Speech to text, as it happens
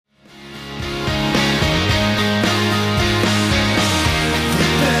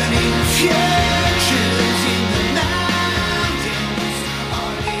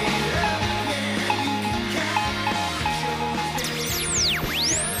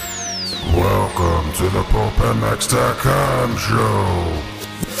Welcome to the PulpMX.com show.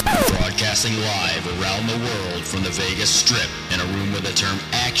 Broadcasting live around the world from the Vegas Strip in a room where the term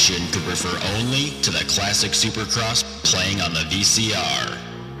action could refer only to the classic Supercross playing on the VCR.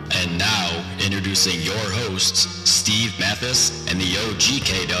 And now, introducing your hosts, Steve Matthes and the OG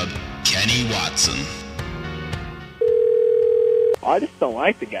K-Dub, Kenny Watson. I just don't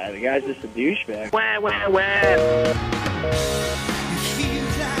like the guy. The guy's just a douchebag. Wah, wah, wah.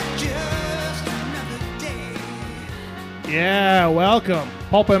 Yeah, welcome.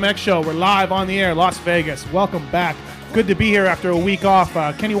 Pulp MX Show. We're live on the air, Las Vegas. Welcome back. Good to be here after a week off.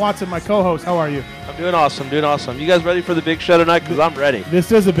 Kenny Watson, my co-host. How are you? I'm doing awesome, You guys ready for the big show tonight? Because I'm ready.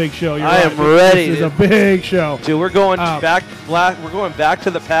 This is a big show. You're I right. am ready. This is a big show. Dude, we're going back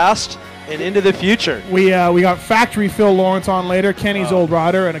to the past and into the future. We got Factory Phil Lawrence on later, Kenny's old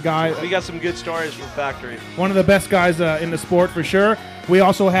rider, and a guy. We got some good stories from Factory. One of the best guys in the sport for sure. We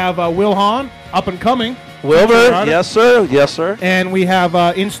also have Wil Hahn, up and coming. Wilbur, yes sir. And we have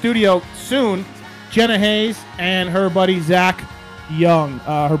in studio soon Jenna Haze and her buddy Zach Young,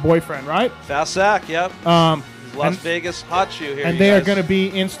 her boyfriend, right? Fast Zach, yep. Las Vegas hot shoe here. And they are going to be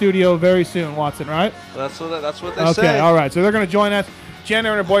in studio very soon, Watson, right? That's what they say. Okay, all right. So they're going to join us. Jenna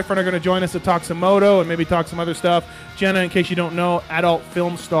and her boyfriend are going to join us to talk some moto and maybe talk some other stuff. Jenna, in case you don't know, adult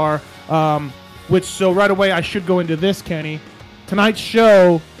film star. So right away I should go into this, Kenny. Tonight's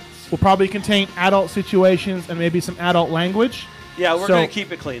show will probably contain adult situations and maybe some adult language. Yeah, we're going to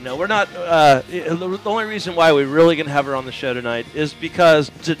keep it clean. No, we're not. The only reason why we're really going to have her on the show tonight is because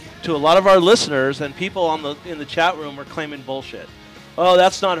to a lot of our listeners and people in the chat room are claiming bullshit. Oh,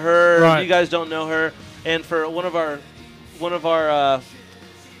 that's not her. Right. You guys don't know her. And for one of our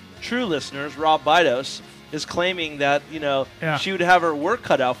true listeners, Rob Bidos, is claiming that she would have her work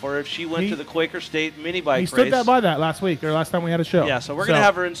cut out for her if she went to the Quaker State mini bike race. He stood by that last week or last time we had a show. Yeah, so we're going to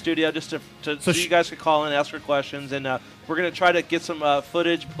have her in studio just so you guys could call in and ask her questions, and we're going to try to get some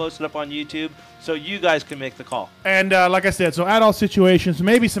footage posted up on YouTube so you guys can make the call. And like I said, so adult situations,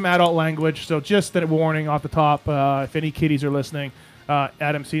 maybe some adult language. So just a warning off the top, if any kiddies are listening,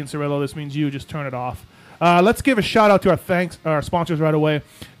 Adam C. and Cirillo, this means you just turn it off. Let's give a shout out to our sponsors right away.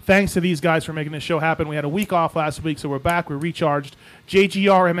 Thanks to these guys for making this show happen. We had a week off last week, so we're back. We're recharged.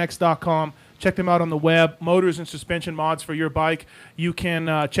 JGRMX.com. Check them out on the web. Motors and suspension mods for your bike. You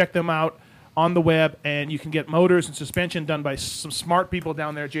can check them out on the web, and you can get motors and suspension done by some smart people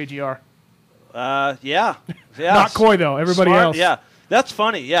down there at JGR. Yeah. Not Coy, though. Everybody smart, else. Yeah. That's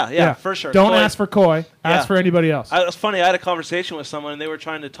funny. Yeah, for sure. Don't ask for Coy. Ask for anybody else. It was funny. I had a conversation with someone, and they were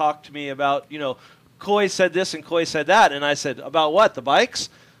trying to talk to me about, Coy said this and Coy said that. And I said, about what? The bikes?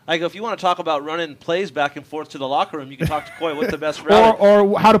 I go, if you want to talk about running plays back and forth to the locker room, you can talk to Coy. What's the best route?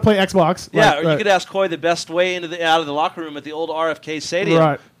 or how to play Xbox. Yeah, or you could ask Coy the best way out of the locker room at the old RFK Stadium.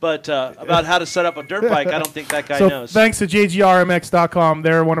 Right. But about how to set up a dirt bike, I don't think that guy knows. Thanks to JGRMX.com.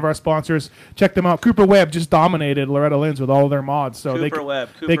 They're one of our sponsors. Check them out. Cooper Webb just dominated Loretta Lynn's with all of their mods. So they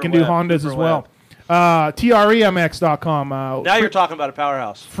can do Hondas as well. TREMX.com. Now you're talking about a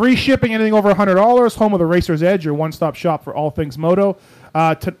powerhouse. Free shipping, anything over $100. Home of the Racer's Edge, your one-stop shop for all things moto.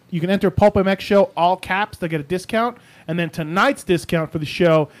 You can enter Pulp MX Show, all caps, to get a discount. And then tonight's discount for the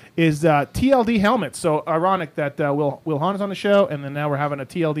show is TLD helmets. So ironic that Wil Hahn is on the show, and then now we're having a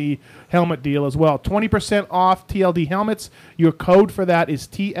TLD helmet deal as well. 20% off TLD helmets. Your code for that is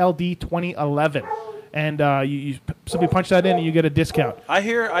TLD2011. And you simply punch that in and you get a discount. I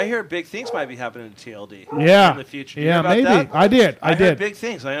hear big things might be happening to TLD in the future. Yeah, maybe. That? I did. I heard big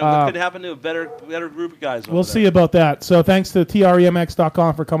things. I know it could happen to a better group of guys. We'll see about that. So thanks to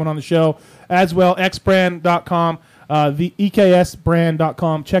TREMX.com for coming on the show. As well, xbrand.com, the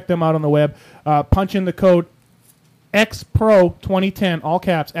EKSbrand.com. Check them out on the web. Punch in the code XPRO2010, all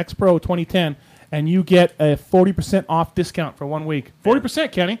caps, XPRO2010. And you get a 40% off discount for 1 week. 40%,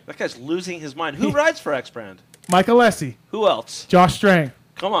 Kenny. That guy's losing his mind. Who rides for X Brand? Michael Alessi. Who else? Josh Strang.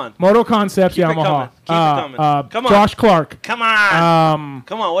 Come on. Moto Concepts, Keep Yamaha. Keep it coming. Come on. Josh Clark. Come on.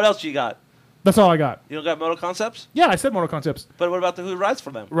 Come on. What else you got? That's all I got. You don't got Moto Concepts? Yeah, I said Moto Concepts. But what about who rides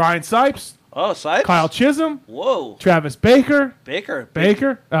for them? Ryan Sipes. Oh, Sipes? Kyle Chisholm. Whoa. Travis Baker. Baker.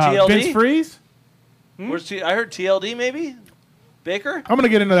 TLD. Vince Freeze. I heard TLD maybe? Baker? I'm going to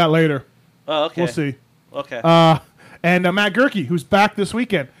get into that later. Oh, okay. We'll see. Okay. And Matt Gerke, who's back this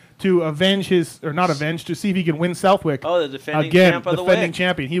weekend to to see if he can win Southwick. Oh, the defending champ of the defending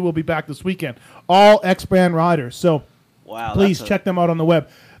champion. He will be back this weekend. All X-Brand riders. So please check them out on the web.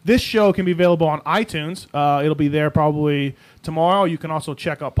 This show can be available on iTunes. It'll be there probably tomorrow. You can also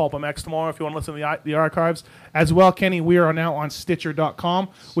check out Pulp MX tomorrow if you want to listen to the archives. As well, Kenny, we are now on Stitcher.com,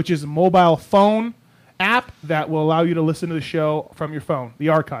 which is a mobile phone app that will allow you to listen to the show from your phone. The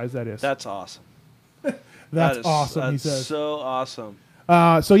archives, that is. That's awesome. That's That is awesome, he says. so awesome.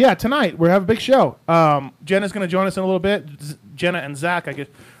 So yeah, tonight we have a big show. Jenna's going to join us in a little bit. Jenna and Zach, I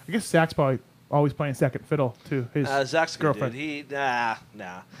guess Zach's probably always playing second fiddle to his Zach's good girlfriend. dude. Nah.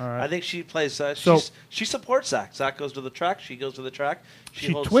 All right. I think she plays. So- She supports Zach. Zach goes to the track. She goes to the track.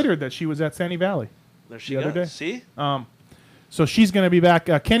 She twittered that she was at Sandy Valley. There she the goes. other day. See? So she's going to be back.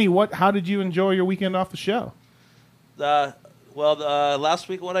 Kenny, how did you enjoy your weekend off the show? Last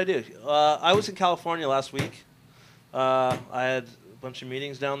week, what did I do? I was in California last week. I had a bunch of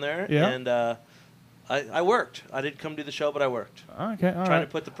meetings down there, Yeah. and I worked. I didn't come do the show, but I worked. Okay, all right. Trying to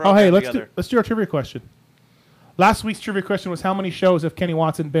put the Oh, program hey, together. let's do our trivia question. Last week's trivia question was how many shows have Kenny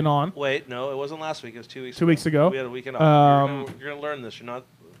Watson been on? Wait, no, it wasn't last week. It was 2 weeks. 2 weeks ago. We had a weekend off. You're gonna learn this. You're not.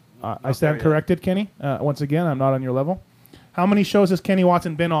 I stand corrected, Kenny. Once again, I'm not on your level. How many shows has Kenny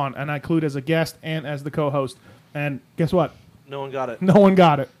Watson been on? And I include as a guest and as the co-host. And guess what? No one got it. No one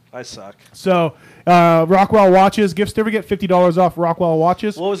got it. I suck. So, Rockwell watches. Gifts to ever get $50 off Rockwell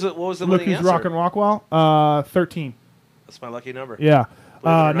watches. What was it? What was the Look winning who's answer? rocking Rockwell. 13. That's my lucky number. Yeah. Believe it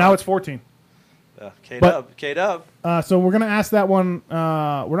or Now not. it's 14. K-Dub. So we're going to ask that one.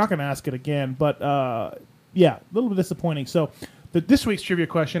 We're not going to ask it again, but yeah, a little bit disappointing. So this week's trivia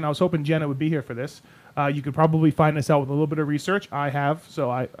question, I was hoping Jenna would be here for this. You could probably find this out with a little bit of research. I have,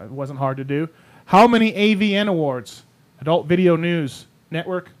 so it wasn't hard to do. How many AVN awards, Adult Video News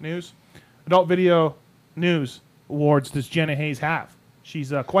Network News, Adult Video News awards does Jenna Haze have?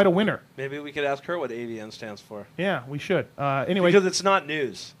 She's quite a winner. Maybe we could ask her what AVN stands for. Yeah, we should. Anyway, Because it's not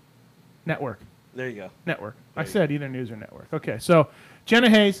news. network. There you go. Network. I said either news or network. Okay, so Jenna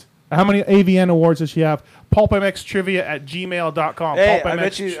Haze, how many AVN awards does she have? PulpMXTrivia@gmail.com. Hey, Pulp I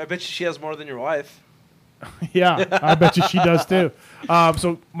bet MX you she has more than your wife. Yeah, I bet you she does too.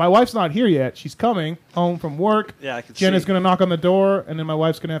 So my wife's not here yet. She's coming home from work. Yeah, I can Jenna's see. going to knock on the door, and then my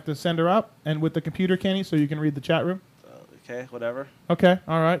wife's going to have to send her up. And with the computer, Kenny, so you can read the chat room. Okay, whatever. Okay,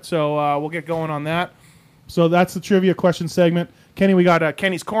 all right. So we'll get going on that. So that's the trivia question segment. Kenny, we got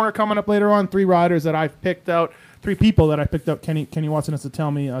Kenny's Corner coming up later on. 3 riders that I've picked out. 3 people that I picked out. Kenny Watson has to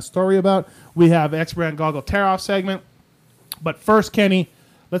tell me a story about. We have X-Brand Goggle Tear-Off segment. But first, Kenny,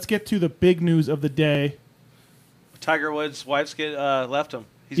 let's get to the big news of the day. Tiger Woods' wife left him.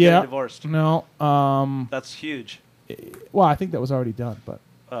 He's Yeah. getting divorced. No. That's huge. Well, I think that was already done. But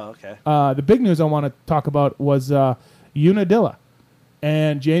Oh, okay. the big news I want to talk about was Unadilla.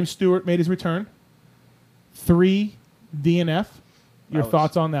 And James Stewart made his return. 3 DNF. Your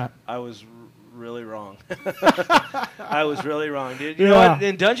thoughts on that? I was really wrong. I was really wrong, dude. You know Yeah. what?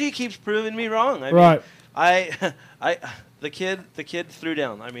 And Dungy keeps proving me wrong. I Right. mean, the kid threw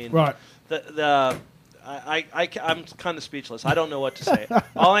down. I mean, Right. I'm kind of speechless. I don't know what to say.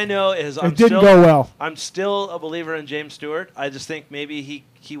 All I know is It didn't go well. I'm still a believer in James Stewart. I just think maybe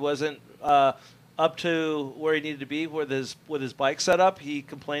he wasn't up to where he needed to be with his bike setup. He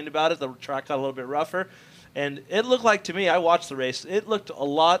complained about it. The track got a little bit rougher, and it looked like to me. I watched the race. It looked a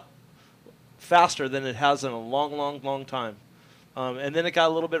lot faster than it has in a long time. And then it got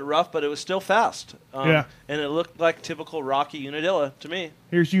a little bit rough, but it was still fast. Yeah. And it looked like typical Rocky Unadilla to me.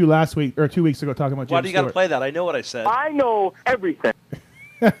 Here's you last week or 2 weeks ago talking about James Why do you got to Stewart. play that? I know what I said. I know everything.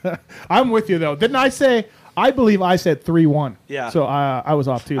 I'm with you though. Didn't I say? I believe I said 3-1. Yeah. So I was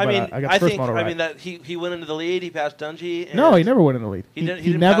off too. I but mean, I got the first moto right. that he went into the lead. He passed Dungy. And No, he never went in the lead. He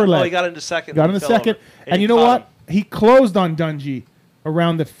didn't never pass, led. Oh, he got into second. Got and in the fell second. over. And he you know caught what? him. He closed on Dungy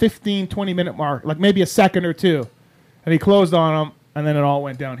around the 15, 20-minute mark, like maybe a second or two. And he closed on him, and then it all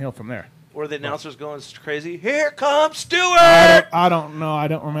went downhill from there. Were the announcers going crazy? Here comes Stewart! I don't know. I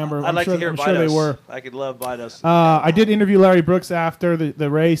don't remember. I'd like to hear I'm Bidos. sure they were. I could love Bidos. I did interview Larry Brooks after the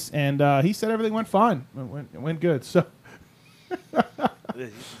race, and he said everything went fine. It went good. So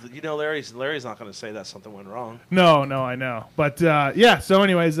You know, Larry's not going to say that something went wrong. No, I know. But, yeah, so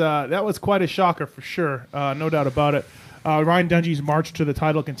anyways, that was quite a shocker for sure. No doubt about it. Ryan Dungey's march to the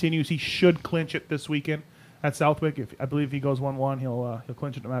title continues. He should clinch it this weekend at Southwick. I believe if he goes 1-1, he'll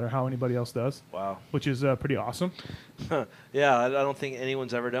clinch it no matter how anybody else does. Wow. Which is pretty awesome. Yeah, I don't think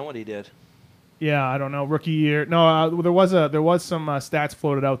anyone's ever done what he did. Yeah, I don't know. Rookie year. No, there was some stats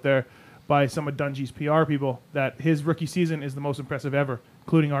floated out there by some of Dungey's PR people that his rookie season is the most impressive ever,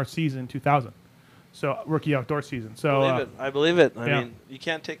 including our season 2000. So rookie outdoor season. So I believe it. I yeah. mean, you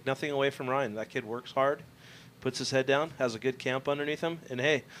can't take nothing away from Ryan. That kid works hard, puts his head down, has a good camp underneath him, and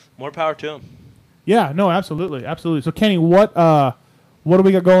hey, more power to him. Yeah, no, absolutely. So Kenny, what do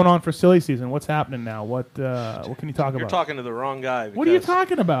we got going on for silly season? What's happening now? What can you talk about? You're talking to the wrong guy. What are you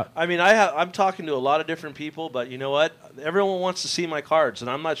talking about? I mean, I'm talking to a lot of different people, but you know what? Everyone wants to see my cards, and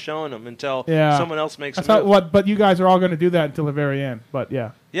I'm not showing them until someone else makes a move. But you guys are all going to do that until the very end. But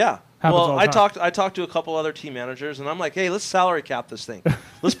yeah. Yeah. Happens all Well, the time. I talked to a couple other team managers, and I'm like, hey, let's salary cap this thing.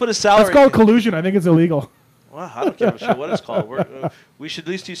 Let's put a salary. That's called collusion. I think it's illegal. Well, I don't give a shit what it's called. We should at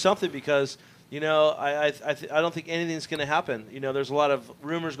least do something because, I don't think anything's going to happen. There's a lot of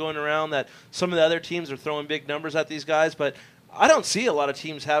rumors going around that some of the other teams are throwing big numbers at these guys, but I don't see a lot of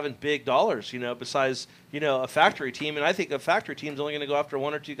teams having big dollars, besides, a factory team. And I think a factory team's only going to go after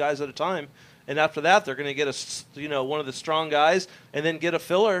one or two guys at a time. And after that, they're going to get one of the strong guys and then get a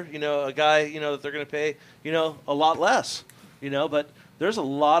filler, a guy, that they're going to pay, a lot less, but there's a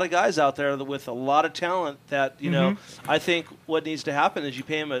lot of guys out there with a lot of talent that, I think what needs to happen is you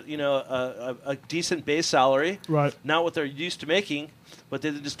pay them a decent base salary, Right. Not what they're used to making, but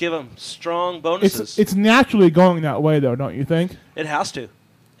they just give them strong bonuses. It's naturally going that way, though, don't you think? It has to.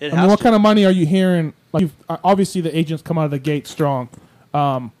 What kind of money are you hearing? Like, obviously, the agents come out of the gate strong.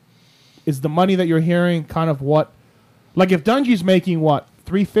 Is the money that you're hearing kind of what? Like, if Dungy's making, what,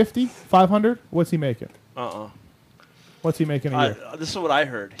 350, 500? What's he making? What's he making a year? This is what I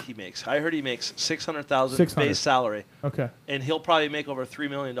heard he makes. I heard he makes $600,000 base salary. Okay. And he'll probably make over $3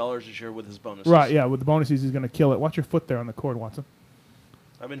 million this year with his bonuses. Right, yeah. With the bonuses, he's going to kill it. Watch your foot there on the cord, Watson.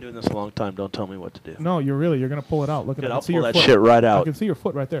 I've been doing this a long time. Don't tell me what to do. No, you're going to pull it out. Look at it. I'll pull that shit right out. I can see your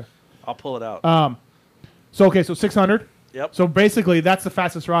foot right there. I'll pull it out. So 600. Yep. So basically, that's the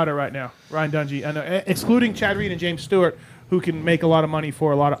fastest rider right now, Ryan Dungey, and excluding Chad Reed and James Stewart, who can make a lot of money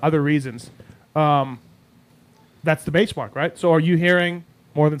for a lot of other reasons. That's the benchmark, right? So are you hearing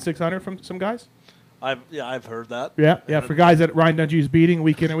more than 600 from some guys? I've heard that. Yeah, for guys that Ryan Dungey is beating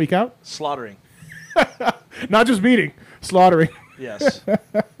week in and week out. Slaughtering. Not just beating, slaughtering. Yes.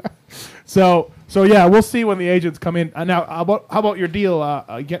 So yeah, we'll see when the agents come in. Now, how about your deal?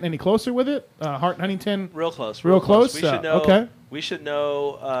 Getting any closer with it? Hart and Huntington? Real close. Real close? We should know. Okay. We should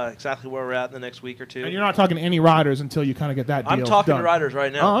know exactly where we're at in the next week or two. And you're not talking to any riders until you kind of get that deal I'm talking done. to riders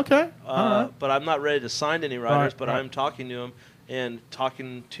right now. Oh, okay. All right. But I'm not ready to sign any riders. Right. I'm talking to them and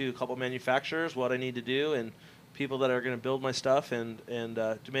talking to a couple manufacturers what I need to do and people that are going to build my stuff and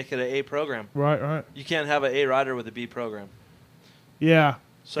to make it an A program. Right. You can't have an A rider with a B program. Yeah.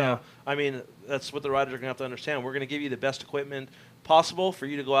 So, yeah. I mean, that's what the riders are going to have to understand. We're going to give you the best equipment possible for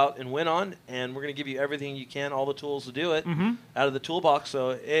you to go out and win on, and we're going to give you everything you can, all the tools to do it out of the toolbox.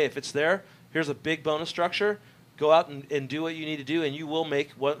 So, hey, if it's there, here's a big bonus structure. Go out and do what you need to do, and you will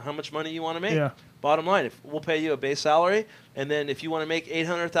make how much money you want to make. Yeah. Bottom line, we'll pay you a base salary, and then if you want to make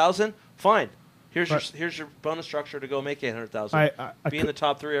 $800,000, fine. Here's your bonus structure to go make $800,000. Be in the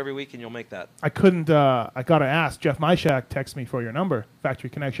top 3 every week, and you'll make that. I couldn't. I got to ask. Jeff Myshak text me for your number. Factory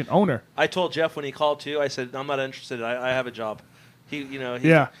Connection owner. I told Jeff when he called too. I said I'm not interested. I have a job.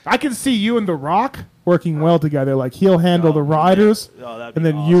 Yeah, I can see you and The Rock working well together. Like he'll handle the riders, and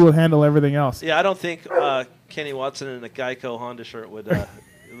then you will handle everything else. Yeah, I don't think Kenny Watson in a Geico Honda shirt would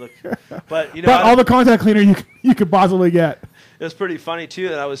look. But all the contact cleaner you could possibly get. It was pretty funny too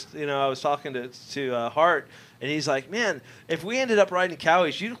that I was talking to Hart, and he's like, "Man, if we ended up riding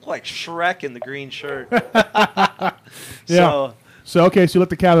Cowies, you look like Shrek in the green shirt." Yeah. So you let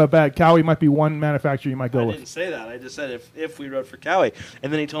the cat out of the bag. Cowie might be one manufacturer you might go with. I didn't say that. I just said if we rode for Cowie,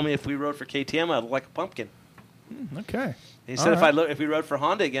 and then he told me if we rode for KTM, I'd look like a pumpkin. Okay. He said if we rode for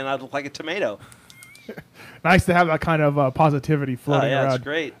Honda again, I'd look like a tomato. Nice to have that kind of positivity floating around. Yeah, it's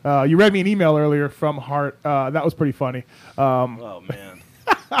great. You read me an email earlier from Hart. That was pretty funny. Oh man,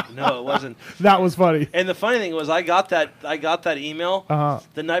 no, it wasn't. That was funny. And the funny thing was, I got that email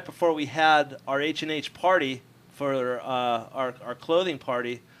the night before we had our H&H party for our clothing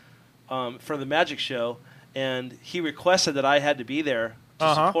party for the Magic Show, and he requested that I had to be there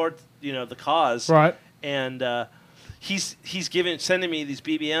to support the cause. Right. And he's sending me these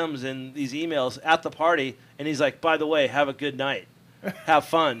BBMs and these emails at the party, and he's like, by the way, have a good night, have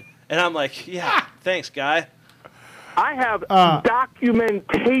fun. And I'm like, yeah, thanks, guy. I have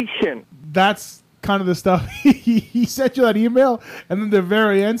documentation. That's kind of the stuff. He sent you that email, and then the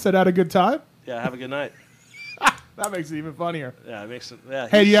very end said, "Had a good time." Yeah, have a good night. That makes it even funnier. Yeah, it makes it. Yeah.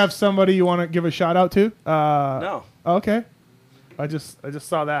 Hey, do you have somebody you want to give a shout out to? No. Okay. I just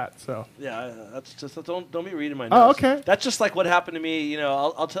saw that. So. Yeah, that's just don't be reading my notes. Oh, okay. That's just like what happened to me.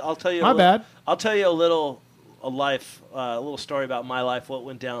 I'll tell you. My bad. I'll tell you a little story about my life. What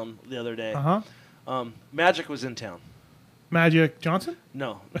went down the other day. Magic was in town. Magic Johnson?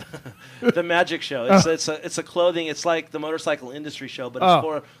 No, the Magic Show. It's a clothing. It's like the motorcycle industry show, but it's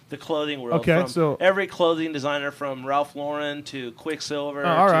for the clothing world. Okay, so every clothing designer from Ralph Lauren to Quicksilver.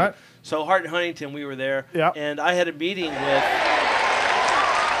 All right. So Hart and Huntington, we were there. Yeah. And I had a meeting with.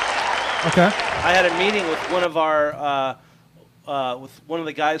 Okay. I had a meeting with one of our with one of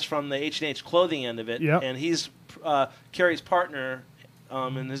the guys from the H&H clothing end of it. Yep. And he's Carrie's partner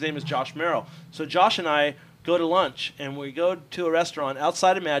and his name is Josh Merrill. So Josh and I go to lunch, and we go to a restaurant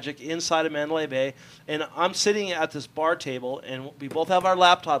outside of Magic, inside of Mandalay Bay, and I'm sitting at this bar table, and we both have our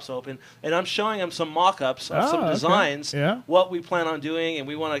laptops open, and I'm showing him some mock-ups of some designs, what we plan on doing, and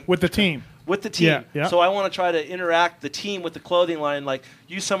we want to... With the team. With the team. Yeah, yeah. So I want to try to interact the team with the clothing line, like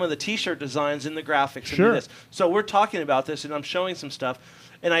use some of the T-shirt designs in the graphics and do this. So we're talking about this, and I'm showing some stuff,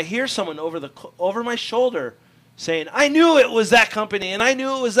 and I hear someone over my shoulder saying, I knew it was that company, and I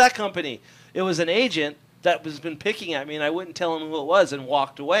knew it was that company. It was an agent that was been picking at me, and I wouldn't tell him who it was, and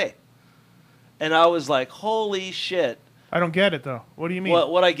walked away. And I was like, holy shit. I don't get it, though. What do you mean?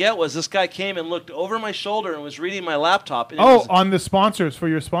 What I get was this guy came and looked over my shoulder and was reading my laptop. And on the sponsors, for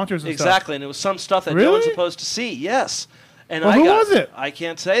your sponsors and stuff. Exactly, and it was some stuff that no one's supposed to see, yes. And who was it? I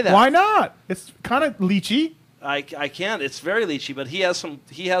can't say that. Why not? It's kind of leechy. I can't. It's very leechy, but he has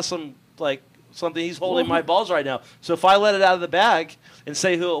some like something he's holding my balls right now. So if I let it out of the bag and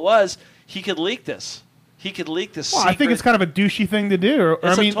say who it was, he could leak this. He could leak this. Well, I think it's kind of a douchey thing to do.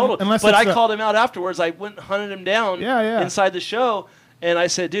 But I called him out afterwards. I went and hunted him down inside the show, and I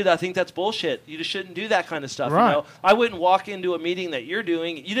said, dude, I think that's bullshit. You just shouldn't do that kind of stuff. Right. You know? I wouldn't walk into a meeting that you're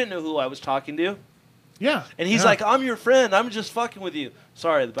doing. You didn't know who I was talking to. Yeah. And he's like, I'm your friend. I'm just fucking with you.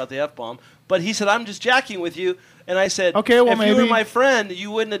 Sorry about the F-bomb. But he said, I'm just jacking with you. And I said, okay, well, if you were my friend,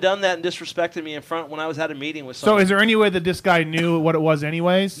 you wouldn't have done that and disrespected me in front when I was at a meeting with someone. So is there any way that this guy knew what it was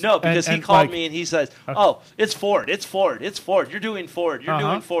anyways? No, because he called me and he says, oh, it's Ford. It's Ford. It's Ford. You're doing Ford. You're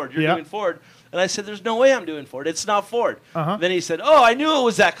doing Ford. You're doing Ford. And I said, there's no way I'm doing Ford. It's not Ford. Then he said, oh, I knew it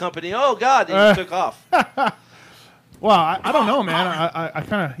was that company. Oh, God. And he took off. Well, I don't know, man. I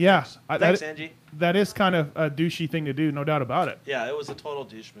kind of, Thanks, Angie. That is kind of a douchey thing to do, no doubt about it. Yeah, it was a total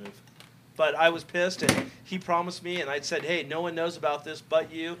douche move. But I was pissed, and he promised me, and I said, hey, no one knows about this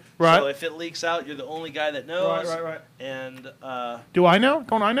but you. Right. So if it leaks out, you're the only guy that knows. Right. And do I know?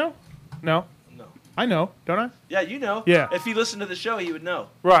 Don't I know? No. No. I know, don't I? Yeah, you know. Yeah. If he listened to the show, he would know.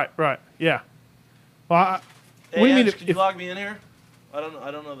 Right. Yeah. Well, hey, what do you mean? Can you log me in here? I don't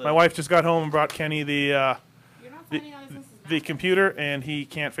know. My wife just got home and brought Kenny the computer, and he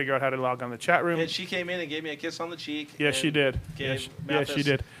can't figure out how to log on the chat room. And she came in and gave me a kiss on the cheek. Yes, she did. Yes, she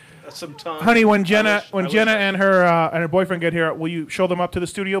did. Some tongue. Honey, when Jenna and her boyfriend get here, will you show them up to the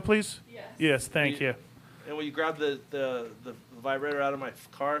studio, please? Yes. Yes, thank you. And will you grab the vibrator out of my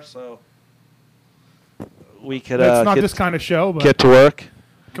car so we could? It's not this kind of show, but get to work.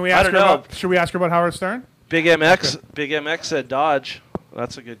 Can we ask her about? Should we ask her about Howard Stern? Big MX. Okay. Big MX said Dodge.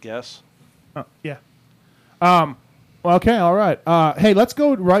 That's a good guess. Yeah. Well, okay, all right. Hey, let's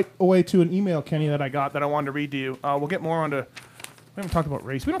go right away to an email, Kenny, that I got that I wanted to read to you. We'll get more onto. We haven't talked about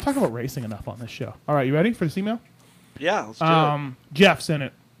race. We don't talk about racing enough on this show. All right, you ready for this email? Yeah, let's do it. Jeff's in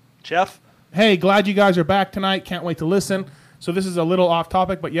it. Jeff? Hey, glad you guys are back tonight. Can't wait to listen. So this is a little off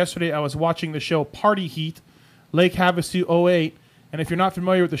topic, but yesterday I was watching the show Party Heat, Lake Havasu 08. And if you're not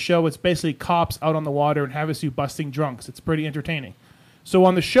familiar with the show, it's basically cops out on the water in Havasu busting drunks. It's pretty entertaining. So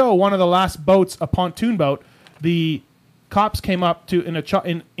on the show, one of the last boats, a pontoon boat, the cops came up to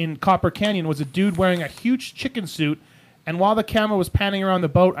in Copper Canyon was a dude wearing a huge chicken suit. And while the camera was panning around the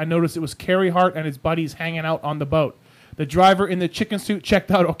boat, I noticed it was Carey Hart and his buddies hanging out on the boat. The driver in the chicken suit checked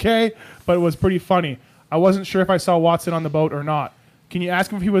out okay, but it was pretty funny. I wasn't sure if I saw Watson on the boat or not. Can you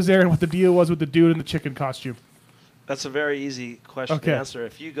ask him if he was there and what the deal was with the dude in the chicken costume? That's a very easy question to answer.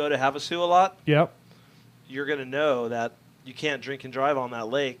 If you go to Havasu a lot, you're going to know that you can't drink and drive on that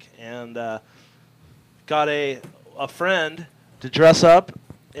lake. And got a friend to dress up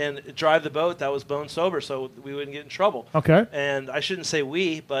and drive the boat that was bone sober so we wouldn't get in trouble. Okay. And I shouldn't say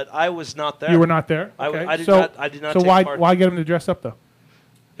we, but I was not there. You were not there? Okay. I did not So take part. why get him to dress up, though?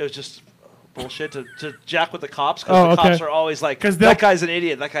 It was just bullshit to jack with the cops because the cops are always like, that guy's an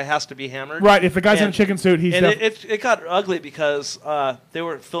idiot. That guy has to be hammered. Right. If the guy's in a chicken suit, he's... And it got ugly because they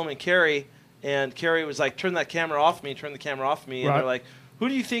were filming Carey, and Carey was like, turn that camera off me, turn the camera off me. And they're like, who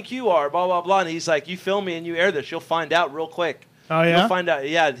do you think you are, blah, blah, blah. And he's like, you film me and you air this. You'll find out real quick. Oh, yeah? You'll find out.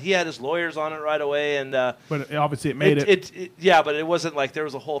 Yeah, he had his lawyers on it right away. And but obviously it made it. Yeah, but it wasn't like there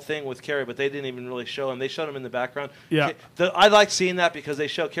was a whole thing with Carey, but they didn't even really show him. They showed him in the background. Yeah. I like seeing that because they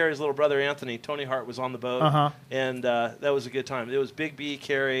show Carey's little brother, Anthony. Tony Hart was on the boat. And that was a good time. It was Big B,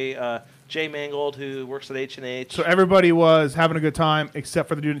 Carey, Jay Mangold, who works at H&H. So everybody was having a good time except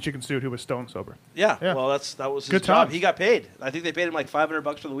for the dude in the chicken suit who was stone sober. Yeah. Well, that was his good job. Time. He got paid. I think they paid him like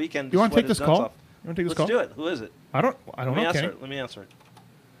 $500 for the weekend. You want to take this call? Let's do it. Who is it? I don't know. Let me answer it.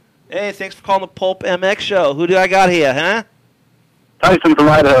 Hey, thanks for calling the Pulp MX show. Who do I got here, huh? Tyson from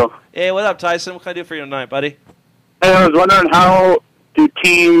Idaho. Hey, what up, Tyson? What can I do for you tonight, buddy? Hey, I was wondering how do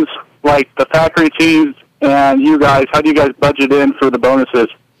teams, like the factory teams, And you guys, how do you guys budget in for the bonuses?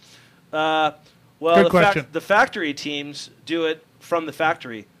 Well, Good question. the factory teams do it from the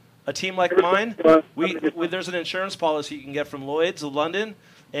factory. A team like mine, there's an insurance policy you can get from Lloyd's of London,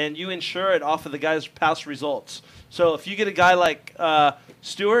 and you insure it off of the guy's past results. So if you get a guy like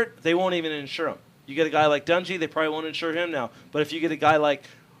Stewart, they won't even insure him. You get a guy like Dungy, they probably won't insure him now. But if you get a guy like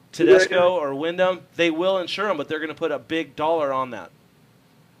Tedesco or Wyndham, they will insure him, but they're going to put a big dollar on that.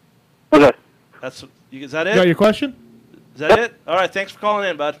 Okay. Is that it? Got your question? Is that it? All right, thanks for calling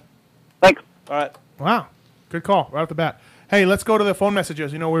in, bud. Thanks. All right. Wow. Good call right off the bat. Hey, let's go to the phone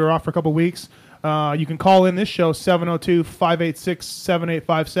messages. You know, we were off for a couple weeks. You can call in this show,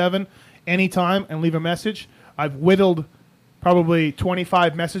 702-586-7857, anytime and leave a message. I've whittled probably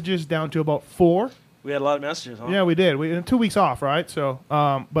 25 messages down to about 4. We had a lot of messages, huh? Yeah, we did. We in 2 weeks off, right? So,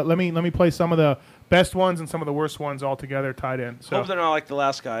 but let me play some of the best ones and some of the worst ones all together tied in. So, Hope they're not like the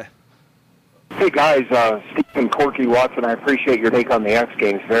last guy. Hey guys, Stephen Corky Watson, I appreciate your take on the X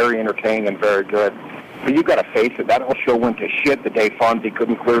Games. Very entertaining and very good. But you got to face it, that whole show went to shit the day Fonzie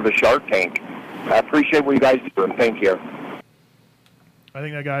couldn't clear the Shark Tank. I appreciate what you guys do, and thank you. I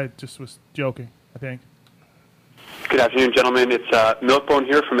think that guy just was joking, I think. Good afternoon, gentlemen. It's Milkbone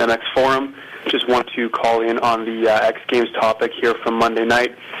here from MX Forum. Just want to call in on the X Games topic here from Monday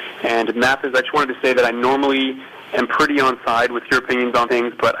night. And Matthes, I just wanted to say that I normally am pretty on side with your opinions on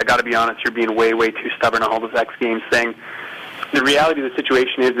things, but I got to be honest, you're being way, way too stubborn on all this X Games thing. The reality of the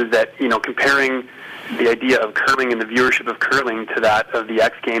situation is that, you know, comparing the idea of curling and the viewership of curling to that of the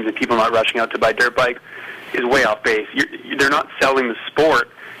X Games and people not rushing out to buy dirt bikes is way off base. They're not selling the sport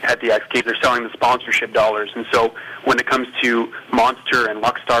at the X Games, they're selling the sponsorship dollars. And so when it comes to Monster and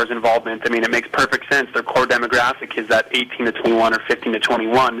Luckstar's involvement, I mean, it makes perfect sense. Their core demographic is that 18 to 21 or 15 to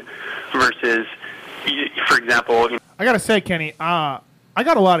 21 versus, for example... I got to say, Kenny, I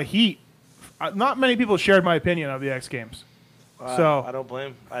got a lot of heat. Not many people shared my opinion of the X Games. So I don't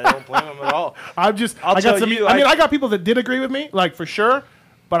blame them at all. I got people that did agree with me, like for sure,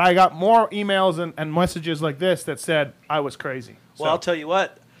 but I got more emails and messages like this that said I was crazy. Well, I'll tell you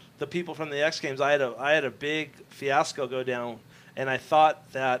what, the people from the X Games, I had a big fiasco go down, and I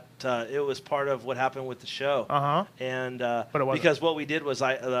thought that it was part of what happened with the show. And but it wasn't. Because what we did was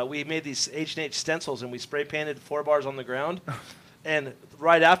we made these H&H stencils and we spray painted 4 bars on the ground. And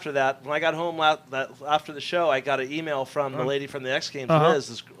right after that, when I got home after the show, I got an email from the lady from the X Games,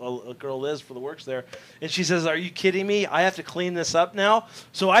 Liz, a girl Liz for the works there, and she says, "Are you kidding me? I have to clean this up now."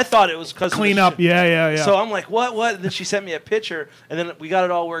 So I thought it was because clean up, yeah. So I'm like, what? And then she sent me a picture, and then we got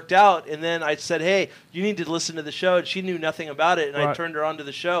it all worked out. And then I said, "Hey, you need to listen to the show." And she knew nothing about it, and I turned her on to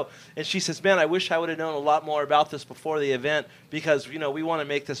the show. And she says, "Man, I wish I would have known a lot more about this before the event because we want to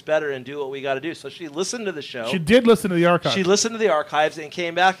make this better and do what we got to do." So she listened to the show. She did listen to the archives. She listened to the archives and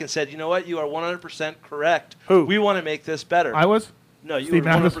came back and said, "You know what? You are 100% correct. Who? We want to make this better." I was? No, you Steve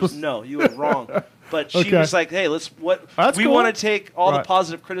were 100%. No, you were wrong. But she was like, "Hey, we want to take all the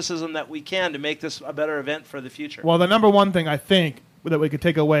positive criticism that we can to make this a better event for the future." Well, the number one thing I think that we could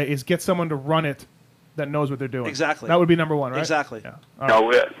take away is get someone to run it that knows what they're doing. Exactly. That would be number one, right? Exactly. Yeah.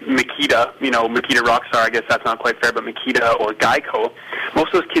 Makita, Makita Rockstar, I guess that's not quite fair, but Makita or Geico,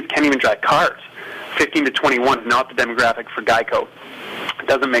 most of those kids can't even drive cars. 15 to 21 is not the demographic for Geico. It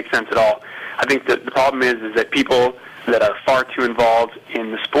doesn't make sense at all. I think that the problem is that people that are far too involved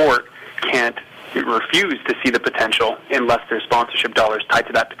in the sport can't refuse to see the potential unless there's sponsorship dollars tied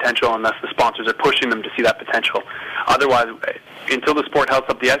to that potential, unless the sponsors are pushing them to see that potential. Otherwise, until the sport helps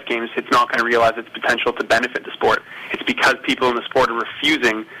up the S Games, it's not going to realize its potential to benefit the sport. It's because people in the sport are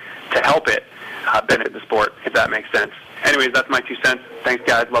refusing to help it benefit the sport, if that makes sense. Anyways, that's my 2 cents. Thanks,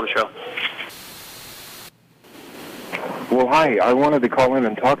 guys. Love the show. Well, hi. I wanted to call in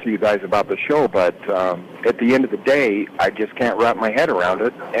and talk to you guys about the show, but at the end of the day, I just can't wrap my head around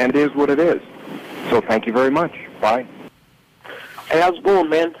it, and it is what it is. So thank you very much. Bye. Hey, how's it going,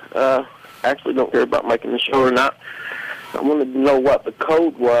 man? Actually don't care about making the show or not. I wanted to know what the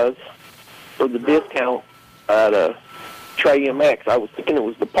code was for the discount at Trey MX. I was thinking it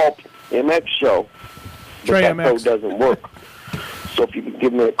was the Pulp MX show, but Trey that MX. code doesn't work. So if you could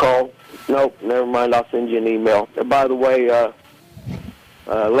give me a call. Nope, never mind. I'll send you an email. And by the way,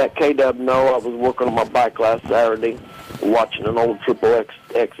 let K-Dub know I was working on my bike last Saturday, watching an old Triple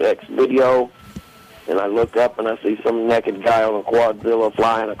XX video, and I look up and I see some naked guy on a quadzilla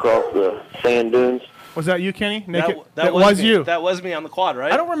flying across the sand dunes. Was that you, Kenny? Naked? That was me. you. That was me on the quad,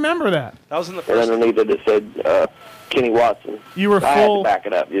 right? I don't remember that. That was in the first. And underneath it said Kenny Watson. You were I had full. to back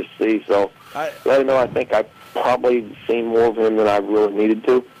it up, just see. So let him know I think I probably seen more of him than I really needed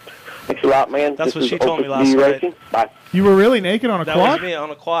to. Thanks a lot, man. That's this what is she told me Opus last D night. Racing. Bye. You were really naked on a that quad? was me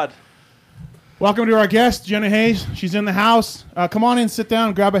on a quad. Welcome to our guest, Jenna Haze. She's in the house. Come on in, sit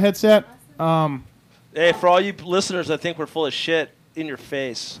down, grab a headset. Hey, for all you listeners that think we're full of shit, in your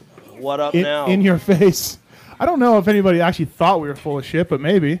face. What up now? In your face. I don't know if anybody actually thought we were full of shit, but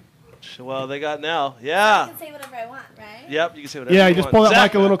maybe. Well, they got now. Yeah. I can say whatever I want, right? Yep, you can say whatever Yeah, you you just want. pull that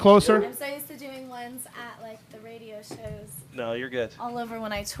Zach, mic a little closer. I'm so used to doing ones at like the radio shows No, you're good. all over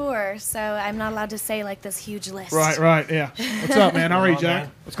when I tour, so I'm not allowed to say like this huge list. Right, yeah. What's up, man? How are you, Jack?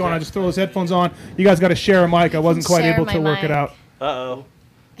 What's going on? I just throw those headphones on. You guys got to share a mic. I wasn't quite Share able my to work it mic. out. Uh-oh.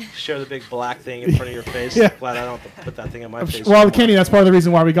 Share the big black thing in front of your face. Yeah. Glad I don't have to put that thing on my face. Well, Kenny, that's part of the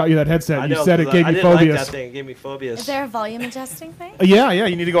reason why we got you that headset. I You know, said it 'cause gave I you didn't phobias. like that thing. It gave me phobias. Is there a volume adjusting thing? Yeah,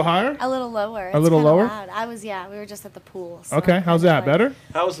 you need to go higher? A little lower. A little kinda lower? Loud. We were just at the pool. So Okay, how's that? Better?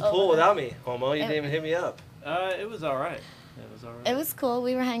 How was the pool without me, Homo? You didn't even hit me up. It was all right. It was cool.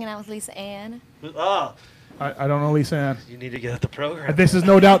 We were hanging out with Lisa Ann. Oh, I don't know Lisa Ann. you need to get at the program. This is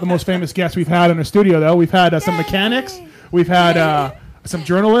no doubt the most famous guest we've had in the studio, though. We've had some mechanics. We've had some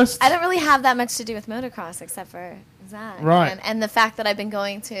journalists. I don't really have that much to do with motocross except for Zach. Right. And the fact that I've been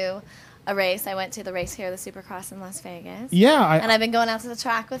going to a race. I went to the race here, the Supercross in Las Vegas. Yeah. And I've been going out to the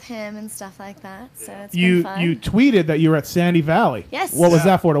track with him and stuff like that. So it's you been fun. you tweeted that you were at Sandy Valley. Yes. What was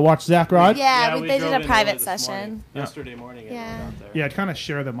that for? To watch Zach ride? Yeah, we they drove did a in private early this session. morning. Yesterday morning. Yeah. Yeah, kind of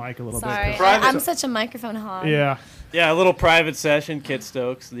share the mic a little Sorry, bit. I'm such a microphone hog. Yeah. Yeah, a little private session. Kit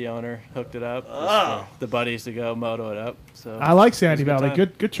Stokes, the owner, hooked it up. Oh. The buddies to go moto it up. So I like Sandy it was a Valley.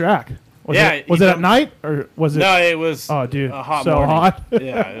 time. Good track. Was Yeah, it, was you it know- at night or was it? No, it was. Oh, dude, a hot so morning. hot.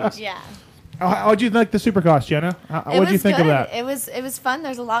 Yeah, it was. Yeah. How'd you like the Supercross, Jenna? What did you think good. of that? It was fun.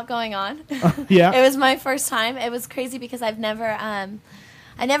 There's a lot going on. Yeah. It was my first time. It was crazy because I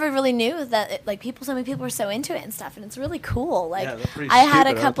never really knew that so many people were so into it and stuff, and it's really cool. Like Yeah, they're pretty I had a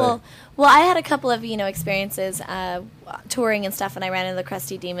stupid, aren't couple. Well, I had a couple of experiences touring and stuff, and I ran into the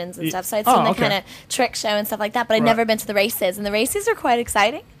Crusty Demons and stuff. So I'd seen the kind of trick show and stuff like that, but I'd never been to the races, and the races are quite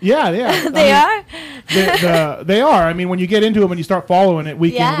exciting. Yeah. They are. They are. I mean, when you get into them and you start following it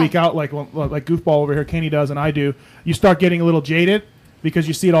week in, Yeah. week out, like Goofball over here, Kenny does, and I do, you start getting a little jaded because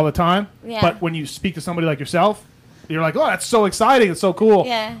you see it all the time. Yeah. But when you speak to somebody like yourself, you're like, oh, that's so exciting. It's so cool.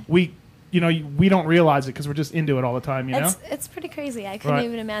 Yeah. We don't realize it because we're just into it all the time, you know? It's pretty crazy. I couldn't Right.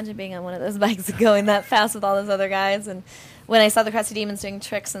 even imagine being on one of those bikes and going that fast with all those other guys. And when I saw the Crusty Demons doing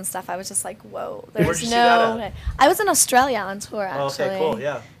tricks and stuff, I was just like, whoa. Where'd There's you see that no. at? I was in Australia on tour, Oh, actually. okay, cool,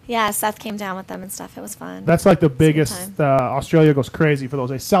 yeah. Yeah, Seth came down with them and stuff. It was fun. That's like the It's a good biggest. time. Australia goes crazy for those.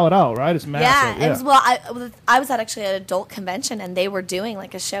 They sell it out, right? It's massive. Yeah, it was. Well, I was at actually an adult convention, and they were doing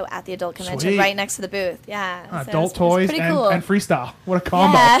like a show at the adult convention Sweet. right next to the booth. Yeah, so Adult it was toys pretty and, cool. and freestyle. What a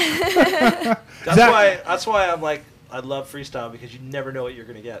combo. Yeah. That's why I'm like, I love freestyle because you never know what you're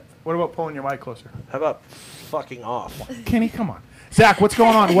gonna get. What about pulling your mic closer? How about fucking off? Kenny, come on. Zach, what's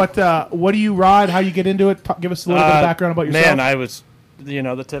going on? What do you ride? How you get into it? Give us a little bit of background about yourself. Man, I was,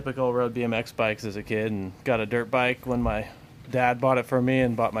 the typical road BMX bikes as a kid, and got a dirt bike when my dad bought it for me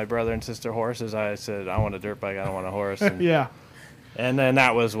and bought my brother and sister horses. I said, I want a dirt bike. I don't want a horse. And, Yeah. And then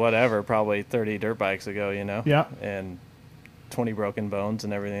that was probably 30 dirt bikes ago, Yeah. And 20 broken bones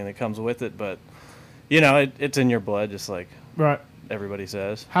and everything that comes with it. But, it's in your blood, just like Right. everybody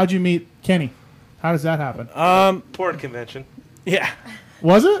says. How'd you meet Kenny? How does that happen? Porn convention. Yeah.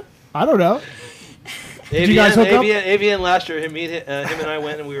 Was it? I don't know. Did you guys hook up? AVN last year, him and I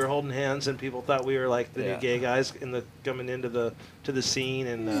went and we were holding hands, and people thought we were like the new gay guys coming into the scene.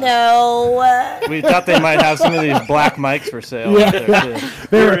 And No. We thought they might have some of these black mics for sale. Yeah. out there, too.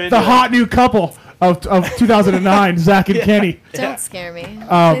 They were into the it. hot new couple of 2009, Zach and Kenny. Don't scare me.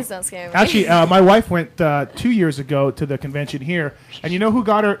 Um, Please don't scare me. Actually, my wife went 2 years ago to the convention here, and you know who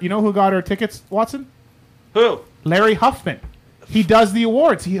got her tickets, Watson? Who? Larry Huffman. He does the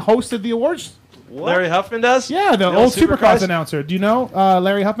awards. He hosted the awards. Larry Huffman does? Yeah, the old Supercross announcer. Do you know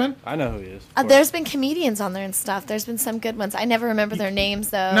Larry Huffman? I know who he is. There's been comedians on there and stuff. There's been some good ones. I never remember their names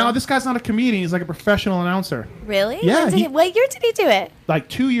though. No, this guy's not a comedian. He's like a professional announcer. Really? Yeah, What year did he do it? Like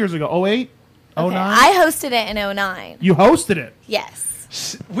 2 years ago, 08, 09. I hosted it in 09. You hosted it.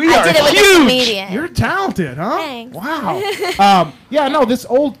 Yes. We I are did it with a huge. comedian. You're talented, huh? Thanks. Wow. Yeah, no, this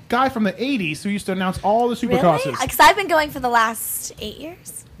old guy from the 80s who used to announce all the Supercrosses. Really? Because I've been going for the last 8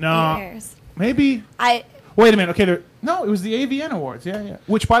 years. No. 8 years. Maybe. Wait a minute. Okay, no, it was the AVN Awards. Yeah.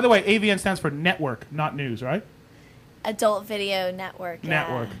 Which, by the way, AVN stands for network, not news, right? Adult Video Network. Yeah.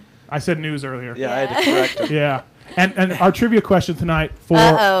 Network. I said news earlier. Yeah, I had to correct him. Yeah. And our trivia question tonight for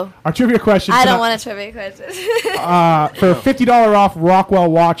Uh-oh. our trivia question I tonight, don't want a trivia question. for a $50 off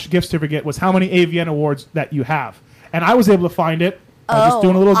Rockwell watch gift certificate was how many AVN awards that you have. And I was able to find it. Just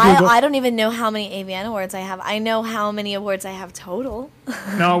doing a little Google. I don't even know how many AVN awards I have. I know how many awards I have total.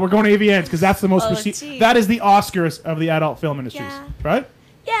 No, we're going to AVNs because that's the most. Gee. That is the Oscars of the adult film industries, Yeah. right?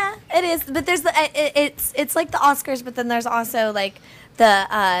 Yeah, it is. But there's it's like the Oscars, but then there's also like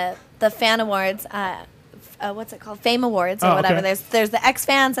the fan awards. What's it called? Fame Awards or whatever. Okay. There's the X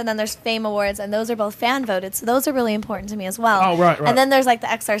Fans and then there's Fame Awards, and those are both fan voted. So those are really important to me as well. Oh, right. And then there's like the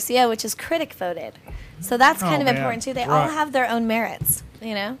XRCO, which is critic voted. So that's kind of man. important too. They Right. all have their own merits,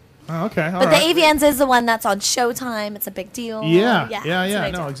 you know. Oh, okay. But the AVNs is the one that's on Showtime. It's a big deal. Yeah. it's a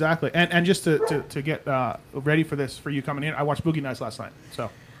big No, deal. exactly. And just to get ready for this for you coming in, I watched Boogie Nights last night. So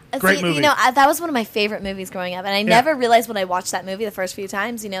great See, movie. You know, that was one of my favorite movies growing up, and I never realized when I watched that movie the first few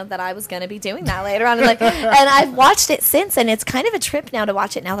times, you know, that I was going to be doing that later on. And I've watched it since, and it's kind of a trip now to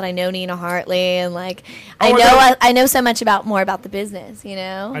watch it now that I know Nina Hartley and like I know so much more about the business. You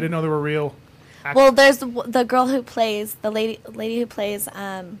know, I didn't know they were real. Well, there's the girl who plays the lady who plays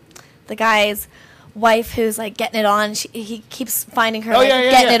the guy's wife who's like getting it on. He keeps finding her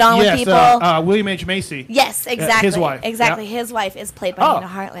getting it on with people. William H. Macy. Yes, exactly. His wife. Exactly. Yeah. His wife is played by Nina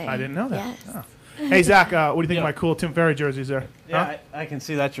Hartley. I didn't know that. Yes. Oh. Hey, Zach, what do you think of my cool Tim Ferry jerseys there? Yeah, I can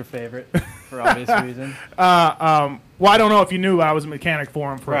see that's your favorite for obvious reason. Well, I don't know if you knew I was a mechanic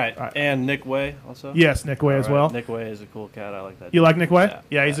for him. Right. And Nick Way also? Yes, Nick Way as well. Nick Way is a cool cat. I like that. You like Nick Way?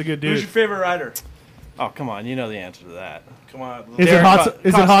 Yeah, he's a good dude. Who's your favorite rider? Oh, come on. You know the answer to that. Come on. Is it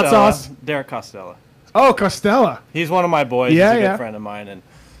hot sauce? Derek Costello. Oh, Costello. He's one of my boys. Yeah, He's a good friend of mine. And,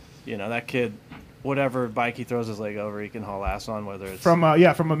 you know, that kid, whatever bike he throws his leg over, he can haul ass on, whether it's from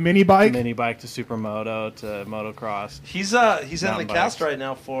a mini bike to supermoto to motocross. He's in the cast right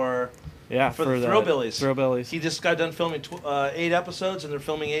now for the Thrillbillies. Thrillbillies. He just got done filming 8 episodes, and they're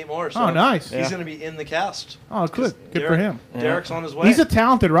filming 8 more. So oh, nice. He's going to be in the cast. Oh, good. Good for him. Derek's on his way. He's a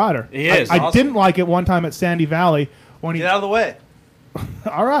talented rider. He is. I didn't like it one time at Sandy Valley when Get out of the way.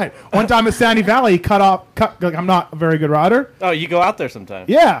 All right. One time at Sandy Valley, he cut. Like, I'm not a very good rider. Oh, you go out there sometime?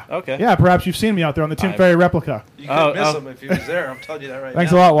 Yeah. Okay. Yeah, perhaps you've seen me out there on the Tim Ferry replica. You couldn't miss him if he was there. I'm telling you that right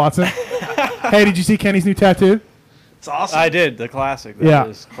Thanks now. a lot, Watson. Hey, did you see Kenny's new tattoo? It's awesome. I did. The classic. That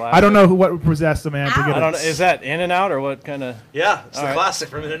is classic. I don't know what would possess the man to get I don't know. Is that In and Out or what kind of? Yeah, it's the classic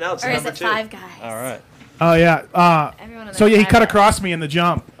from In and Out. Or is it Five Guys? All right. Oh, yeah. So, yeah, he cut across me in the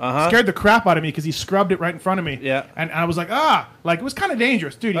jump. Uh-huh. Scared the crap out of me because he scrubbed it right in front of me. Yeah. And I was like, like, it was kind of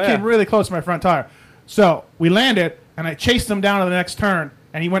dangerous. Dude, he came really close to my front tire. So we landed, and I chased him down to the next turn,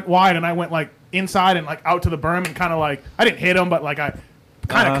 and he went wide, and I went, like, inside and, like, out to the berm and kind of, like, I didn't hit him, but, like, I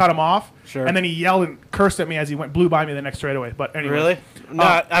kind of cut him off. Sure. And then he yelled and cursed at me as he blew by me the next straightaway. But anyway. Really? No,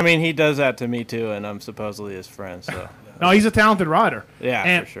 I mean, he does that to me, too, and I'm supposedly his friend, so... No, he's a talented rider. Yeah,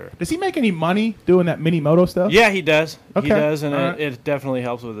 and for sure. Does he make any money doing that mini moto stuff? Yeah, he does. Okay. He does, and Right. it definitely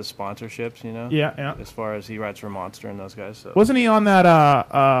helps with his sponsorships, you know? Yeah. As far as he rides for Monster and those guys. So. Wasn't he on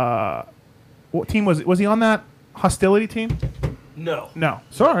that, what team was it? Was he on that hostility team? No. No.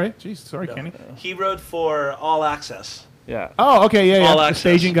 Sorry. Jeez, sorry, No. Kenny. He rode for All Access. Yeah. Oh, okay, yeah. All The Access.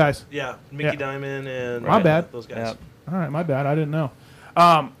 staging guys. Yeah, Mickey Yeah. Diamond and My bad. those guys. Yeah. All right, my bad. I didn't know.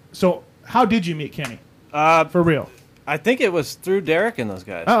 So how did you meet Kenny? For real? I think it was through Derek and those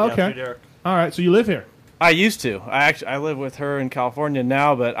guys. Oh, Yeah, okay. through Derek. All right, so you live here. I used to. I live with her in California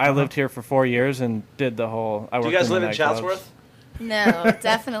now, but I lived here for 4 years and did the whole. Do you guys live in Chatsworth? No,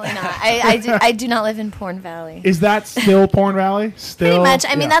 definitely not. I do not live in Porn Valley. Is that still Porn Valley? Still? Pretty much.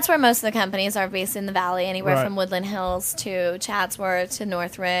 I mean, Yeah. that's where most of the companies are based in the valley, anywhere Right. from Woodland Hills to Chatsworth to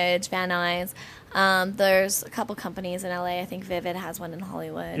Northridge, Van Nuys. There's a couple companies in LA. I think Vivid has one in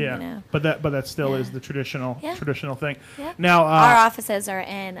Hollywood. Yeah, You know. but that still is the traditional thing. Yeah. Now, our offices are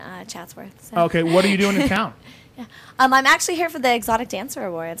in Chatsworth. So. okay, what are you doing in town? Yeah. I'm actually here for the Exotic Dancer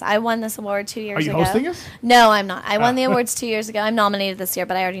Awards. I won this award 2 years ago. Are you hosting us? No, I'm not. I won the awards 2 years ago. I'm nominated this year,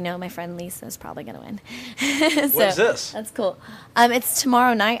 but I already know my friend Lisa is probably going to win. What's this? That's cool. It's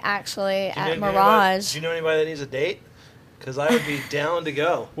tomorrow night, actually, at Mirage. Do you know anybody that needs a date? Because I would be down to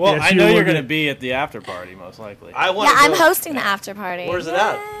go. Well, Yes, I you know will you're be. going to be at the after party, most likely. I'm hosting the after party. Where's it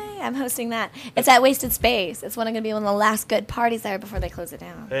at? Yay, I'm hosting that. It's at Wasted Space. It's going to be one of the last good parties there before they close it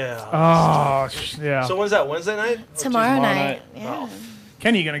down. Yeah. Oh, yeah. So when's that? Wednesday night? Or Tomorrow Tuesday? night. Yeah.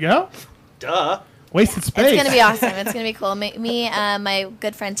 Kenny, you gonna go? Duh. Wasted Space. It's going to be awesome. It's going to be cool. Me, my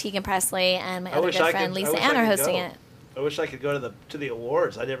good friend Tegan Presley, and my other good friend Lisa Ann are hosting it. I wish I could go to the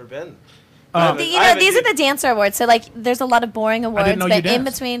awards. I've never been. these are the dancer awards. So like, there's a lot of boring awards, didn't know but you danced. in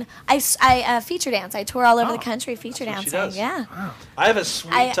between, I feature dance. I tour all over the country feature dancing. Yeah. Wow. I have a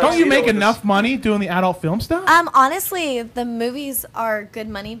sweet. Don't you make enough money doing the adult film stuff? Honestly, the movies are good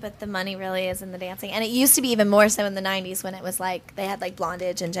money, but the money really is in the dancing. And it used to be even more so in the 90s when it was like they had like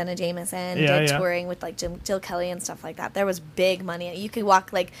Blondage and Jenna Jameson did touring with like Jill Kelly and stuff like that. There was big money. You could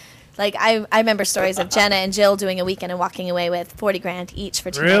walk like I remember stories of Jenna and Jill doing a weekend and walking away with $40,000 each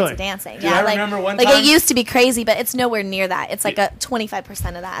for 2 nights of dancing. Dude, I remember one like time. It used to be crazy, but it's nowhere near that. It's like a 25%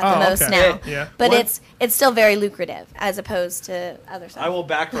 of that at the most now. Yeah. But it's still very lucrative as opposed to other stuff. I will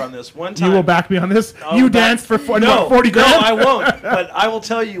back her on this. One time. You will back me on this? You danced for $40,000? No, I won't. But I will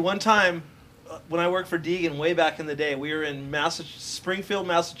tell you, one time when I worked for Deegan way back in the day, we were in Springfield,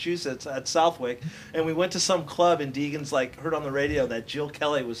 Massachusetts at Southwick, and we went to some club, and Deegan's like heard on the radio that Jill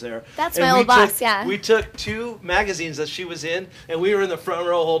Kelly was there. That's my old boss, yeah. We took 2 magazines that she was in, and we were in the front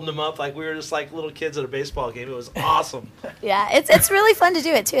row holding them up like we were just like little kids at a baseball game. It was awesome. Yeah, it's really fun to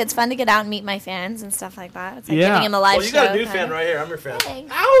do it too. It's fun to get out and meet my fans and stuff like that. It's like giving them a live show. Well, you got a new fan right here. I'm your fan.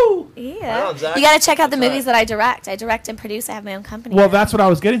 Thanks. Ow! Yeah. Right on, you got to check out the movies that I direct. I direct and produce. I have my own company. Well, that's what I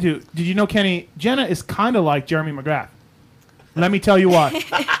was getting to. Did you know, Kenny, Jenna is kind of like Jeremy McGrath. Let me tell you why.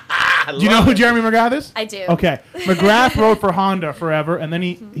 Do you know who Jeremy McGrath is? I do. Okay. McGrath rode for Honda forever, and then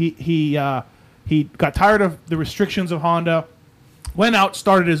he got tired of the restrictions of Honda, went out,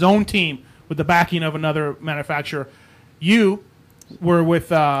 started his own team with the backing of another manufacturer. You were with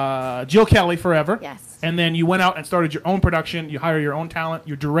Jill Kelly forever. Yes. And then you went out and started your own production. You hire your own talent.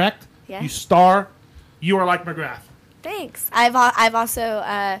 You direct. Yes. You star. You are like McGrath. Thanks. I've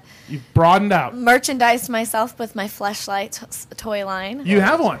also You've broadened out. merchandised myself with my Fleshlight toy line. You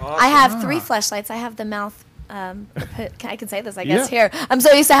have one. I have 3 Fleshlights. I have the mouth. I can say this, I guess. Here, I'm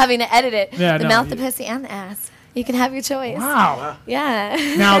so used to having to edit it. Yeah, the mouth, the pussy, and the ass. You can have your choice. Wow. Yeah.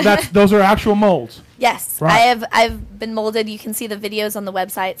 Now those are actual molds. Yes, Right. I've been molded. You can see the videos on the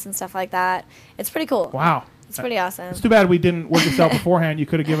websites and stuff like that. It's pretty cool. Wow. It's pretty awesome. It's too bad we didn't work this out beforehand. You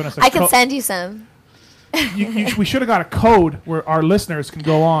could have given us a I could send you some. We should have got a code where our listeners can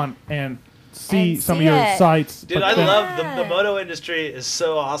go on and see some of your sites. Dude, I love the moto industry is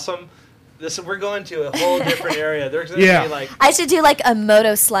so awesome. We're going to a whole different area. There's going to be like I should do like a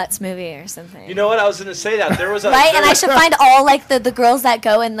Moto Sluts movie or something. You know what? I was going to say that there was a right, and I should find all like the girls that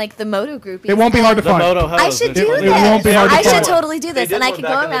go in like the moto group. It won't be hard to find. I should do this. It won't be hard to I find. should totally do this, They and did I one could go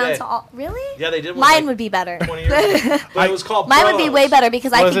back in the around day. to all. Really? Yeah, they did one. Mine like would be better. 20 years ago. But it was called Mine would be Pros. way better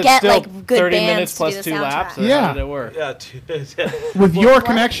because I Was could it get still like good 30 bands minutes plus to do 2 the laps? soundtrack. Or Yeah. how did it work? Yeah, With your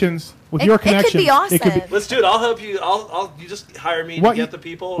connections, It could be awesome. Let's do it. I'll help you. You just hire me What to you- get the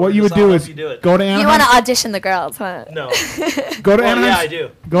people. what or you just would do I'll is help you do it. go to Anaheim. You want to audition the girls, huh? No. Go to Well, Anaheim. yeah, I do.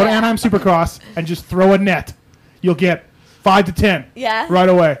 Go to Anaheim Supercross and just throw a net. You'll get 5 to 10. Yeah. Right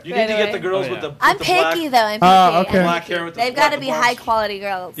away. You need to get the girls with the. I'm with the picky black, though. I'm picky. okay. I'm Black picky. hair with the They've got to black be bars. high quality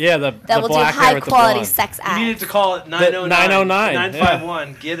girls. Yeah, that will do black hair high with the quality blonde. sex acts. You needed to call it 909. 909,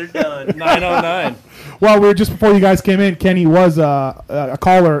 951. Get it done. 909. Well, just before you guys came in, Kenny was a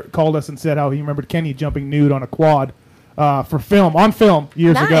caller called us and said how he remembered Kenny jumping nude on a quad on film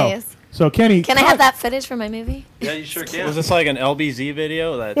years ago. Nice. So Kenny, Can I have that footage for my movie? Yeah, you sure can. Was this like an LBZ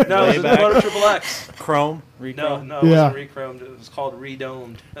video? That No, it was way a back? Moto Triple X. Chrome? No, Rechrome? it Yeah. wasn't re-chromed. It was called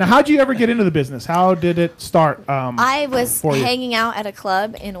redomed. Now, how'd you ever get into the business? How did it start? I was for you? hanging out at a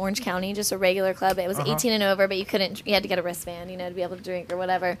club in Orange County, just a regular club. It was Uh-huh. 18 and over, but you had to get a wristband, to be able to drink or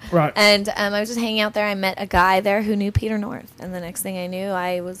whatever. Right. And I was just hanging out there. I met a guy there who knew Peter North, and the next thing I knew,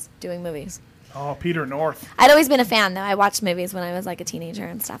 I was doing movies. Oh, Peter North. I'd always been a fan, though. I watched movies when I was like a teenager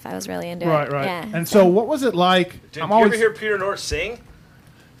and stuff. I was really into it. Right. Yeah. And so, what was it like? Dude, you ever hear Peter North sing?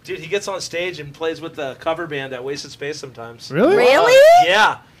 Dude, he gets on stage and plays with the cover band at Wasted Space sometimes. Really? Really?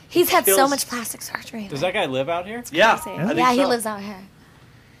 Yeah. He's had so Kills- much plastic surgery. Does that guy live out here? Yeah. Crazy. I think Yeah, he so. lives out here.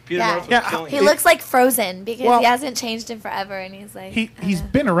 Peter Yeah. North was Yeah, killing He it. looks like Frozen because Well- he hasn't changed in forever, and he's like He's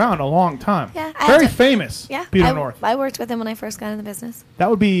been around a long time. Yeah, I Very had to- famous. yeah. Peter North. I worked with him when I first got in the business. That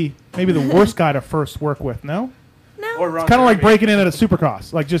would be maybe the worst guy to first work with. No. Or Ron Kind of like Jeremy. breaking in at a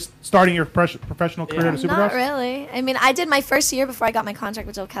Supercross, like just starting your professional career at a Supercross. Not really. I mean, I did my first year before I got my contract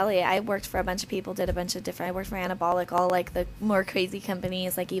with Jill Kelly. I worked for a bunch of people, did a bunch of different. I worked for Anabolic, all like the more crazy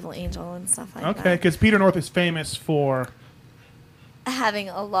companies like Evil Angel and stuff like Okay, that. because Peter North is famous for Having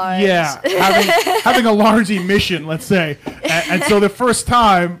a large. having a large emission, let's say, and so the first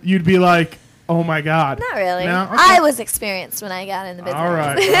time you'd be like, "Oh my God!" Not really. No? Okay. I was experienced when I got in the business. All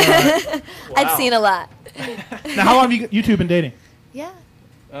right. All right. I'd seen a lot. Now, how long have you two been dating? Yeah.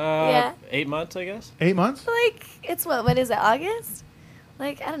 Yeah. 8 months, I guess. 8 months. Like it's what is it? August?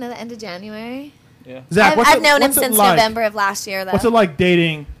 Like I don't know, the end of January. Yeah. Zach, I've known him what's it since like? November of last year, though. What's it like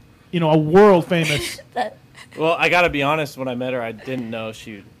dating a world famous. Well, I got to be honest. When I met her, I didn't know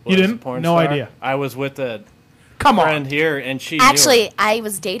she was You didn't? a porn No star. idea. I was with a Come on. friend here, and she Actually, knew her. I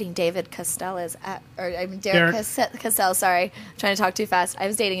was dating David Costello's, Derek Derek. Costello. Sorry, I'm trying to talk too fast. I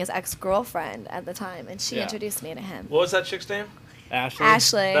was dating his ex-girlfriend at the time, and she Yeah. introduced me to him. What was that chick's name? Ashley.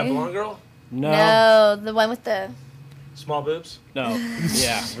 Ashley. That blonde girl? No, the one with the. Small boobs? No.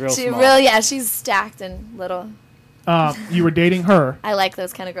 Yeah, real She small. really, yeah, she's stacked and little. You were dating her, I like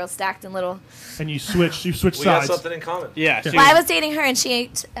those kind of girls, stacked and little. and you switched We sides. got something in common. Yeah. Well, I was dating her, and she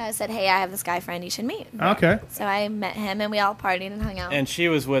said, "Hey, I have this guy friend you should meet." Okay. So I met him, and we all partied and hung out. And she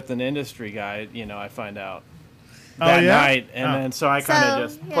was with an industry guy, I find out Oh, that yeah? night. And then so I kind So, of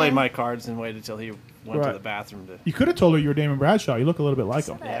just yeah. played my cards and waited till he went Right. to the bathroom to. You could have told her you were Damon Bradshaw. You look a little bit like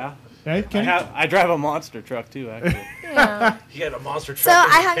him. Yeah. Hey, Kenny? I drive a monster truck too, actually. Yeah. You got a monster So truck.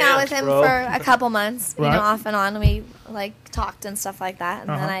 in I your hung out pants, with him bro. for a couple months, Right. off and on. We talked and stuff like that, and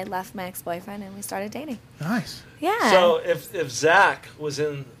Uh-huh. then I left my ex-boyfriend, and we started dating. Nice. Yeah. So if Zach was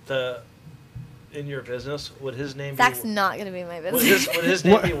in your business, would his name Zach's be not gonna be in my would business. his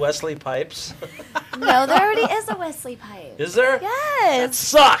name be Wesley Pipes? No, there already is a Wesley Pipe. Is there? That Yes.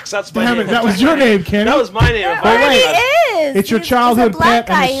 sucks. That's my Damn name. it, that was your name, Kenny. That was my name. There If I already had that- is. It's your He's childhood a black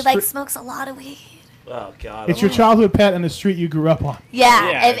pet and guy. the He stri- smokes a lot of weed. Oh God. It's your childhood pet and the street you grew up on. Yeah.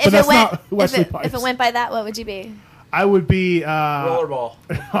 Yeah. If But it that's went, not Wesley if it Pipes. went by that, what would you be? I would be. Rollerball.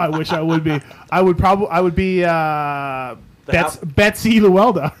 I wish I would be. I would be hap- Betsy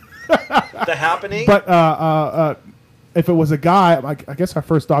Llewellyn. The Happening. But if it was a guy, I guess our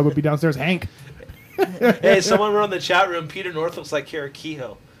first dog would be downstairs, Hank. Hey, someone wrote in the chat room. Peter North looks like Kara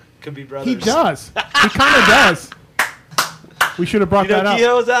Kehoe. Could be brothers. He does. He kind of does. We should have brought You know that up.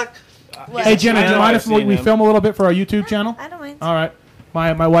 Kehoe, Zach? Hey Jenna, do you mind I've if we seen him. film a little bit for our YouTube channel? I don't mind. All right.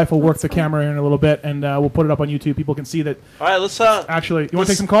 My wife will work the camera in a little bit, and we'll put it up on YouTube. People can see that. All right, let's Actually, you want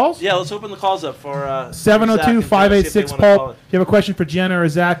to take some calls? Yeah, let's open the calls up for 702-586-PULP. If you have a question for Jenna or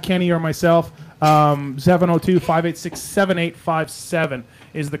Zach, Kenny, or myself, 702-586-7857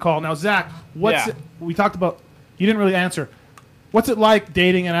 is the call. Now, Zach, we talked about, you didn't really answer. What's it like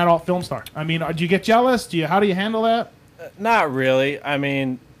dating an adult film star? I mean, do you get jealous? How do you handle that? Not really. I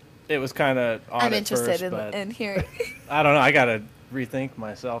mean, it was kind of odd I'm at interested first, but in hearing. I don't know. I got to rethink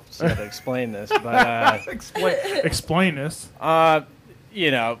myself to how to explain this. But Explain this.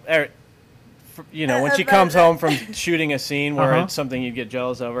 when she comes home from shooting a scene where Uh-huh. it's something you get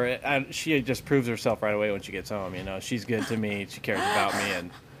jealous over, she just proves herself right away when she gets home. She's good to me. She cares about me, and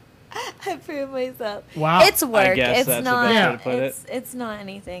I prove myself. Wow. It's work. I guess It's that's not. the best way to put it. It's not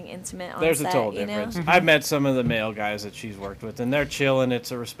anything intimate. On There's a set, total you know? difference. I've met some of the male guys that she's worked with, and they're chill, and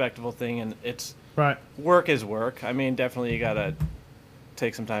it's a respectable thing, and it's Right. work is work. I mean, definitely you gotta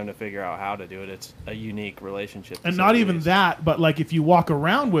take some time to figure out how to do it. It's a unique relationship. to And say not the even least. that, but like if you walk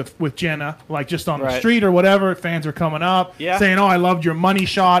around with Jenna, like just on the Right. street or whatever, fans are coming up Yeah. saying, "Oh, I loved your money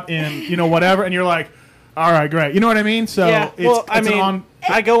shot," and whatever, and you're like, "All right, great." You know what I mean? So Yeah, well, it's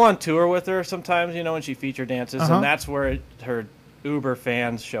I go on tour with her sometimes, when she feature dances, Uh-huh. and that's where her Uber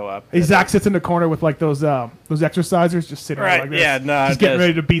fans show up. Zach sits in the corner with like those exercisers, just sitting there Right, like this. yeah, no, just getting just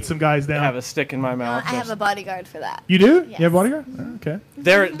ready to beat some guys down. I have a stick in my mouth. I have a bodyguard for that. You do? Yes. You have a bodyguard? Okay.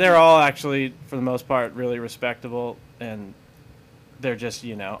 They're all actually, for the most part, really respectable, and they're just,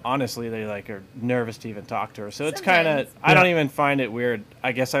 honestly, they are nervous to even talk to her. So it's kind of, I don't even find it weird.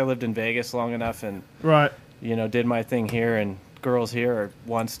 I guess I lived in Vegas long enough and, Right. Did my thing here, and girls here are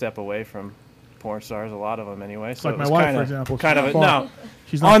one step away from porn stars, a lot of them anyway. So Like it my was wife, kind for of, example. She's kind of not a, far. no,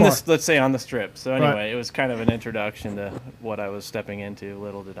 She's not on far. this, let's say on the strip. So Right. anyway, it was kind of an introduction to what I was stepping into.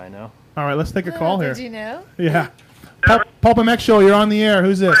 Little did I know. All right, let's take a call here. Did you know? Yeah. Pulp MX Show, you're on the air.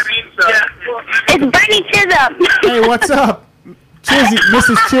 Who's this? It's Bernie Chisholm. Hey, what's up? Chizzy,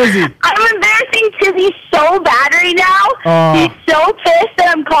 Mrs. Chizzy. I'm embarrassing Chizzy so bad right now. He's so pissed that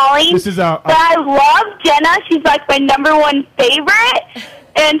I'm calling. This is but I love Jenna. She's like my #1 favorite.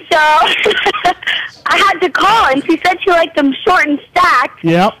 And so I had to call, and she said she liked them short and stacked.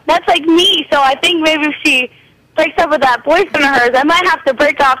 Yep. That's like me, so I think maybe if she breaks up with that boyfriend of hers, I might have to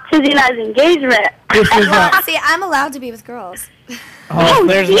break off Chizzy and I's engagement. This is See, I'm allowed to be with girls.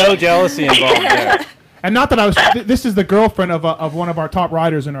 There's no jealousy involved there. And not that I was. This is the girlfriend of one of our top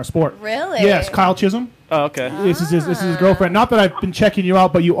riders in our sport. Really? Yes, Kyle Chisholm. Oh, okay. This is his girlfriend. Not that I've been checking you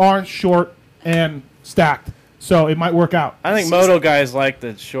out, but you are short and stacked, so it might work out. I think moto guys like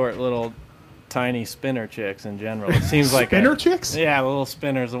the short, little, tiny spinner chicks in general. It seems like Spinner chicks? Yeah, the little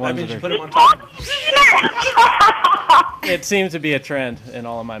spinners, the ones means that you are. put him on top. It seems to be a trend in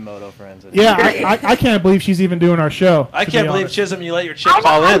all of my moto friends. Yeah, I can't believe she's even doing our show. I to can't be believe honest. Chisholm, you let your chick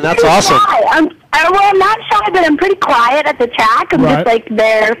call in. That's pretty awesome. Shy. I'm not shy, but I'm pretty quiet at the track. I'm Right. just like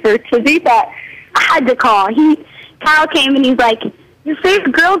there for Chizzy, but I had to call. Kyle came and he's like, "Your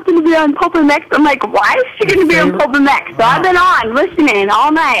favorite girl's gonna be on Pulp MX." I'm like, "Why is she gonna be on Pulp MX?" So I've been on listening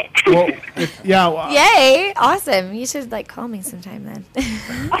all night. Well, Yay! Awesome. You should call me sometime then.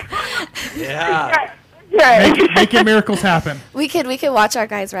 Yeah. Making miracles happen. We could watch our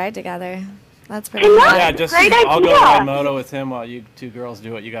guys ride together. That's pretty I know. fun. Yeah, just Great I'll go idea. ride moto with him while you two girls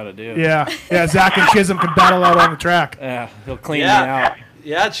do what you got to do. Yeah, Zach and Chisholm can battle out on the track. Yeah, he'll clean me Yeah. out.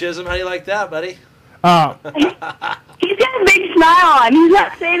 Yeah, Chisholm, how do you like that, buddy? He's got a big smile on. He's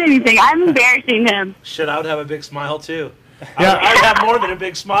not saying anything. I'm embarrassing him. Shit, I would have a big smile, too. Yeah. I'd have more than a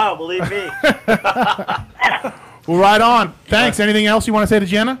big smile, believe me. Well, right on. Thanks. Anything else you want to say to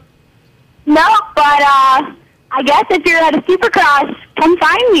Jenna? No, but I guess if you're at a Supercross, come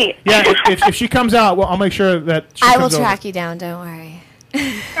find me. Yeah, if she comes out, well, I'll make sure that she I will comes over. track you down. Don't worry.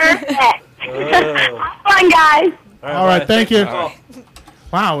 Perfect. Oh. Have fun, guys. All right, thank you. Oh.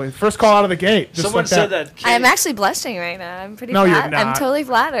 Wow, first call out of the gate. Just Someone like said that. I'm actually blushing right now. I'm pretty. No, you're I'm not. totally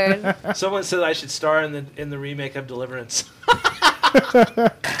flattered. Someone said I should star in the remake of Deliverance.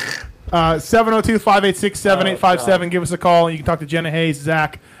 702-586-7857. Give us a call, and you can talk to Jenna Haze,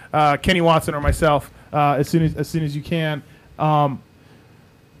 Zach, Kenny Watson, or myself as soon as you can.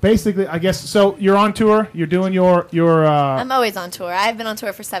 Basically, I guess. So you're on tour. You're doing your. I'm always on tour. I've been on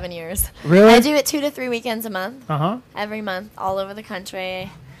tour for 7 years. Really? I do it 2 to 3 weekends a month. Every month, all over the country.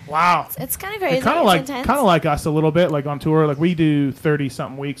 Wow. It's kind of crazy. Kind It's of intense. like us a little bit, like on tour. Like we do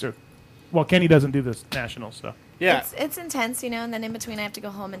 30-something weeks, or well, Kenny doesn't do this national stuff. Yeah. It's intense, and then in between I have to go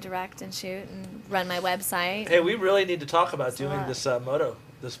home and direct and shoot and run my website. Hey, we really need to talk about doing this moto,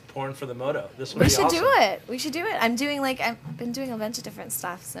 this porn for the moto. This would We be should awesome. do it. We should do it. I've been doing a bunch of different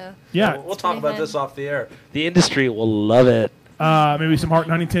stuff, so. Yeah. We'll talk pretty about fun. this off the air. The industry will love it. Maybe some Hart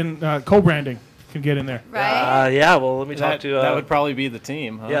and Huntington co-branding can get in there. Right. Yeah. Well, let me talk to. That would probably be the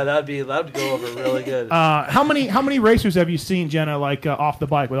team. Huh? Yeah, that would go over really good. How many racers have you seen, Jenna, off the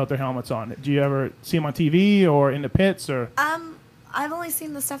bike without their helmets on? Do you ever see them on TV or in the pits or? I've only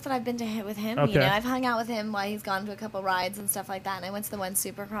seen the stuff that I've been to with him. Okay. I've hung out with him while he's gone to a couple rides and stuff like that. And I went to the one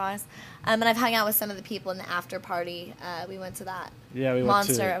Supercross. And I've hung out with some of the people in the after party. We went to that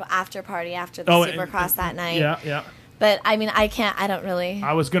monster after party after the Supercross that night. Yeah. But I mean, I don't really.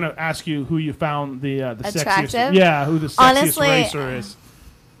 I was gonna ask you who you found the sexiest. Attractive? Yeah, who the sexiest Honestly, racer is.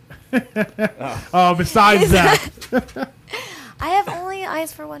 Besides that. I have only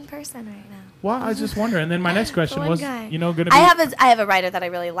eyes for one person right now. Well, I was just wondering. And then my next question one was, guy. gonna be. I have a writer that I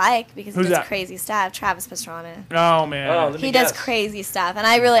really like because Who's he does that? crazy stuff. Travis Pastrana. Oh man. He does crazy stuff, and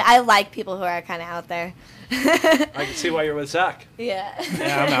I like people who are kind of out there. I can see why you're with Zach. Yeah.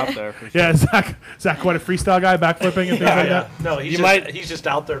 Yeah, I'm out there for sure. Yeah, Zach, quite a freestyle guy, backflipping and things like that. No, he's just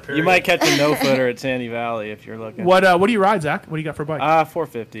out there. Period. You might catch a no-footer at Sandy Valley if you're looking. What do you ride, Zach? What do you got for a bike?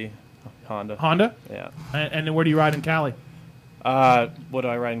 450 Honda. Honda? Yeah. And then where do you ride in Cali? What do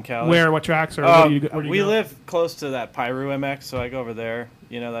I ride in Cali? Where? What tracks? Or where do you we go? live close to that Pyru MX, so I go over there.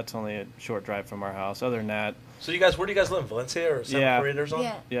 That's only a short drive from our house. Other than that. So where do you guys live? Valencia or Santa Clarita or something?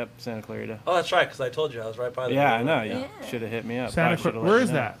 Yeah. Yep, Santa Clarita. Oh, that's right, because I told you I was right by the Yeah, I river. know. You should have hit me up. Santa Clarita. Where is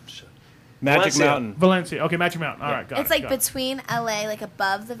that? Magic Valencia. Mountain. Valencia. Okay, Magic Mountain. All right, got it. It's like got it. between LA, like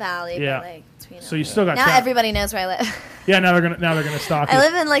above the valley. Yeah. But like between So you still got now traffic. everybody knows where I live. Yeah, now they're gonna stalk you. I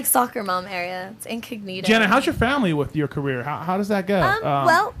live in like soccer mom area. It's incognito. Jenna, how's your family with your career? How does that go?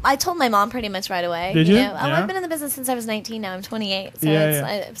 Well, I told my mom pretty much right away. Did you? Know? Yeah. I've been in the business since I was 19. Now I'm 28. So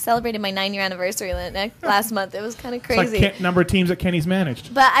I celebrated my 9-year anniversary last month. It was kind of crazy. It's like number of teams that Kenny's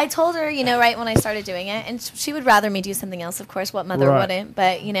managed. But I told her, right when I started doing it, and she would rather me do something else. Of course, what mother wouldn't?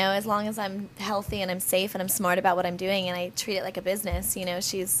 But as long as I'm healthy and I'm safe and I'm smart about what I'm doing, and I treat it like a business,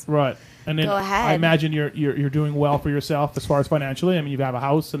 she's right. And then go ahead. I imagine you're doing well for yourself as far as financially. I mean, you have a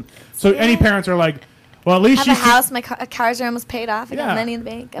house, and so any parents are like, well, at least I have a house. My cars are almost paid off. I Yeah. got money in the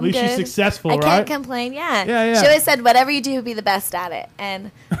bank. I'm At least good. she's successful, I right? can't complain. Yeah. Yeah. She always said, "Whatever you do, be the best at it," and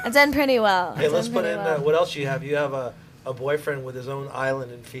I've done pretty well. Hey, let's put in what else you have. You have a boyfriend with his own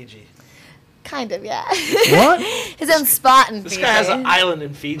island in Fiji. Kind of, yeah. What? His own spot in This Fiji. guy has an island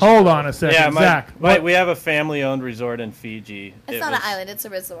in Fiji. Hold on a second, Yeah, Zach. we have a family-owned resort in Fiji. It's not an island. It's a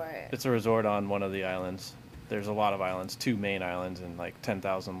resort. It's a resort on one of the islands. There's a lot of islands, 2 main islands and like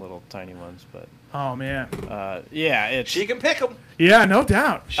 10,000 little tiny ones. But Oh man. yeah, She can pick them. Yeah, no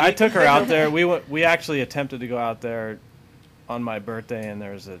doubt. I took her out there. We actually attempted to go out there on my birthday, and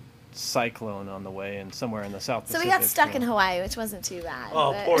there was a cyclone on the way, and somewhere in the South So Pacific. we got stuck in Hawaii, which wasn't too bad.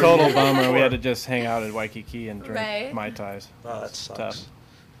 Oh, but- poor Total you. bummer. We had to just hang out at Waikiki and drink Right. Mai Tais. Oh, that sucks. Tough.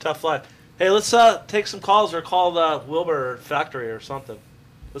 Tough life. Hey, let's take some calls or call the Wilbur Factory or something.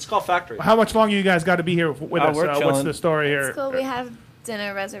 Let's call Factory. How much longer you guys got to be here with us? We're What's chilling. the story here? It's cool. We have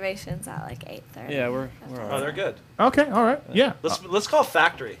dinner reservations at like 8:30. Yeah, we're all Oh, right. they're good. Okay, all right, yeah. Let's call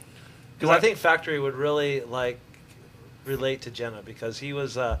Factory, because I What? think Factory would really relate to Jenna, because he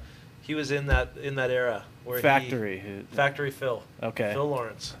was in that era where Factory. Factory Phil. Okay. Phil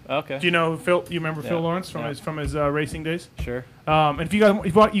Lawrence. Okay. Do you know Phil? You remember Phil Yeah. Lawrence from his racing days? Sure. And if you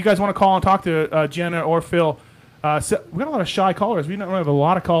guys want to call and talk to Jenna or Phil, so we got a lot of shy callers. We have a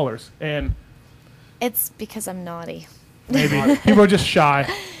lot of callers, and It's because I'm naughty. maybe people are just shy.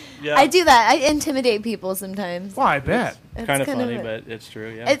 Yeah. I do that. I intimidate people sometimes. Well, I bet. It's Kind of kind of funny, a- but it's true.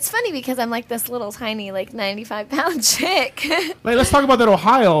 Yeah. It's funny because I'm like this little tiny, like 95-pound chick. Hey, let's talk about that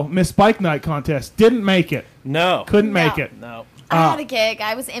Ohio Miss Bike Night contest. Didn't make it. No. Couldn't make it. No. I had a gig.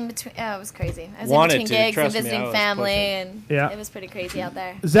 I was in between. Oh, it was crazy. I was Wanted in between to. gigs Trust and me, I visiting was family, pushing. and Yeah. it was pretty crazy out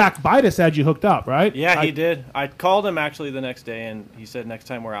there. Zach Bidas had you hooked up, right? Yeah, he did. I called him actually the next day, and he said next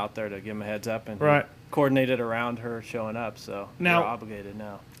time we're out there to give him a heads up, and he Right. coordinated around her showing up. So Now- we're obligated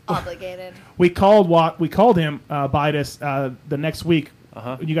now. Obligated. We called him Bidas the next week.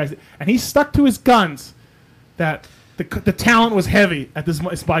 You guys, and he stuck to his guns that the talent was heavy at this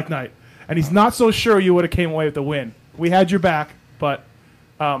Bike Night, and he's not so sure you would have came away with the win. We had your back, but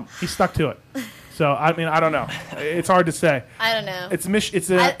he stuck to it. So I mean, I don't know. It's hard to say. I don't know.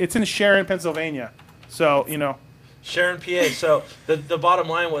 It's in Sharon, Pennsylvania. So Sharon, PA. So the bottom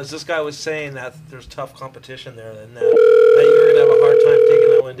line was, this guy was saying that there's tough competition there, and that you were going to have a hard time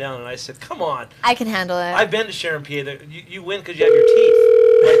taking that one down. And I said, come on. I can handle it. I've been to Sharon, PA. You win because you have your teeth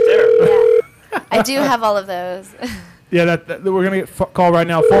right there. Yeah. I do have all of those. Yeah, that we're gonna get call right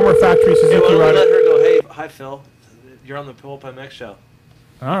now. Former factory Hey, Suzuki why don't we rider. let her go, hey, hi, Phil. You're on the Pulp MX show.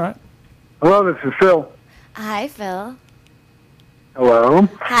 All right. Hello, this is Phil. Hi, Phil. Hello.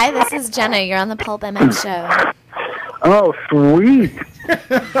 Hi, this is Jenna. You're on the Pulp MX show. Oh, sweet.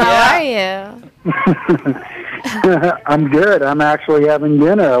 How are you? I'm good. I'm actually having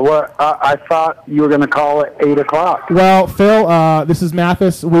dinner. I thought you were going to call at 8 o'clock. Well, Phil, this is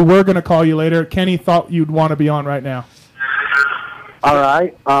Matthes. We were gonna call you later. Kenny thought you'd want to be on right now. All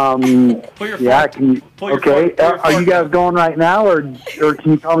right. Yeah. Can you, okay. Are you guys going right now, or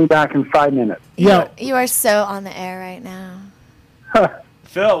can you call me back in 5 minutes? Yeah. You are so on the air right now.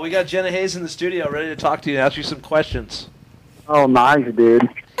 Phil, we got Jenna Haze in the studio ready to talk to you and ask you some questions. Oh, nice, dude.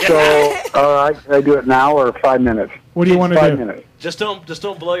 So, all right. Can I do it now or 5 minutes? What do you want to 5 do? minutes. Just don't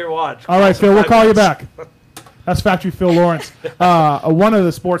blow your watch. All right, So Phil. We'll 5 call you minutes. back. That's Factory Phil Lawrence, one of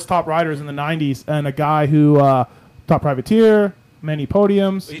the sports top riders in the '90s, and a guy who top privateer, many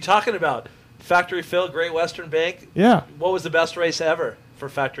podiums. What are you talking about? Factory Phil, Great Western Bank? Yeah. What was the best race ever for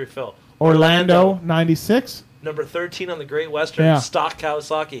Factory Phil? Orlando '96. Number 13 on the Great Western, Yeah. stock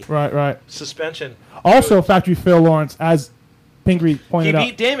Kawasaki. Right. Suspension. Also, Factory Phil Lawrence, as Pingree pointed He out.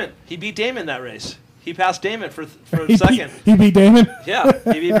 beat Damon. He beat Damon that race. He passed Damon for He second. He beat Damon. Yeah,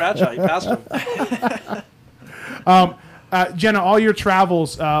 he beat Bradshaw. He passed him. Jenna, all your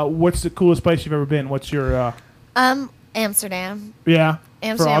travels, what's the coolest place you've ever been? What's your Amsterdam. yeah?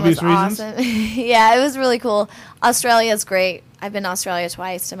 Amsterdam for obvious was reasons. awesome. Yeah, it was really cool. Australia's great. I've been to Australia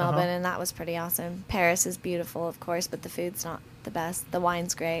twice, to Melbourne, and that was pretty awesome. Paris is beautiful, of course, but the food's not the best. The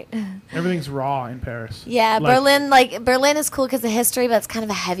wine's great. Everything's raw in Paris. Yeah, Like, Berlin is cool because of history, but it's kind of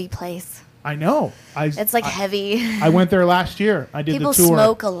a heavy place. I know. It's like heavy. I went there last year. I did People the tour.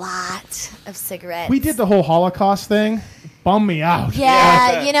 smoke a lot of cigarettes. We did the whole Holocaust thing. Bummed me out.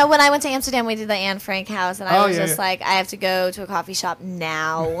 Yeah, you know, when I went to Amsterdam, we did the Anne Frank house, and I was yeah, just yeah. like, I have to go to a coffee shop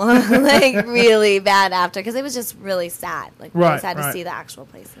now. Like, really bad after, because it was just really sad. Like, we just had to see the actual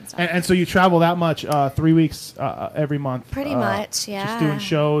place and stuff. And so you travel that much, 3 weeks every month. Pretty much, yeah. Just doing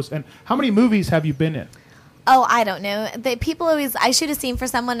shows. And how many movies have you been in? Oh, I don't know. People always, I shoot a scene for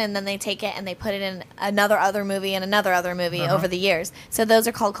someone and then they take it and they put it in another movie and another other movie over the years. So those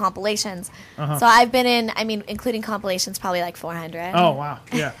are called compilations. So I've been in, I mean, including compilations, probably like 400. Oh, wow.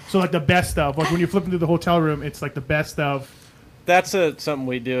 Yeah. So like the best of, like when you're flipping through the hotel room, it's like the best of. That's something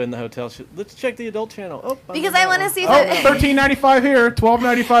we do in the hotel. Let's check the adult channel. Oh, Because I want to see if $13.95 here,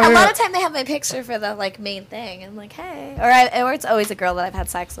 $12.95 a here. lot of time they have my picture for the like main thing. I'm like, hey, or it's always a girl that I've had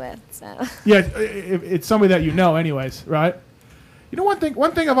sex with. So Yeah, it's somebody that you know, anyways, right? You know, one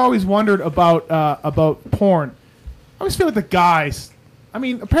thing I've always wondered about porn. I always feel like the guys. I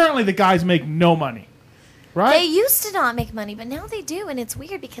mean, apparently the guys make no money. right? They used to not make money, but now they do, and it's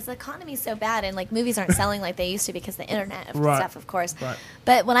weird because the economy's so bad, and like movies aren't selling like they used to because of the internet stuff, of course. Right.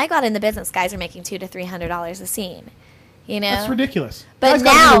 But when I got in the business, guys are making $200 to $300 a scene. You know, that's ridiculous. But guys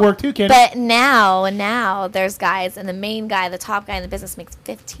gotta do the work too, Kenny. But now there's guys, and the main guy, the top guy in the business, makes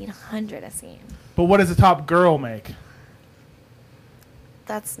 $1,500 a scene. But what does the top girl make?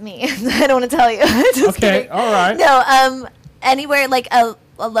 That's me. I don't want to tell you. Just okay, kidding. all right. No, anywhere like a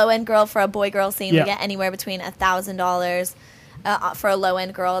low end girl for a boy girl scene, we get anywhere between $1,000 for a low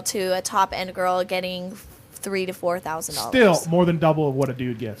end girl to a top end girl getting $3,000 to $4,000. Still more than double of what a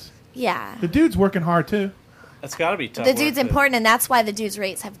dude gets. Yeah. The dude's working hard too. That's got to be tough. The dude's important, and that's why the dude's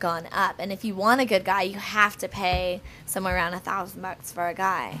rates have gone up. And if you want a good guy, you have to pay somewhere around $1,000 for a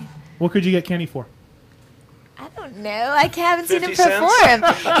guy. What could you get Kenny for? I don't know. I haven't seen him 50 cents?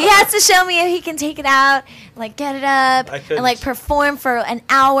 perform. He has to show me if he can take it out, like get it up, and like perform for an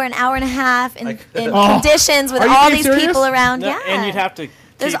hour and a half in conditions with all these people around. No, yeah, and you'd have to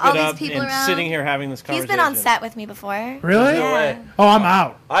There's keep all it these up people and around. sitting here having this conversation. He's been on set with me before. Really? No way. Oh, I'm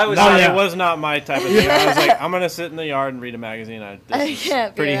out. It was not my type of thing. I was like, I'm gonna sit in the yard and read a magazine. This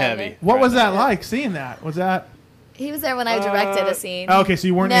is pretty heavy. What was that like? Seeing that? Was that? He was there when I directed a scene. Oh, okay, so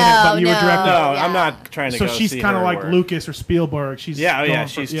you weren't in it, but you were directing. No, I'm not trying to. So go she's see kind of her like work. Lucas or Spielberg. She's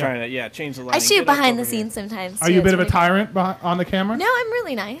she's for, trying to change the lighting. I shoot behind the scenes sometimes. Are you a too. bit of a It's really- tyrant on the camera? No, I'm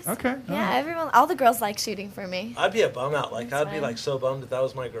really nice. Okay. Yeah, everyone, all the girls like shooting for me. I'd be a bum out. Like That's I'd be fine. like so bummed if that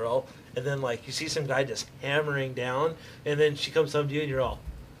was my girl, and then like you see some guy just hammering down, and then she comes home to you, and you're all,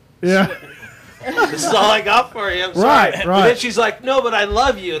 Yeah. "This is all I got for you." I'm sorry. Right, But right. then she's like, "No, but I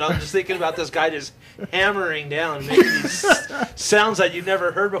love you," and I'm just thinking about this guy just hammering down, making these sounds that you've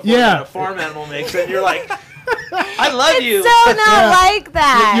never heard before that a farm animal makes, and you're like, "I love you." So not like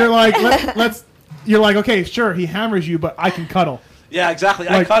that. You're like, let's. You're like, okay, sure, he hammers you, but I can cuddle. Yeah, exactly.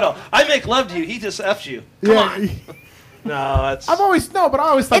 I Like- cuddle. I make love to you. He just F's you. Come on. No, that's. I always thought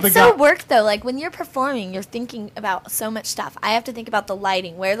It's so work though. Like when you're performing, you're thinking about so much stuff. I have to think about the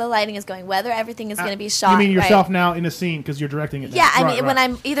lighting, where the lighting is going, whether everything is going to be shot. You mean yourself right. now in a scene because you're directing it? Now. Yeah, I Right, mean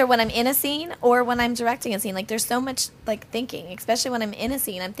right. when I'm in a scene or when I'm directing a scene, like there's so much like thinking, especially when I'm in a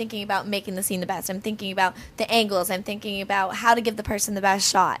scene. I'm thinking about making the scene the best. I'm thinking about the angles. I'm thinking about how to give the person the best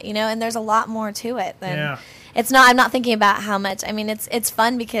shot. You know, and there's a lot more to it than. Yeah. It's not. I'm not thinking about how much. I mean, it's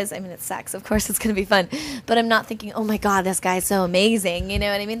fun because it sucks. Of course, it's going to be fun, but I'm not thinking, oh my god, this guy's so amazing. You know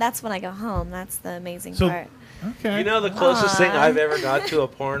what I mean? That's when I go home. That's the amazing part. Okay. You know the closest thing I've ever got to a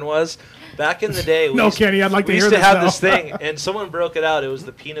porn was back in the day. Kenny, I'd like to we hear used to this have now. this thing, and someone broke it out. It was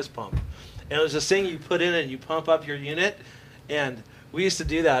the penis pump, and it was this thing you put in and you pump up your unit, and we used to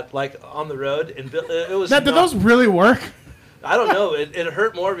do that like on the road, and it was. Did those really work? I don't know. It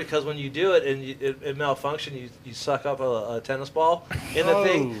hurt more because when you do it and it malfunctions, you suck up a tennis ball in the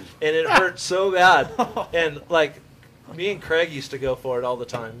thing, and it hurt so bad. And like me and Craig used to go for it all the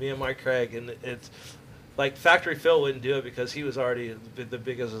time. Me and Mike Craig, and it's like Factory Phil wouldn't do it because he was already the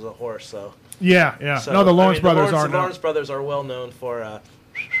biggest as a horse. So Yeah. So, No, the Lawrence brothers The are now. Lawrence brothers are well known for.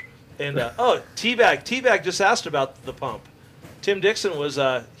 Teabag just asked about the pump. Tim Dixon was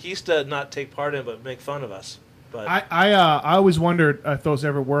he used to not take part in but make fun of us. But I always wondered if those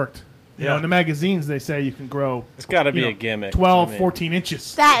ever worked. You know, Yeah. in the magazines they say you can grow. It's got to be you know, a gimmick. 12, 14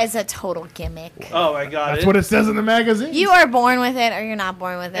 inches. That is a total gimmick. Oh my God! That's what it says in the magazine. You are born with it, or you're not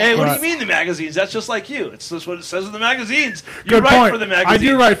born with it. Hey, what do you mean the magazines? That's just like you. It's just what it says in the magazines. You Good write point. for the I magazines.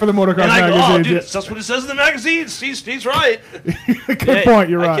 do write for the motocross and I go, magazines, oh, dude, yeah. that's what it says in the magazines. He's right. Good point.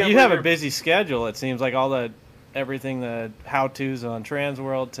 You're right. You have a busy schedule. It seems like all the how-tos on Trans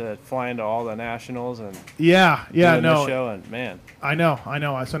World to flying to all the nationals and Yeah, doing no. this show, and man, I know.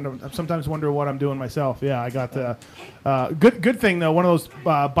 I sometimes wonder what I'm doing myself. Yeah, I got the good thing though. One of those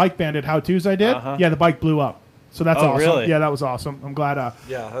Bike Bandit how-tos I did. Uh-huh. Yeah, the bike blew up. So that's Oh, awesome. really? Yeah, that was awesome. I'm glad.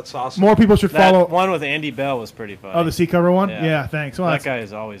 Yeah, that's awesome. More people should that follow. one with Andy Bell was pretty fun. Oh, the seat cover one. Yeah. Yeah, thanks. Well, that that's- guy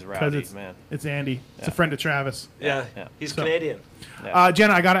is always 'cause rowdy, it's, man. It's Andy. It's a Yeah. friend of Travis. Yeah, he's Canadian.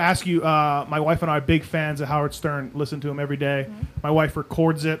 Jenna, I got to ask you. My wife and I are big fans of Howard Stern. Listen to him every day. Mm-hmm. My wife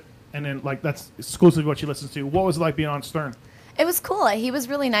records it, and then that's exclusively what she listens to. What was it like being on Stern? It was cool. He was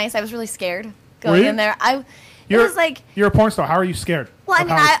really nice. I was really scared Were going you? in there. It You're, was like, you're a porn star. How are you scared? well, I of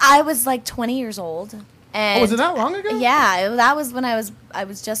mean, Howard- I was like 20 years old. And was it that long ago? Yeah, that was when I was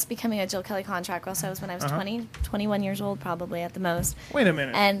just becoming a Jill Kelly contract girl. So I was when I was Uh-huh. 21 years old, probably at the most. Wait a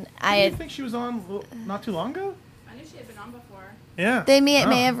minute. And I think she was on not too long ago. I knew she had been on before. Yeah. They may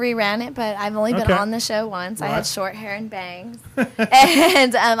have reran it, but I've only been Okay. on the show once. I Right. had short hair and bangs,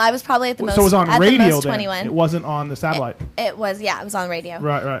 and I was probably at the most. So it was on at radio the most then. 21. It wasn't on the satellite. It was, yeah, it was on radio.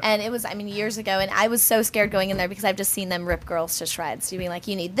 Right. And it was, I mean, years ago, and I was so scared going in there because I've just seen them rip girls to shreds. You being like,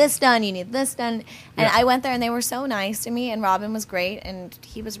 you need this done, you need this done. And Yeah. I went there, and they were so nice to me, and Robin was great, and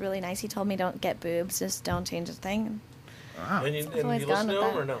he was really nice. He told me, don't get boobs, just don't change a thing. Wow. And you always listen gone to with him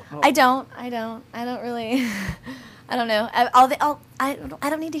that. or no? I don't really. I don't know. I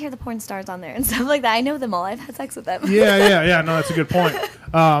don't need to hear the porn stars on there and stuff like that. I know them all. I've had sex with them. Yeah. No, that's a good point.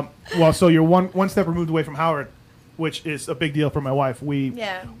 Well, so you're one step removed away from Howard, which is a big deal for my wife. We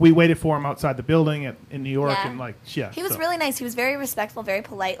waited for him outside the building in New York, Yeah. and He was really nice. He was very respectful, very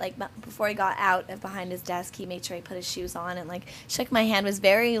polite. Like before he got out of behind his desk, he made sure he put his shoes on and like shook my hand. Was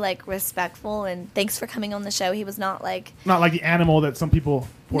very like respectful and thanks for coming on the show. He was not like the animal that some people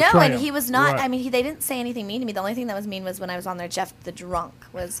portray no, and him. he was not. Right. I mean, they didn't say anything mean to me. The only thing that was mean was when I was on there. Jeff the drunk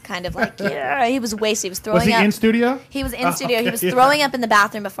was kind of like yeah, he was wasted. He was throwing Was he up. in studio? He was in studio. Okay, He was yeah. throwing up in the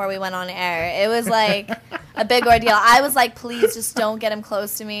bathroom before we went on air. It was like a big ordeal. I was like, please, just don't get him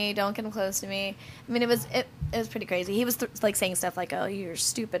close to me. Don't get him close to me. I mean, it was pretty crazy. He was like saying stuff like, "Oh, you're a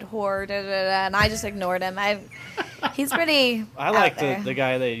stupid whore," da, da, da, and I just ignored him. He's pretty. I like out there. the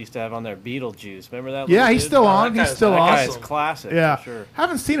guy they used to have on there, Beetlejuice. Remember that? Yeah, little he's dude? still on. He's still on. That guy's classic. Yeah, for sure.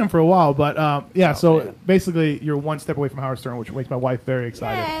 haven't seen him for a while, but so basically, you're one step away from Howard Stern, which makes my wife very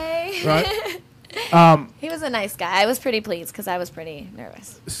excited. Yay. Right? He was a nice guy. I was pretty pleased because I was pretty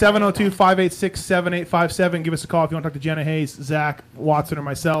nervous. 702-586-7857. Give us a call if you want to talk to Jenna Haze, Zach, Watson, or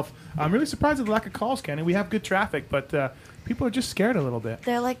myself. I'm really surprised at the lack of calls, Kenny. We have good traffic, but people are just scared a little bit.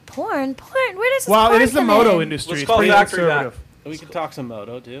 They're like, porn. Where does this Well, porn it is the come moto in? industry. Let's It's call pretty Factory back. conservative. We can talk some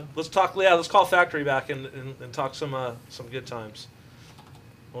moto too. Let's call Factory back and talk some good times.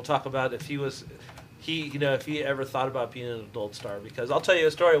 We'll talk about if he ever thought about being an adult star. Because I'll tell you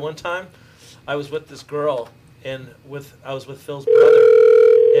a story. One time, I was with this girl and I was with Phil's brother,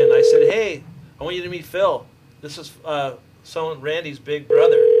 and I said, "Hey, I want you to meet Phil. This is Randy's big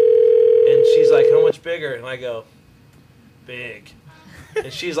brother." And she's like, "How much bigger?" And I go, "Big."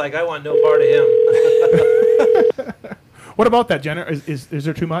 And she's like, "I want no part of him." What about that, Jenna? Is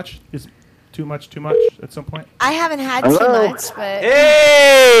there too much? Is too much at some point? I haven't had Hello? too much, but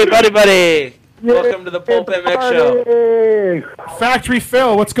Hey, buddy. Welcome to the Pulp MX Show. Factory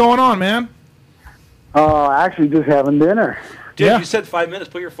Phil, what's going on, man? Oh, actually, just having dinner. Dude, you said 5 minutes.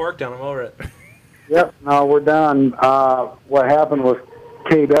 Put your fork down. I'm over it. Yep, no, we're done. What happened was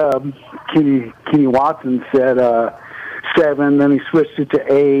K-Dub, Kenny Watson said 7, then he switched it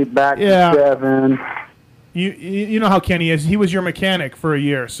to 8, back to 7. You know how Kenny is. He was your mechanic for a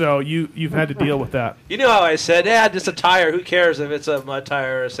year, so you've had to deal with that. You know how I said, yeah, just a tire. Who cares if it's a mud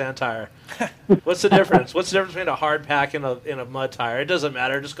tire or a sand tire? What's the difference? What's the difference between a hard pack and a mud tire? It doesn't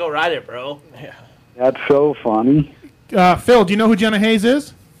matter. Just go ride it, bro. Yeah. That's so funny. Phil, do you know who Jenna Haze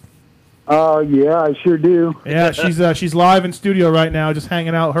is? Oh, yeah, I sure do. Yeah, she's live in studio right now, just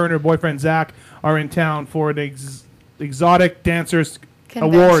hanging out. Her and her boyfriend Zach are in town for an exotic dancers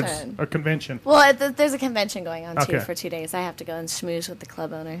awards or convention. well, there's a convention going on too Okay. for 2 days. I have to go and schmooze with the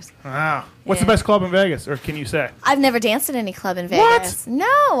club owners. Wow. What's the best club in Vegas, or can you say? I've never danced at any club in Vegas. No,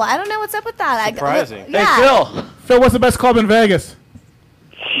 I don't know what's up with that. Surprising. Yeah. Hey, Phil. Phil, what's the best club in Vegas?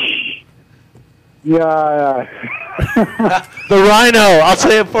 Yeah. The Rhino. I'll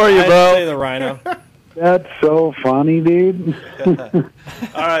say it for you, bro. I'd say the Rhino. That's so funny, dude. All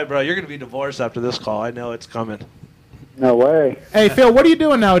right, bro. You're going to be divorced after this call. I know it's coming. No way. Hey, Phil, what are you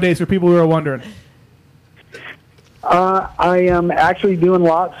doing nowadays for people who are wondering? I am actually doing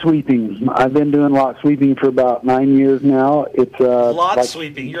lot sweeping. I've been doing lot sweeping for about 9 years now. It's Lot like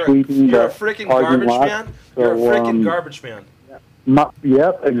sweeping. You're sweeping a the freaking parking garbage lot. man. You're a So, freaking garbage man.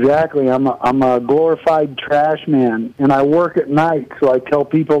 Yep, exactly. I'm a glorified trash man, and I work at night, so I tell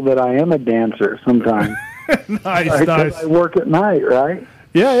people that I am a dancer sometimes. Nice. I work at night, right?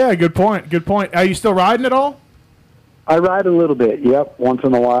 Yeah, good point. Good point. Are you still riding at all? I ride a little bit, yep. Once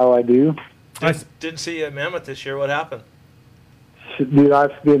in a while I do. Didn't see you at Mammoth this year. What happened? Dude,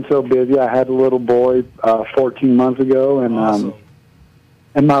 I've been so busy. I had a little boy 14 months ago, and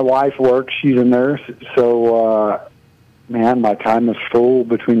and my wife works. She's a nurse, so man, my time is full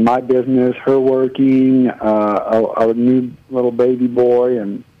between my business, her working, a new little baby boy,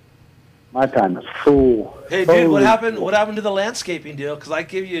 and my time is full. Hey, dude, what happened? What happened to the landscaping deal? Because I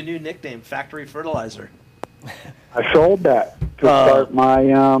gave you a new nickname, Factory Fertilizer. I sold that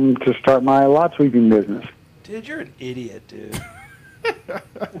to start my lot sweeping business. Dude, you're an idiot, dude.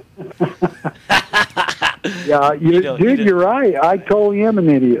 Yeah, dude, you're right. I totally am an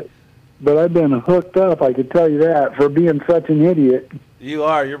idiot. but I've been hooked up, I can tell you that, for being such an idiot. You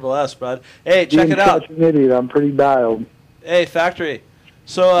are. You're blessed, bud. Hey, check it out. Being such an idiot, I'm pretty dialed. Hey, Factory.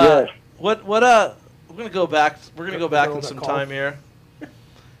 So, Yes. we're gonna go back. We're gonna go back in some time here,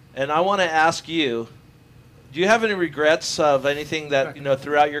 and I want to ask you: do you have any regrets of anything that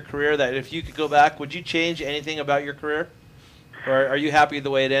throughout your career? That if you could go back, would you change anything about your career, or are you happy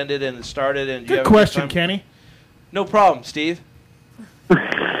the way it ended and it started? And do you Good have a question, time? Kenny. No problem, Steve.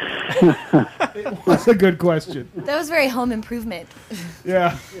 That's a good question. That was very home improvement.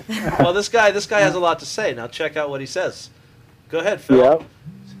 Yeah. Well, this guy has a lot to say. Now check out what he says. Go ahead, Phil. Yep.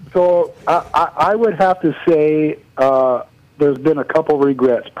 So I would have to say there's been a couple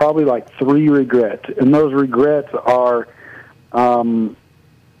regrets, probably like 3 regrets. And those regrets are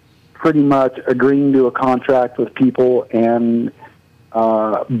pretty much agreeing to a contract with people and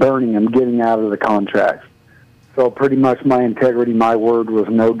burning them, getting out of the contracts. So pretty much my integrity, my word was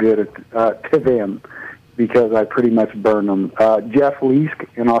no good to them because I pretty much burned them. Jeff Leask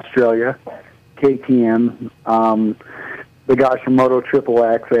in Australia, KTM, the guys from Moto Triple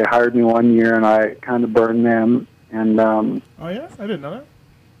X, they hired me 1 year, and I kind of burned them. And oh yeah, I didn't know that.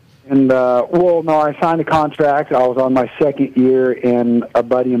 And well, no, I signed a contract. I was on my 2nd year, and a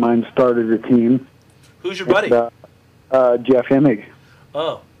buddy of mine started a team. Who's your buddy? Jeff Emig.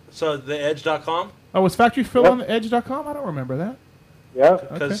 Oh, so the Edge.com? Oh, was Factory Phil on the Edge.com? I don't remember that. Yeah.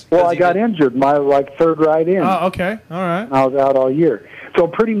 Okay. Well, I got injured my 3rd ride in. Oh, okay. All right. I was out all year. So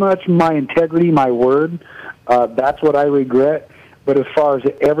pretty much my integrity, my word, that's what I regret. But as far as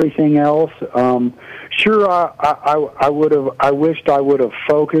everything else, sure, I would have. I wished I would have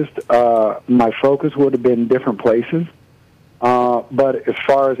focused. My focus would have been different places. But as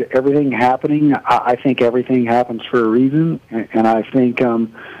far as everything happening, I think everything happens for a reason, and I think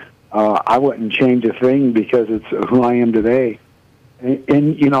I wouldn't change a thing because it's who I am today.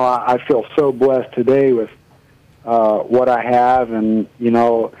 And I feel so blessed today with what I have, and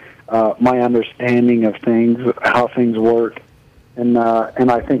my understanding of things, how things work, and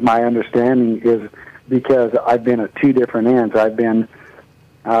I think my understanding is because I've been at 2 different ends. I've been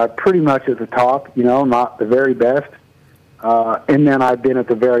pretty much at the top, not the very best, and then I've been at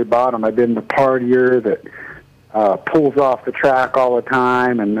the very bottom. I've been the partier that pulls off the track all the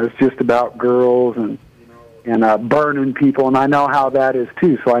time, and it's just about girls and burning people, and I know how that is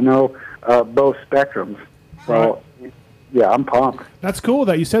too. So I know both spectrums. So yeah, I'm pumped. That's cool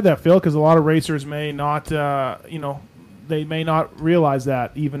that you said that, Phil, because a lot of racers may not, they may not realize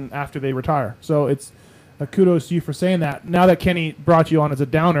that even after they retire. So it's kudos to you for saying that. Now that Kenny brought you on as a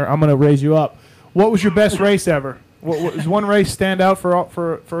downer, I'm going to raise you up. What was your best race ever? What, does one race stand out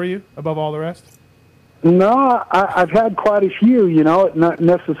for you above all the rest? No, I've had quite a few. It not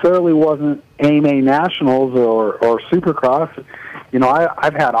necessarily wasn't AMA Nationals or Supercross.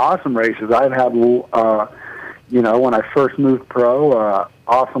 I've had awesome races. I've had, when I first moved pro,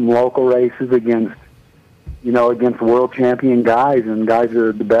 awesome local races against world champion guys, and guys that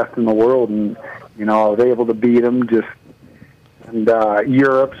are the best in the world, and I was able to beat them. And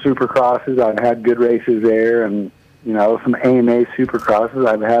Europe Supercrosses, I've had good races there, and some AMA Supercrosses,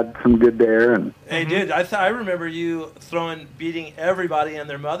 I've had some good there. And hey, dude, I remember you beating everybody and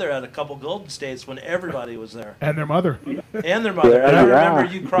their mother at a couple Golden States when everybody was there. And their mother. And their mother. And I remember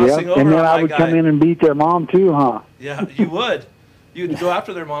you crossing over. And then on I my would guy. come in and beat their mom too, huh? Yeah, you would. You'd go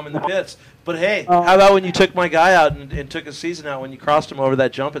after their mom in the pits. But hey, how about when you took my guy out and took his season out when you crossed him over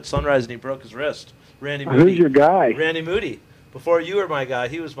that jump at Sunrise and he broke his wrist? Randy Moody. Who's your guy? Randy Moody. Before you were my guy,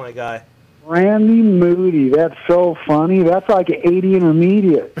 he was my guy. Randy Moody, that's so funny. That's like an 80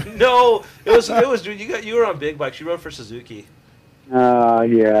 intermediate. No, it was. Dude, you were on big bikes. You rode for Suzuki.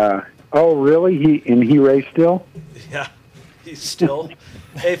 Yeah. Oh, really? He raced still? Yeah, he's still.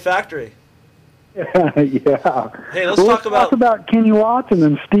 Hey, Factory. Yeah. Hey, let's talk about Kenny Watson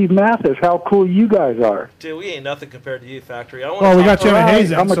and Steve Matthes. How cool you guys are. Dude, we ain't nothing compared to you, Factory. Well, we got Jenna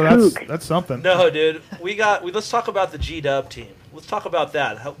Haze in, so that's something. No, dude, let's talk about the G-Dub team. Let's talk about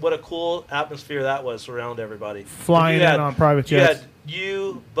that. what a cool atmosphere that was around everybody. Flying in on private jets. You had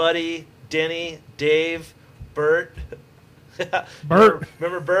you, Buddy, Denny, Dave, Bert. Bert.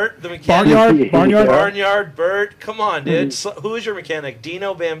 Remember Bert, the mechanic? Barnyard, Bert. Come on, dude. So, who is your mechanic?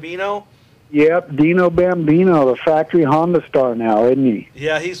 Dino Bambino? Yep, Dino Bambino, the factory Honda star now, isn't he?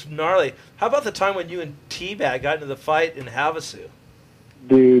 Yeah, he's gnarly. How about the time when you and T-Bag got into the fight in Havasu?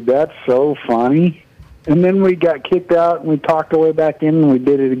 Dude, that's so funny. And then we got kicked out, and we talked our way back in, and we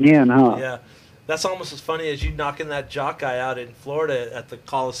did it again, huh? Yeah, that's almost as funny as you knocking that jock guy out in Florida at the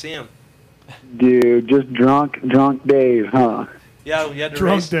Coliseum. Dude, just drunk days, huh? Yeah, we had to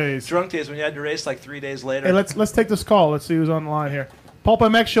drunk race. Days. Drunk days when you had to race like 3 days later. Hey, let's take this call. Let's see who's on the line here. Pulp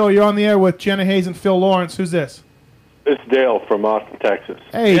MX Show, you're on the air with Jenna Haze and Phil Lawrence. Who's this? It's Dale from Austin, Texas.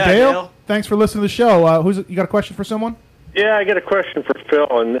 Hey, Dale. Thanks for listening to the show. You got a question for someone? Yeah, I got a question for Phil,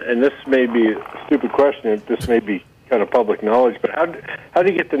 and this may be a stupid question. This may be kind of public knowledge, but how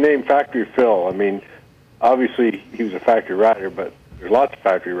do you get the name Factory Phil? I mean, obviously he was a factory rider, but there's lots of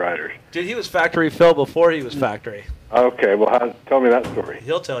factory riders. Dude, he was Factory Phil before he was Factory. Okay, well, tell me that story.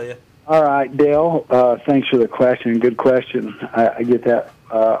 He'll tell you. All right, Dale. Thanks for the question. Good question. I get that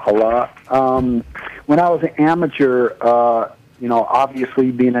a lot. When I was an amateur, obviously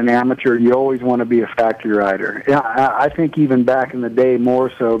being an amateur, you always want to be a factory rider. Yeah, I think even back in the day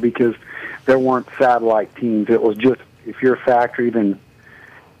more so because there weren't satellite teams. It was just if you're a factory, then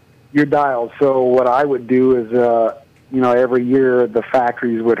you're dialed. So what I would do is, every year the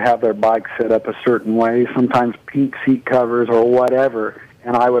factories would have their bikes set up a certain way, sometimes pink seat covers or whatever,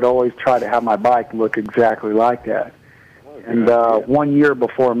 and I would always try to have my bike look exactly like that. And 1 year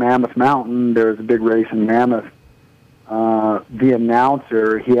before Mammoth Mountain, there was a big race in Mammoth. The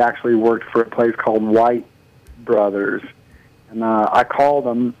announcer, he actually worked for a place called White Brothers. And I called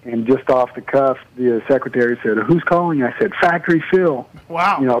him, and just off the cuff, the secretary said, "Who's calling?" I said, "Factory Phil."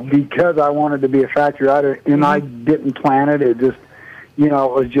 Wow. Because I wanted to be a factory rider, and I didn't plan it. It just, it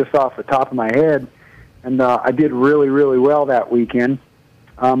was just off the top of my head. And I did really, really well that weekend.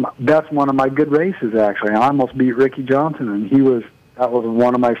 That's one of my good races, actually. I almost beat Ricky Johnson, and that was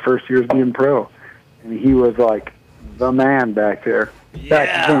one of my first years being pro. And he was like the man back there.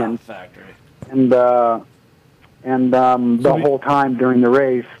 Back then. Factory. And the whole time during the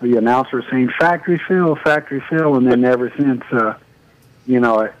race, the announcer was saying, Factory Phil, and then ever since,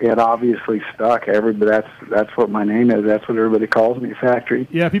 it obviously stuck. That's what my name is. That's what everybody calls me, Factory.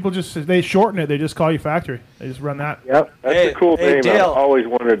 Yeah, people they shorten it. They just call you Factory. They just run that. Yep. That's a cool name. Dale. I've always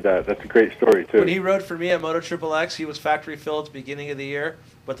wondered that. That's a great story, too. When he rode for me at Moto Triple X, he was Factory Phil at the beginning of the year,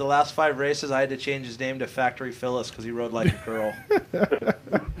 but the last 5 races, I had to change his name to Factory Phyllis because he rode like a girl.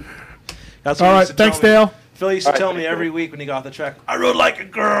 That's what all right, thanks, Dale. Phil used to tell me every week when he got off the track, I rode like a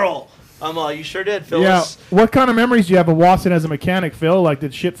girl. I'm all, you sure did, Phyllis. Yeah. What kind of memories do you have of Watson as a mechanic, Phil? Like,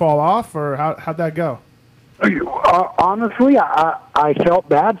 did shit fall off, or how'd that go? Honestly, I felt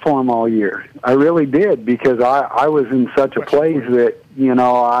bad for him all year. I really did, because I was in such a place that, it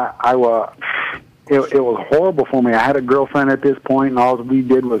was horrible for me. I had a girlfriend at this point, and all we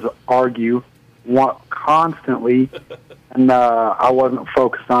did was argue constantly. And I wasn't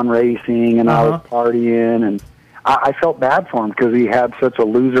focused on racing, and I was partying, and I felt bad for him because he had such a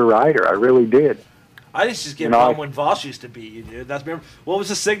loser rider. I really did. I used to get bummed when Voss used to beat you, dude. What was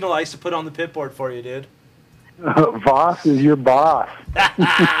the signal I used to put on the pit board for you, dude? Voss is your boss.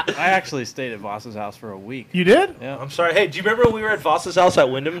 I actually stayed at Voss's house for a week. You did? Yeah. I'm sorry. Hey, do you remember when we were at Voss's house at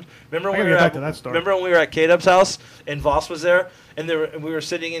Wyndham? Remember when we were at K-Dub's house and Voss was there, and we were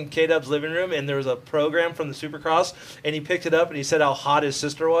sitting in K-Dub's living room, and there was a program from the Supercross, and he picked it up and he said how hot his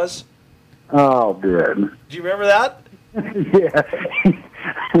sister was? Oh, good. Do you remember that? Yeah.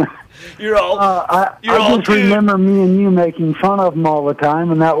 You're all. I just remember me and you making fun of him all the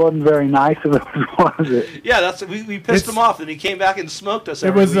time, and that wasn't very nice of us, was it? Yeah, we pissed him off, and he came back and smoked us.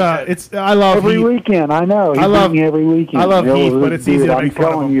 Every weekend. I love every Heath. weekend. I know. I love me every weekend. I love Heath, but it's easy to make fun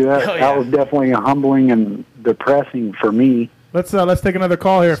of him. I'm telling you that was definitely humbling and depressing for me. Let's take another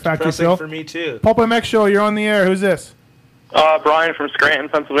call here, Factory Phil. For me too. Pulp MX Show, you're on the air. Who's this? Brian from Scranton,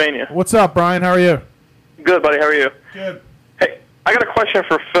 Pennsylvania. What's up, Brian? How are you? Good, buddy. How are you? Good. Hey, I got a question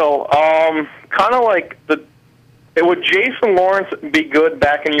for Phil. Kind of like would Jason Lawrence be good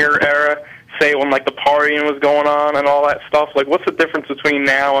back in your era, say when like the partying was going on and all that stuff? Like, what's the difference between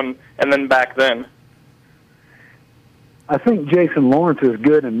now and then back then? I think Jason Lawrence is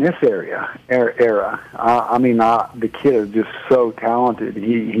good in this era. The kid is just so talented.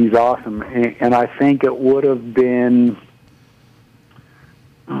 He's awesome, and I think it would have been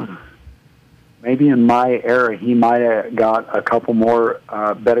maybe in my era he might have got a couple more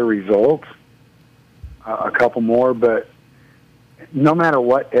better results, but no matter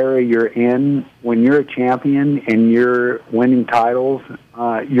what era you're in, when you're a champion and you're winning titles,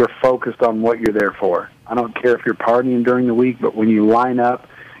 you're focused on what you're there for. I don't care if you're partying during the week, but when you line up,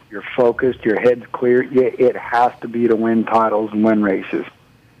 you're focused, your head's clear. It has to be to win titles and win races.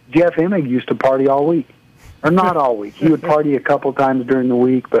 Jeff Emig used to party all week. Or not all week. He would party a couple times during the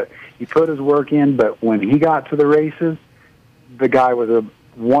week, but he put his work in. But when he got to the races, the guy was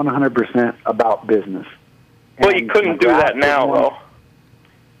 100% about business. Well, you couldn't do that now, though.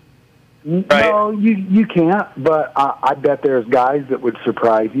 No, you can't, but I bet there's guys that would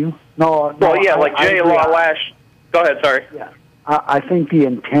surprise you. No, like Jay Law Lash. Go ahead, sorry. Yeah, I think the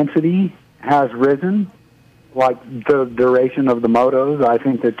intensity has risen, like the duration of the motos. I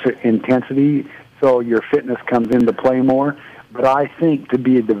think that intensity, so your fitness comes into play more. But I think to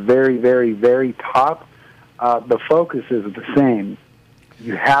be at the very, very, very top, the focus is the same.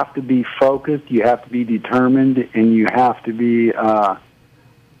 You have to be focused, you have to be determined, and you have to be,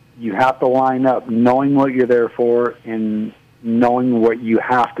 you have to line up knowing what you're there for and knowing what you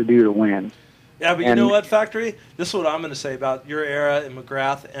have to do to win. Yeah, but you know what, Factory? This is what I'm going to say about your era and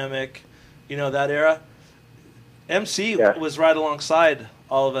McGrath, Emick, that era. MC was right alongside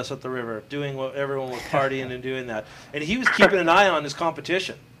all of us at the river, doing what everyone was partying and doing that. And he was keeping an eye on his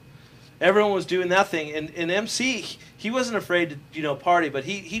competition. Everyone was doing that thing. And MC, he wasn't afraid to, party, but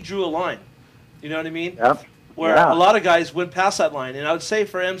he drew a line. You know what I mean? Yep. Where a lot of guys went past that line. And I would say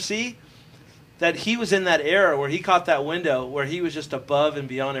for MC that he was in that era where he caught that window where he was just above and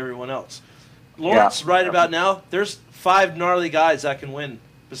beyond everyone else. Lawrence, right about now, there's 5 gnarly guys that can win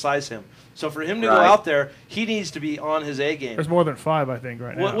besides him. So for him to go out there, he needs to be on his A game. There's more than 5, I think,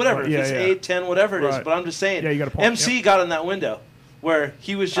 right now. Whatever, if it's 8, 10, whatever it is. But I'm just saying, you got a point. MC got in that window where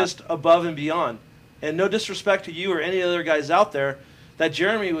he was just above and beyond. And no disrespect to you or any other guys out there, that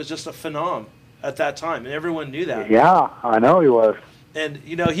Jeremy was just a phenom at that time, and everyone knew that. Yeah, I know he was. And,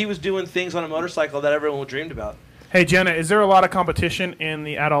 he was doing things on a motorcycle that everyone dreamed about. Hey, Jenna, is there a lot of competition in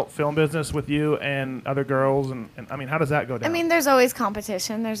the adult film business with you and other girls? And I mean, how does that go down? I mean, there's always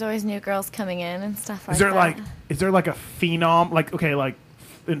competition. There's always new girls coming in and stuff like that. Is there like a phenom? Like, okay, like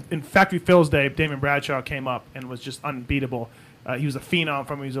in Factory Phil's day, Damon Bradshaw came up and was just unbeatable. He was a phenom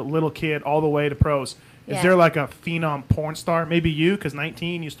from he was a little kid all the way to pros. Is there like a phenom porn star? Maybe you, because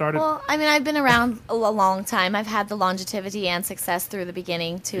 19, you started. Well, I mean, I've been around a long time. I've had the longevity and success through the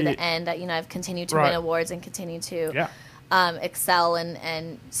beginning to the end. I've continued to win awards and continue to excel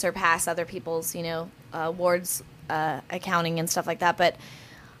and surpass other people's, awards, accounting and stuff like that. But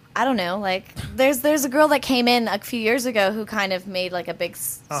I don't know. Like, there's a girl that came in a few years ago who kind of made like a big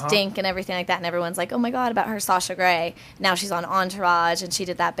stink and everything like that, and everyone's like, "Oh my God," about her, Sasha Grey. Now she's on Entourage, and she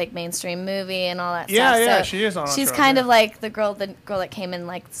did that big mainstream movie and all that stuff. Yeah, she is on Entourage. She's kind of like the girl that came in,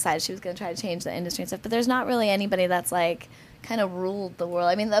 like, decided she was going to try to change the industry and stuff. But there's not really anybody that's like kind of ruled the world.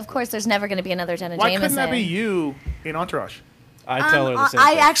 I mean, of course, there's never going to be another Jenna Jameson. Why couldn't that be you in Entourage? I tell her the same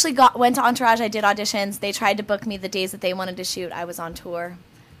I thing. actually went to Entourage. I did auditions. They tried to book me the days that they wanted to shoot. I was on tour.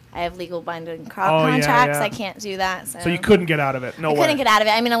 I have legal binding contracts. I can't do that. So you couldn't get out of it. I couldn't get out of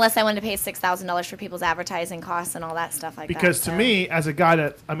it. I mean, unless I wanted to pay $6,000 for people's advertising costs and all that stuff like that. Because to me, as a guy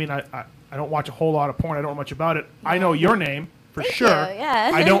that, I mean, I don't watch a whole lot of porn. I don't know much about it. I know your name for sure.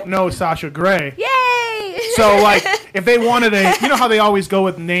 Yeah. I don't know Sasha Grey. Yay! So, like, if they wanted you know how they always go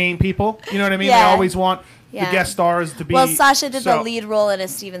with name people? You know what I mean? Yeah. They always want the guest stars to be. Well, Sasha did the lead role in a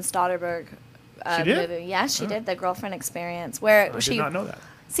Steven Soderbergh she did? movie. Yeah, she did. The Girlfriend Experience. Where I did not know that.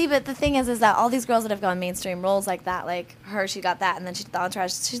 See, but the thing is that all these girls that have gone mainstream roles like that, like her, she got that, and then she did the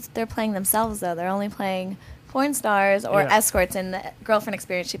Entourage. They're playing themselves, though. They're only playing porn stars or escorts. In the Girlfriend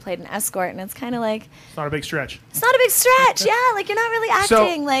Experience, she played an escort, and it's kind of like... It's not a big stretch. It's not a big stretch, yeah. Like, you're not really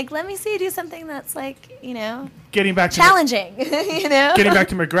acting. Like, let me see you do something that's, like, getting back to challenging, Getting back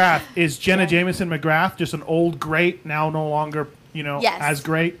to McGrath, is Jenna Jameson McGrath just an old great, now no longer, as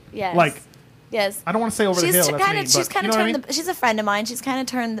great? Yes. Like... Yes. I don't want to say over the hill. She's kind of turned. She's a friend of mine. She's kind of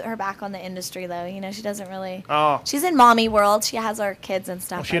turned her back on the industry, though. She doesn't really. Oh. She's in mommy world. She has our kids and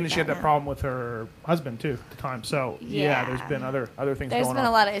stuff. Well, she had that problem with her husband too at the time. So there's been other things going on. There's been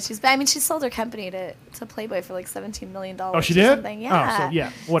a lot of issues, but I mean, she sold her company to Playboy for like $17 million. Oh, she did? Something. Yeah. Oh,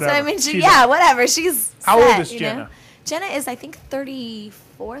 so whatever. So I mean, whatever. She's how set, old is Jenna? Jenna is, I think,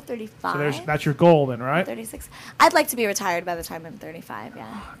 34, 35. So that's your goal then, right? 36. I'd like to be retired by the time I'm 35,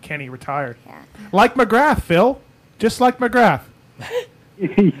 yeah. Kenny retired. Yeah. Like McGrath, Phil. Just like McGrath.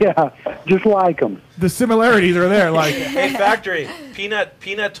 Yeah, just like him. The similarities are there. Like, hey, Factory.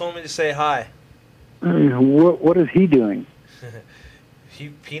 Peanut told me to say hi. What is he doing?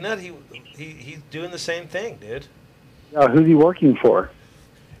 Peanut, he's doing the same thing, dude. Who's he working for?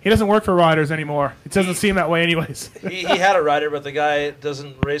 He doesn't work for riders anymore. It doesn't seem that way anyways. He had a rider, but the guy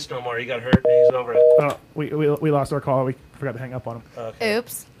doesn't race no more. He got hurt, and he's over it. Oh, we lost our call. We forgot to hang up on him. Okay.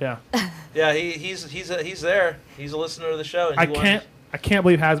 Oops. Yeah. Yeah, he's there. He's a listener to the show. And I can't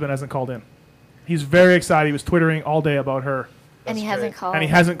believe Hasbin hasn't called in. He's very excited. He was twittering all day about her. And he hasn't called. And he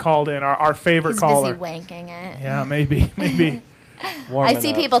hasn't called in. Our favorite caller. He's busy wanking it. Yeah, maybe. I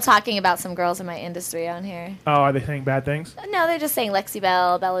see people talking about some girls in my industry on here. Oh, are they saying bad things? No, they're just saying Lexi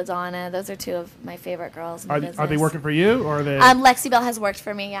Belle, Belladonna. Those are two of my favorite girls in the business. Are they working for you, or are they? Lexi Belle has worked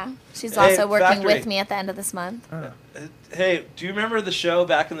for me, yeah. She's also working with me at the end of this month. Hey, do you remember the show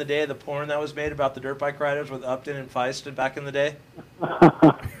back in the day, the porn that was made about the dirt bike riders with Upton and Feist back in the day?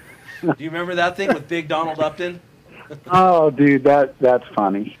 Do you remember that thing with Big Donald Upton? Oh, dude, that's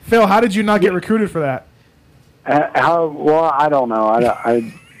funny. Phil, how did you not get recruited for that? Well, I don't know.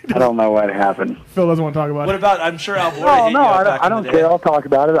 I don't know what happened. Phil doesn't want to talk about What it. about? I'm sure Al Borda No, hit you no, up I back don't in the care. day. I'll talk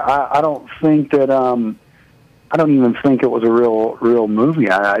about it. I don't think that. I don't even think it was a real movie.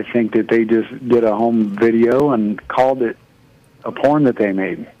 I think that they just did a home video and called it a porn that they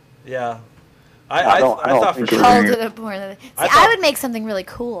made. Yeah. I thought for think it sure. was Called weird. it a porn. See, I I, thought- would make something really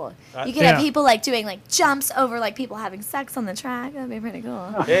cool. You could Yeah. have people like doing like jumps over like people having sex on the track. That'd be pretty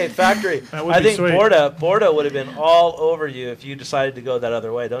cool. Hey, Factory. That would I be think sweet. Borda would have been all over you if you decided to go that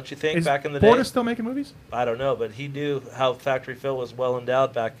other way. Don't you think? Is back in the Borda day. still making movies? I don't know, but he knew how Factory Phil was well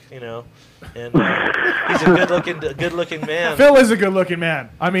endowed back, and he's a good-looking man. Phil is a good-looking man.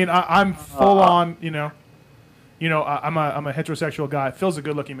 I mean, I'm full on. I'm a heterosexual guy. Phil's a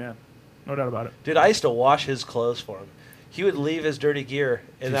good-looking man, no doubt about it. Dude, I used to wash his clothes for him. He would leave his dirty gear,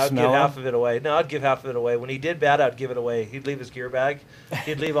 and Did you I would give smell half him? of it away. No, I'd give half of it away. When he did bad, I'd give it away. He'd leave his gear bag.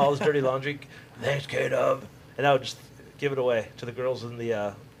 He'd leave all his dirty laundry. Thanks, K-Dub. And I would just give it away to the girls in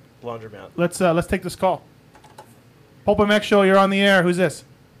the laundromat. Let's take this call. Pulp MX Show, you're on the air. Who's this?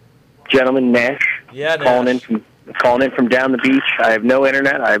 Gentleman Nash. Yeah, calling in from down the beach. I have no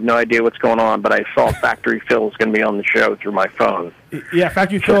internet. I have no idea what's going on, but I saw Factory Phil's going to be on the show through my phone. Yeah,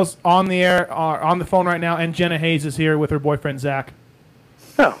 Factory Phil's on the air, on the phone right now, and Jenna Haze is here with her boyfriend Zach.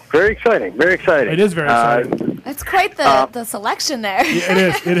 Oh, very exciting! Very exciting. It is very exciting. It's quite the selection there. Yeah, it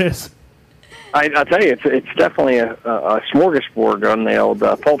is. It is. I'll tell you, it's definitely a smorgasbord on the old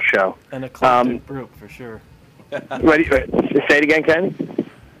Pulp show. An eclectic group, for sure. Wait, say it again, Ken.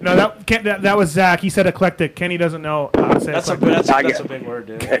 No, that was Zach. He said eclectic. Kenny doesn't know how to say That's eclectic. a big word,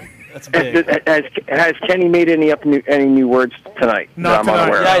 dude. That's big. Has Kenny made any new words tonight? Not that I'm tonight.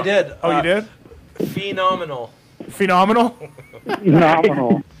 unaware Yeah, I of? did. Oh, you did? Phenomenal. Phenomenal?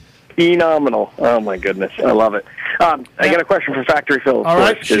 Phenomenal. Phenomenal. Oh, my goodness. I love it. I got a question for Factory Phil. Of All course,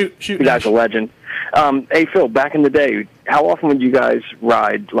 right, 'cause shoot. You guys are a legend. Hey, Phil, back in the day, how often would you guys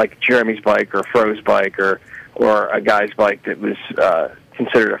ride, like, Jeremy's bike or Fro's bike or a guy's bike that was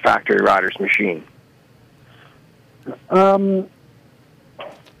considered a factory rider's machine? When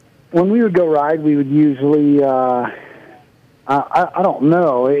we would go ride, we would usually. I don't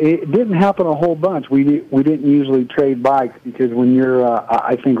know. It didn't happen a whole bunch. We didn't usually trade bikes because when you're,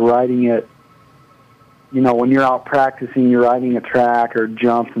 I think riding it, when you're out practicing, you're riding a track or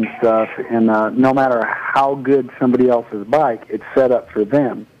jumps and stuff, and no matter how good somebody else's bike, it's set up for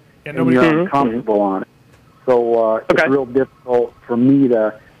them, Yeah, and you're uncomfortable on it. So it's real difficult for me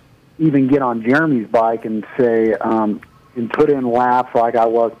to even get on Jeremy's bike and say, and put in laps like I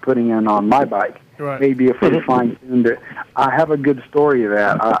was putting in on my bike. Right. Maybe if we fine-tuned it. I have a good story of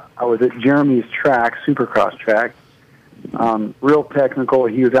that. I was at Jeremy's track, Supercross track, real technical.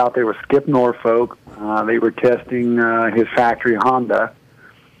 He was out there with Skip Norfolk. They were testing his factory Honda.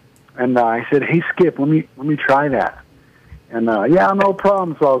 And I said, hey, Skip, let me try that. And, yeah, no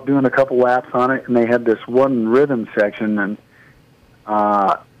problem. So I was doing a couple laps on it, and they had this one rhythm section, and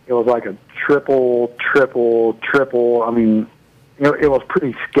it was like a triple. I mean, it was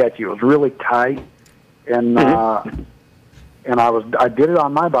pretty sketchy. It was really tight, and I did it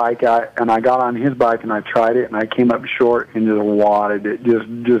on my bike, and I got on his bike, and I tried it, and I came up short and just wadded it,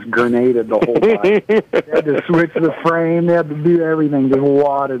 just grenaded the whole bike. They had to switch the frame. They had to do everything. Just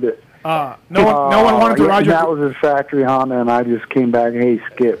wadded it. No one wanted to ride your. That was his factory Honda, and I just came back. Hey,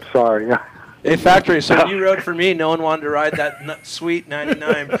 Skip, sorry. Hey, Factory, so you rode for me. No one wanted to ride that sweet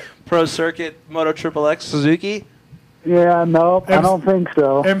 99 Pro Circuit Moto Triple X Suzuki? Yeah, no, I don't think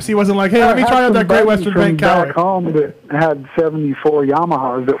so. MC wasn't like, hey, let me try out that Great Western Bank Cali. Back home that had 74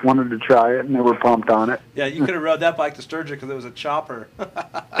 Yamahas that wanted to try it, and they were pumped on it. Yeah, you could have rode that bike to Sturgis because it was a chopper.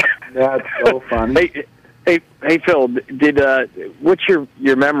 That's so funny. Hey, Phil, what's your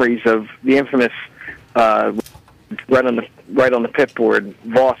memories of the infamous right on the pit board,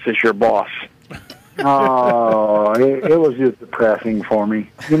 Voss is your boss? Oh, it was just depressing for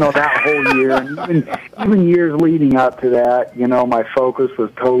me. That whole year, and even years leading up to that, my focus was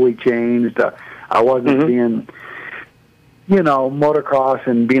totally changed. I wasn't being, motocross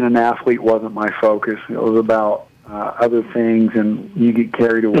and being an athlete wasn't my focus. It was about other things, and you get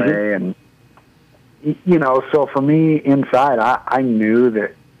carried away. And, so for me inside, I knew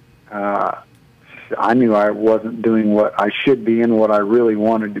that I knew I wasn't doing what I should be and what I really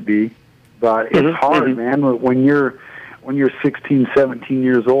wanted to be. But it's hard, man, when you're 16, 17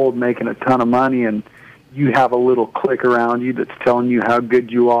 years old making a ton of money and you have a little clique around you that's telling you how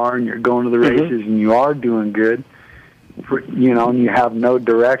good you are and you're going to the races and you are doing good, and you have no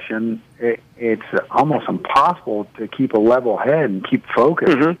direction. it's almost impossible to keep a level head and keep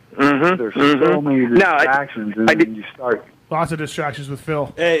focused. There's so many distractions, and then you start. Lots of distractions with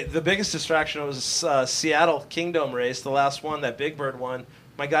Phil. Hey, the biggest distraction was Seattle Kingdom race, the last one, that Big Bird won.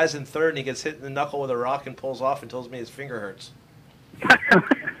 My guy's in third, and he gets hit in the knuckle with a rock and pulls off and tells me his finger hurts.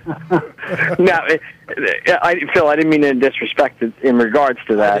 Now, Phil, I didn't mean to disrespect it in regards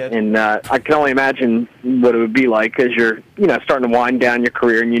to that, and I can only imagine what it would be like because you're, starting to wind down your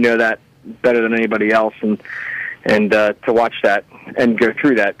career, and you know that better than anybody else, and to watch that and go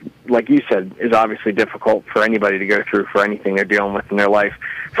through that, like you said, is obviously difficult for anybody to go through for anything they're dealing with in their life.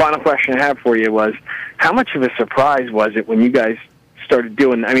 Final question I have for you was, how much of a surprise was it when you guys started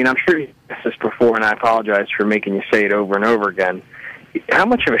doing? I mean, I'm sure you asked this before, and I apologize for making you say it over and over again. How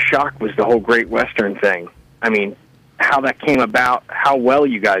much of a shock was the whole Great Western thing? I mean, how that came about, how well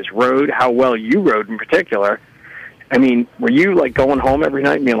you guys rode, how well you rode in particular. I mean, were you like going home every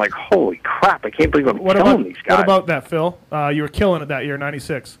night and being like, holy crap, I can't believe I'm killing these guys? What about that, Phil? You were killing it that year,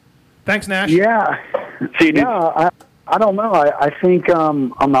 96. Thanks, Nash. Yeah. I don't know. I think on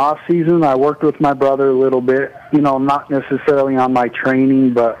the off season I worked with my brother a little bit, not necessarily on my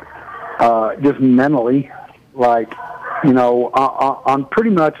training, but just mentally, like, on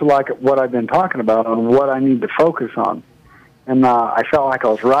pretty much like what I've been talking about, on what I need to focus on. And I felt like I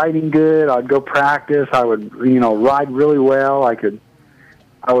was riding good. I'd go practice. I would, ride really well.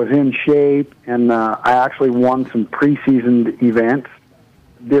 I was in shape, and I actually won some preseason events.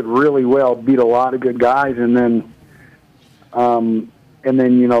 Did really well, beat a lot of good guys, and then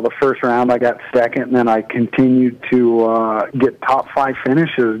the first round I got second, and then I continued to get top 5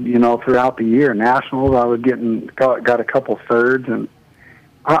 finishes, throughout the year. Nationals, I was got a couple thirds, and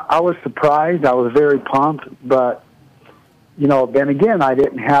I was surprised. I was very pumped, but then again, I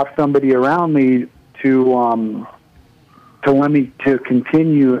didn't have somebody around me to let me to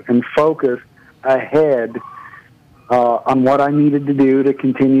continue and focus ahead on what I needed to do to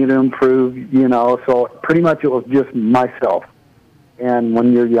continue to improve. So pretty much it was just myself. And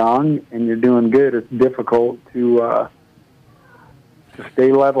when you're young and you're doing good, it's difficult to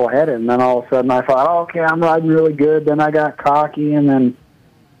stay level-headed. And then all of a sudden I thought, okay, I'm riding really good. Then I got cocky, and then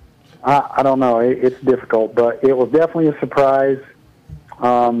I don't know. It's difficult, but it was definitely a surprise.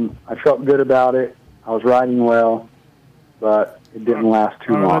 I felt good about it. I was riding well, but it didn't last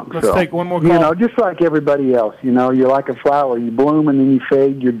too long. Let's take one more call. Just like everybody else. You're like a flower. You bloom and then you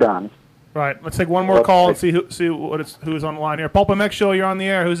fade. You're done. Right. Let's take one more call and see who's on the line here. Pulp MX Show, you're on the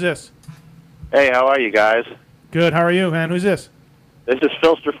air. Who's this? Hey, how are you guys? Good. How are you, man? Who's this? This is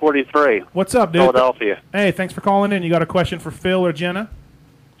Philster43. What's up, dude? Philadelphia. Hey, thanks for calling in. You got a question for Phil or Jenna?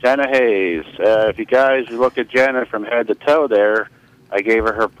 Jenna Haze. If you guys look at Jenna from head to toe there, I gave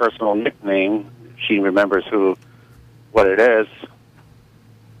her personal nickname. She remembers what it is.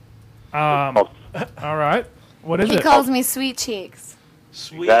 All right. What is it? He calls me Sweet Cheeks.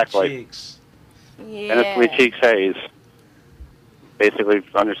 Sweet Cheeks. Yeah. And it's Sweet Cheeks Haze. Basically,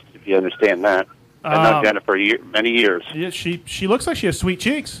 if you understand that. I've known Jenna for many years. Yeah, she looks like she has sweet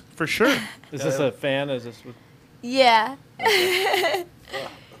cheeks, for sure. Is this a fan? Is this? Yeah.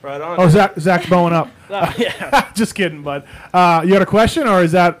 Right on. Oh, Zach's bowing up. Yeah. Just kidding, bud. You got a question, or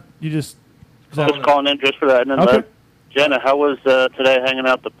is that you just... Just calling in just for that. And then Okay. Jenna, how was today hanging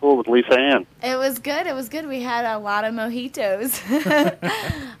out at the pool with Lisa Ann? It was good. It was good. We had a lot of mojitos.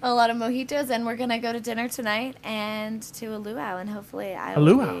 And we're going to go to dinner tonight and to a luau, and hopefully I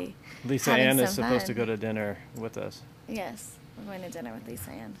will be Lisa having Ann is some supposed fun. to go to dinner with us. Yes, we're going to dinner with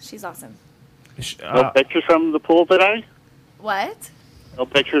Lisa Ann. She's awesome. No pictures from the pool today? What? No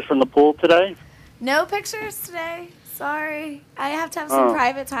pictures from the pool today? No pictures today. Sorry. I have to have some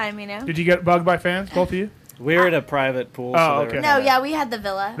private time, Did you get bugged by fans, both of you? We're at a private pool. Oh, okay. No, yeah, we had the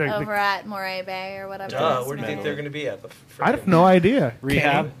villa The- over at Moray Bay or whatever. Where do you think they're going to be at? I have no idea.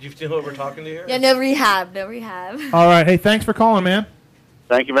 Rehab? Do you know what we're talking to here? Yeah, no rehab. All right. Hey, thanks for calling, man.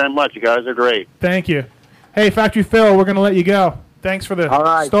 Thank you very much. You guys are great. Thank you. Hey, Factory Phil, we're going to let you go. Thanks for the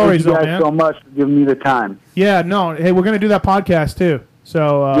stories, Thank you guys man. so much for giving me the time. Yeah, no. Hey, we're going to do that podcast, too.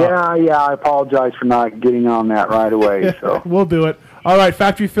 So Yeah, I apologize for not getting on that right away. So we'll do it. All right,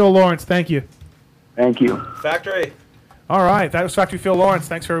 Factory Phil Lawrence, thank you. Thank you. Factory. All right, that was Factory Phil Lawrence.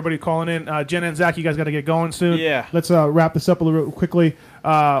 Thanks for everybody calling in. Jenna and Zach, you guys got to get going soon. Yeah. Let's wrap this up a little quickly.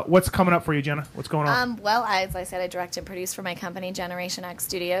 What's coming up for you, Jenna? What's going on? Well, as I said, I direct and produce for my company, Generation X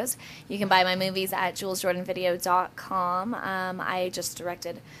Studios. You can buy my movies at julesjordanvideo.com. I just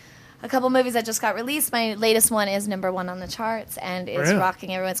directed a couple movies that just got released. My latest one is #1 on the charts and is Really?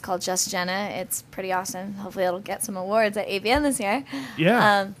 rocking everyone. It's called Just Jenna. It's pretty awesome. Hopefully it'll get some awards at AVN this year.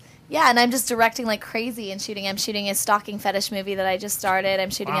 Yeah. Yeah, and I'm just directing like crazy and shooting. I'm shooting a stalking fetish movie that I just started. I'm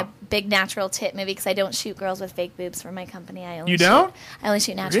shooting a big natural tit movie because I don't shoot girls with fake boobs for my company. I only I only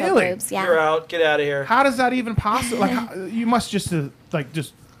shoot natural boobs. Yeah. You're out. Get out of here. How does that even possible? Like, you must just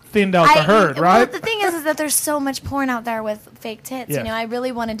just thinned out the herd, right? Well, the thing is that there's so much porn out there with fake tits. Yes. You know, I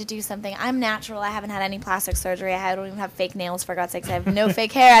really wanted to do something. I'm natural. I haven't had any plastic surgery. I don't even have fake nails, for God's sakes. I have no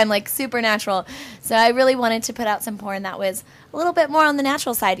fake hair. I'm like super natural. So I really wanted to put out some porn that was a little bit more on the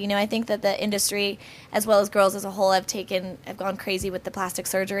natural side. You know, I think that the industry, as well as girls as a whole, have gone crazy with the plastic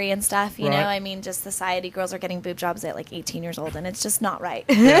surgery and stuff. You know, I mean, just society, girls are getting boob jobs at like 18 years old, and it's just not right.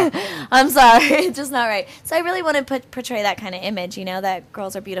 Yeah. I'm sorry, it's just not right. So I really want to portray that kind of image. You know, that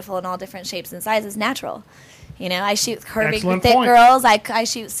girls are beautiful in all different shapes and sizes, natural. You know, I shoot curvy, thick girls. I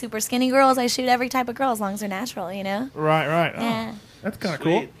shoot super skinny girls. I shoot every type of girl as long as they're natural. You know. Right. Yeah. Oh, that's kind of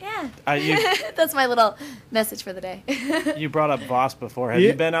cool. Yeah. That's my little message for the day. You brought up Voss before. Have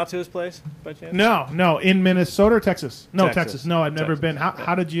you been out to his place by chance? No. In Minnesota or Texas? No, Texas. No, I've never Texas. been.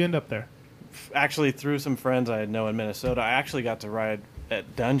 How did you end up there? Actually, through some friends I know in Minnesota. I actually got to ride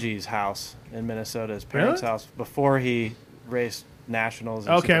at Dungy's house in Minnesota, his parents' house, before he raced nationals.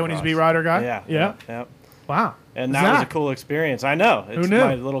 And Okay, when he's a beat rider guy? Yeah. Wow. And that was a cool experience. I know. It's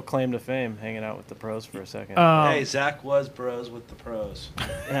my little claim to fame, hanging out with the pros for a second. Hey, Zach was bros with the pros.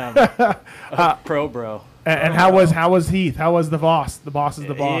 Yeah. Pro bro. And how was Heath? How was the boss? The boss is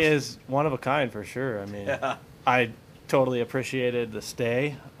the boss. He is one of a kind for sure. I mean, I totally appreciated the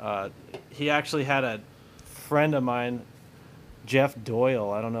stay. He actually had a friend of mine, Jeff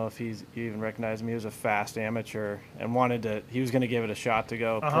Doyle. I don't know if you even recognize him. He was a fast amateur and he was going to give it a shot to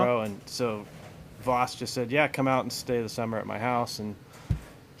go pro. And so Voss just said, yeah, come out and stay the summer at my house. And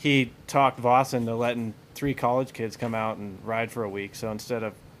he talked Voss into letting 3 college kids come out and ride for a week. So instead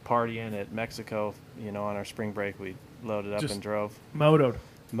of partying at Mexico, on our spring break, we loaded up Just and drove. Motoed.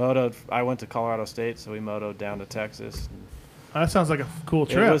 I went to Colorado State, so we motoed down to Texas. That sounds like a cool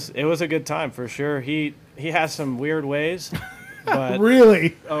trip. It was a good time for sure. He has some weird ways. But,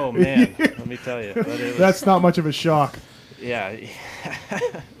 really? Oh man, let me tell you. But that's not much of a shock. Yeah,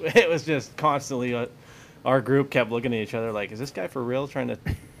 it was just constantly. Our group kept looking at each other like, "Is this guy for real trying to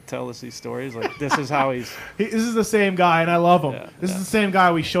tell us these stories? Like, this is how he's." This is the same guy, and I love him. Yeah, this is the same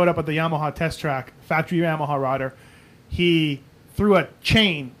guy. We showed up at the Yamaha test track, factory Yamaha rider. He threw a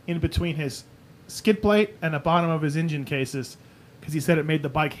chain in between his skid plate and the bottom of his engine cases because he said it made the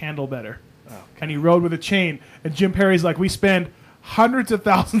bike handle better. And he rode with a chain. And Jim Perry's like, we spend hundreds of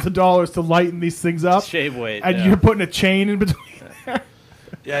thousands of dollars to lighten these things up. Shave weight. And you're putting a chain in between.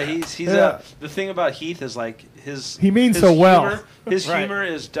 Yeah, he's the thing about Heath is like he means so well. His humor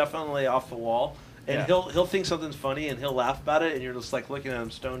is definitely off the wall, and he'll think something's funny and he'll laugh about it, and you're just like looking at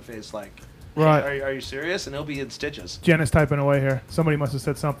him stone faced like, right? Are you serious? And he'll be in stitches. Jenna's typing away here. Somebody must have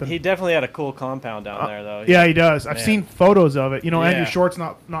said something. He definitely had a cool compound down there, though. Yeah, he does. I've seen photos of it. Andrew Short's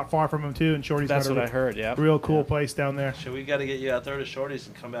not far from him too, and Shorty's That's got what I heard. Yeah, real cool place down there. So we got to get you out there to Shorty's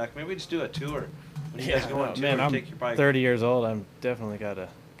and come back. Maybe we just do a tour. When you guys go on tour, man, I'm take your bike. 30 years old. I'm definitely got to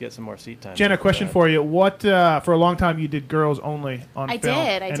get some more seat time. Jenna, question for you. What for a long time you did girls only on I film.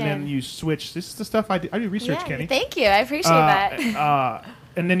 did. And then you switched. This is the stuff I do research, Kenny. Thank you. I appreciate that.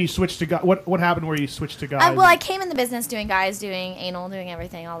 And then you switched to guys. What happened where you switched to guys? Well, I came in the business doing guys, doing anal, doing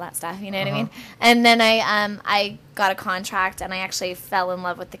everything, all that stuff. You know what I mean? And then I got a contract, and I actually fell in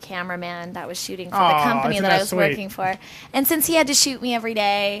love with the cameraman that was shooting for the company that I was working for. And since he had to shoot me every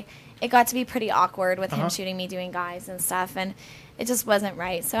day, it got to be pretty awkward with him shooting me doing guys and stuff, and it just wasn't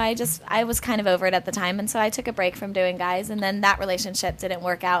right. So I was kind of over it at the time, and so I took a break from doing guys, and then that relationship didn't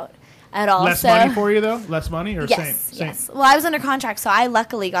work out at all. Less money for you, though? Less money or same? Yes. Well, I was under contract, so I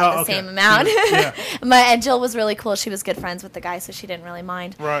luckily got the same amount. Yeah. And Jill was really cool. She was good friends with the guy, so she didn't really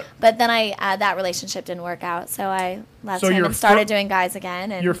mind. Right. But then that relationship didn't work out, so I left him and started doing guys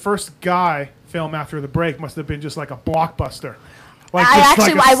again. And your first guy film after the break must have been just like a blockbuster.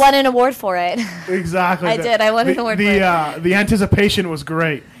 I won an award for it. Exactly. I did. I won an award for it. The anticipation was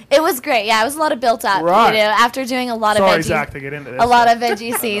great. It was great. Yeah, it was a lot of built up. Right. After doing a lot of veggie, Zach, to get into this. A lot of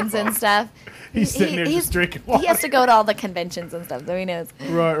veggie scenes and stuff. He's sitting there just drinking water. He has to go to all the conventions and stuff, so he knows.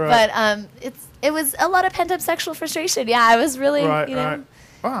 Right. But it was a lot of pent up sexual frustration. Yeah, I was really Right.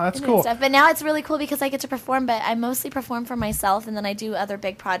 Wow, that's cool. Stuff. But now it's really cool because I get to perform. But I mostly perform for myself, and then I do other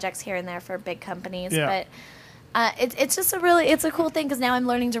big projects here and there for big companies. Yeah. But it's just it's a cool thing because now I'm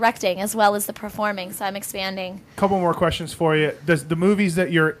learning directing as well as the performing, so I'm expanding. Couple more questions for you. Does the movies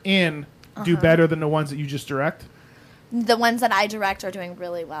that you're in do better than the ones that you just direct? The ones that I direct are doing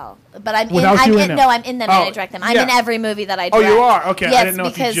really well, but I'm Without you in them? No, I'm in them and Oh, I direct them. I'm yeah. in every movie that I Oh, direct. you are? Okay, I Yes, didn't know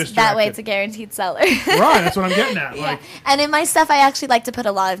if you because just that way directed. it's a guaranteed seller. Right, that's what I'm getting at. Yeah. Like, And in my stuff, I actually like to put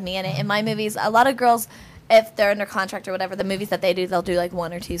a lot of me in it. In my movies, a lot of girls, if they're under contract or whatever, the movies that they do, they'll do like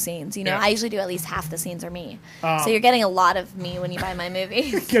 1 or 2 scenes. You know, Yeah. I usually do at least half the scenes are me. Oh. So you're getting a lot of me when you buy my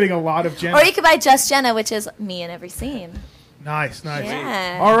movies. getting a lot of Jenna. Or you could buy just Jenna, which is me in every scene. Nice.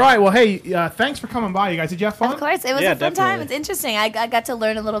 Yeah. All right. Well, hey, thanks for coming by, you guys. Did you have fun? Of course, it was a fun time. It's interesting. I got to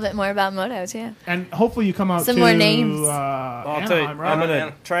learn a little bit more about moto too. And hopefully you come out Some to more names. I'll tell you, Anaheim, right? I'm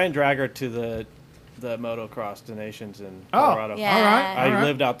gonna try and drag her to the motocross donations in Oh, Colorado. yeah. all right, I all right.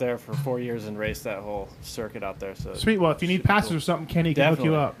 lived out there for 4 years and raced that whole circuit out there. So Sweet. Well, if you need passes or something, Kenny can hook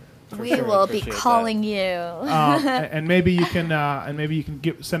you up. We will be calling you. And maybe you can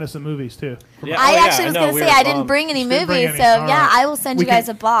send us some movies too. I actually was going to say I didn't bring any movies, so All yeah, right. I will send you guys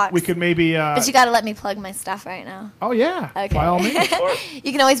a box. We could maybe. But you got to let me plug my stuff right now. Oh yeah. Okay. By all means.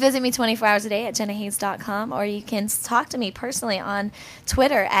 You can always visit me 24 hours a day at jennahaze.com, or you can talk to me personally on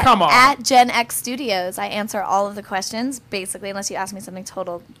Twitter at GenX I answer all of the questions, basically, unless you ask me something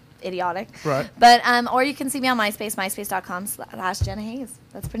total idiotic. Right. But or you can see me on MySpace, myspace.com/Jenna Haze.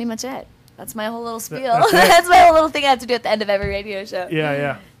 That's pretty much it. That's my whole little spiel. That's it. That's my whole little thing I have to do at the end of every radio show. Yeah,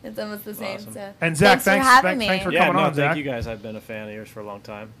 yeah. It's almost the same. So. And Zach, thanks for having me. thanks for yeah, coming no, on, Zach. thank you guys. I've been a fan of yours for a long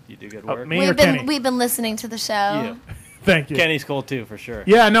time. You do good work. We've been listening to the show. Yeah. Thank you. Kenny's cool too, for sure.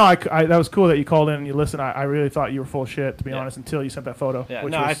 Yeah, no, I that was cool that you called in and you listened. I really thought you were full of shit, to be honest, until you sent that photo. Yeah,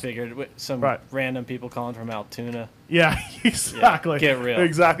 which no, I was- figured some random people calling from Altoona. Yeah, exactly. Get real.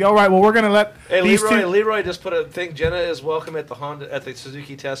 Exactly. All right, well, we're going to let Hey, these Leroy, two... Leroy just put a thing. Jenna is welcome at the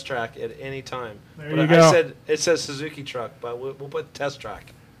Suzuki test track at any time. There But you go. I said it says Suzuki truck, but we'll put test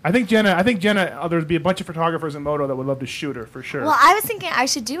track. I think Jenna, there'd be a bunch of photographers in moto that would love to shoot her, for sure. Well, I was thinking I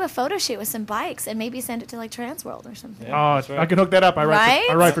should do a photo shoot with some bikes and maybe send it to like Transworld or something. I can hook that up. I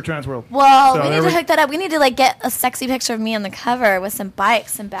write for Transworld. Well, So we need there to hook that up. We need to like get a sexy picture of me on the cover with some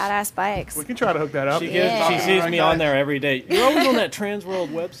bikes, some badass bikes. We can try to hook that up. She sees me on there every day. You're always on that Transworld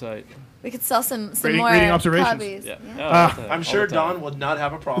website. We could sell some Reading more observations. copies. Yeah. I'm sure Don would not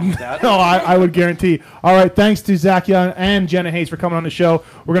have a problem with that. No, I would guarantee. All right, thanks to Zach Young and Jenna Haze for coming on the show.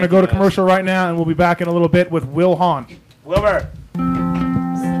 We're going to go to commercial right now, and we'll be back in a little bit with Wil Hahn. Wilbur.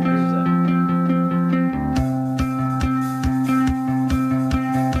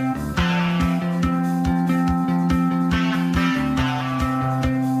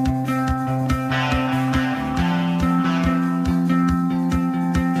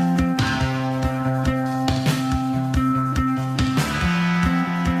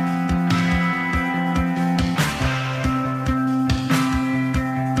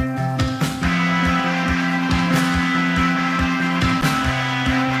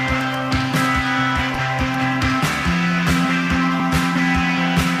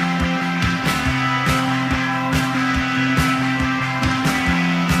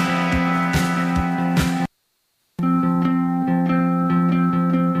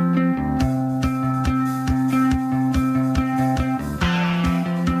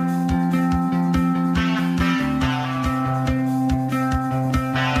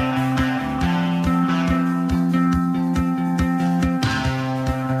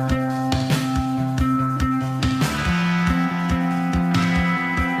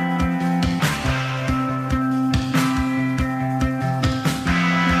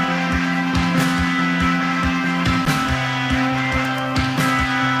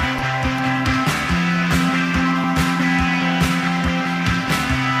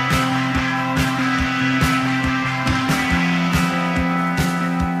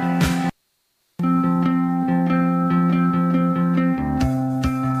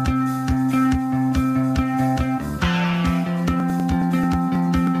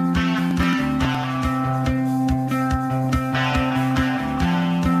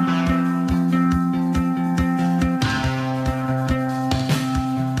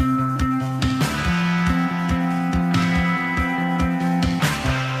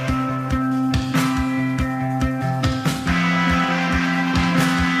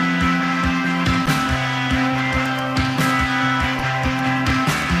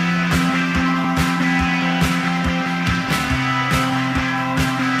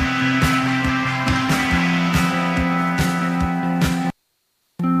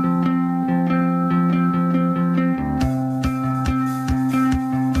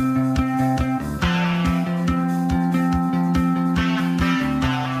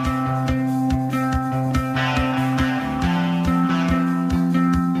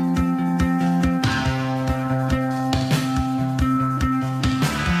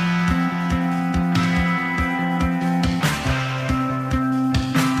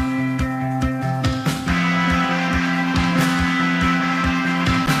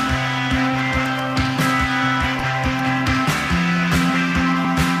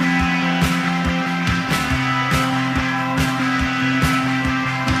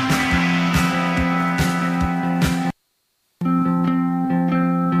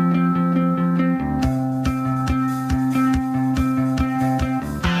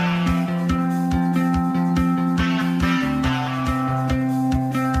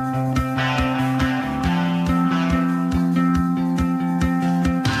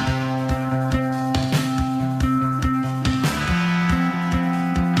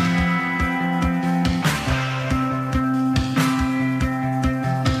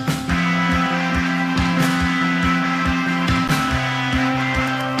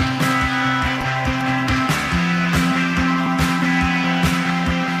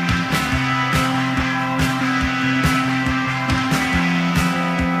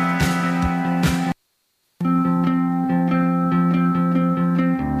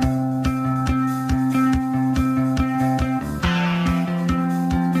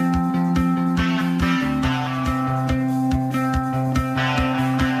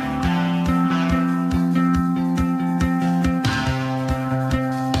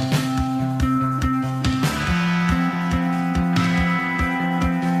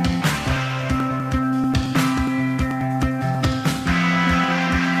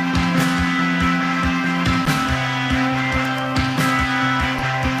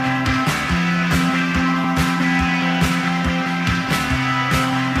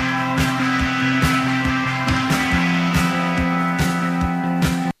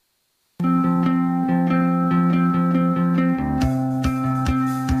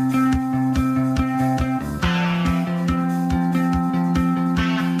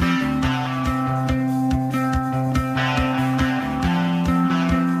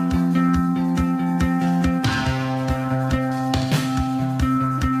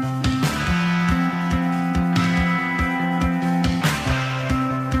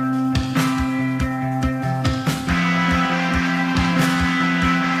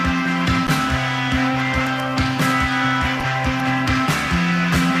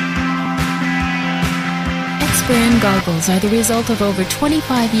 X-Brand goggles are the result of over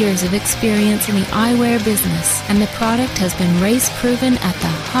 25 years of experience in the eyewear business, and the product has been race-proven at the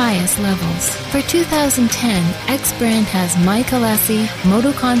highest levels. For 2010, X-Brand has Mike Alessi,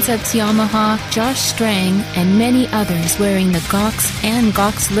 Moto Concepts Yamaha, Josh Strang, and many others wearing the Gox and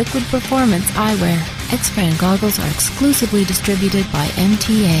Gox Liquid Performance eyewear. X-Brand goggles are exclusively distributed by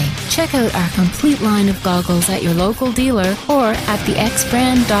MTA. Check out our complete line of goggles at your local dealer or at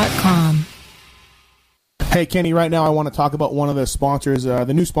thexbrand.com. Hey, Kenny, right now I want to talk about one of the sponsors,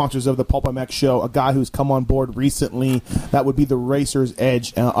 the new sponsors of the Pulp MX show, a guy who's come on board recently. That would be the Racer's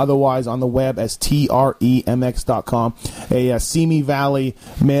Edge, otherwise on the web as tremx.com, a Simi Valley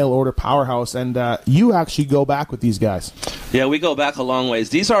mail order powerhouse. And you actually go back with these guys. Yeah, we go back a long ways.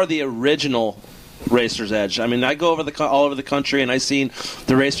 These are the original Racer's Edge. I mean, I go all over the country, and I've seen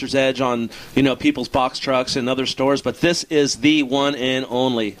the Racer's Edge on people's box trucks and other stores, but this is the one and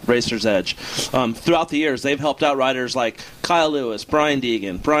only Racer's Edge. Throughout the years, they've helped out riders like Kyle Lewis, Brian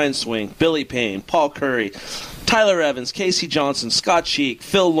Deegan, Brian Swing, Billy Payne, Paul Curry, Tyler Evans, Casey Johnson, Scott Cheek,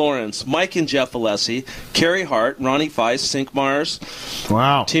 Phil Lawrence, Mike and Jeff Alessi, Kerry Hart, Ronnie Feist, Sink Mars,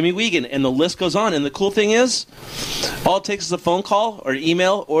 wow, Timmy Wiegand, and the list goes on. And the cool thing is, all it takes is a phone call or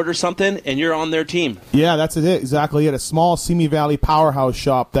email, order something, and you're on their team. Yeah, that's it. Exactly it. A small Simi Valley powerhouse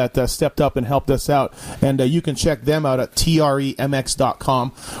shop that stepped up and helped us out. And you can check them out at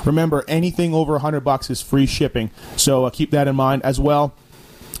tremx.com. Remember, anything over $100 is free shipping. So keep that in mind as well.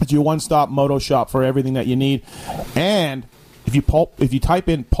 It's your one-stop moto shop for everything that you need. And if you type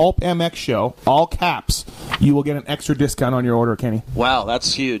in Pulp MX Show, all caps, you will get an extra discount on your order, Kenny. Wow,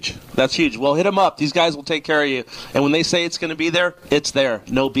 that's huge. That's huge. Well, hit them up. These guys will take care of you. And when they say it's going to be there, it's there.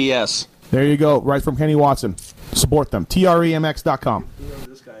 No BS. There you go. Right from Kenny Watson. Support them. tremx.com.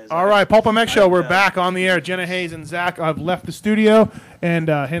 All right, Pulp MX Show. We're back on the air. Jenna Haze and Zach have left the studio, and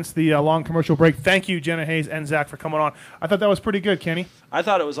hence the long commercial break. Thank you, Jenna Haze and Zach, for coming on. I thought that was pretty good, Kenny. I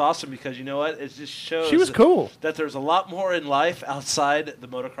thought it was awesome because you know what? It just shows she was cool. That there's a lot more in life outside the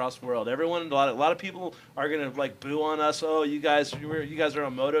motocross world. A lot of people are gonna boo on us. Oh, you guys are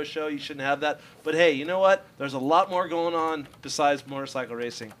a moto show. You shouldn't have that. But hey, you know what? There's a lot more going on besides motorcycle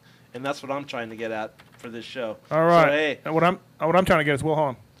racing, and that's what I'm trying to get at for this show. All right. So, hey, and what I'm trying to get is Wil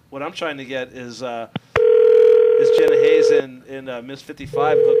Hahn. What I'm trying to get is Jenna Haze and Miss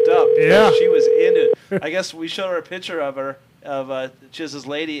 55 hooked up. Yeah. She was into it. I guess we showed her a picture of her, of Chiz's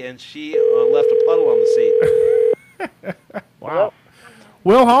lady, and she left a puddle on the seat. Wow.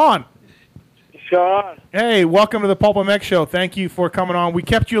 Wil Hahn. Sean. Hey, welcome to the Pulp MX Show. Thank you for coming on. We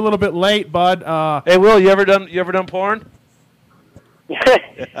kept you a little bit late, bud. Hey, Will, you ever done porn?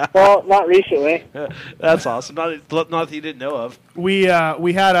 Well, not recently. That's awesome. Not that you didn't know of. We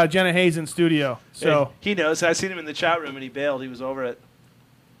had Jenna Haze in studio, so he knows. I seen him in the chat room, and he bailed. He was over it.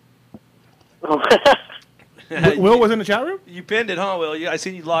 Will was in the chat room? You pinned it, huh, Will? I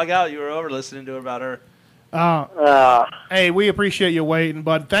seen you log out. You were over listening to her about her. Hey, we appreciate you waiting,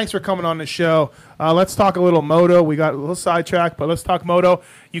 bud. Thanks for coming on the show. Let's talk a little moto. We got a little sidetracked, but let's talk moto.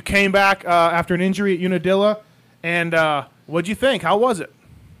 You came back after an injury at Unadilla, and what'd you think? How was it?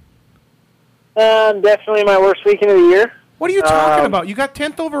 Definitely my worst weekend of the year. What are you talking about? You got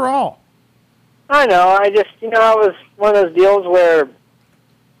 10th overall. I know. I just, I was one of those deals where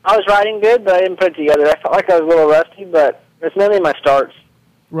I was riding good, but I didn't put it together. I felt like I was a little rusty, but it's mainly my starts.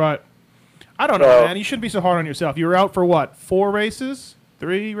 Right. I don't know, man. You shouldn't be so hard on yourself. You were out for what? 4 races?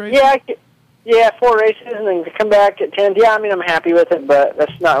 3 races? Yeah, 4 races, and then to come back at 10th. Yeah, I mean, I'm happy with it, but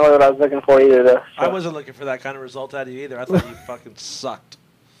that's not really what I was looking for either. So. I wasn't looking for that kind of result out of you either. I thought you fucking sucked.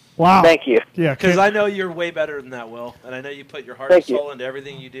 Wow. Thank you. Yeah, because I know you're way better than that, Will, and I know you put your heart and soul into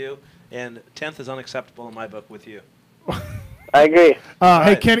everything you do, and 10th is unacceptable in my book with you. I agree.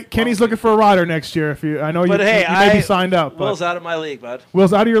 Hey, Kenny's looking for a rider next year. I know you may be signed up. Will's out of my league, bud.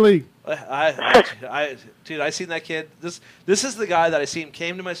 Will's out of your league. Dude, I seen that kid. This is the guy that I seen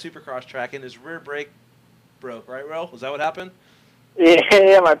came to my Supercross track and his rear brake broke. Right, Will? Was that what happened?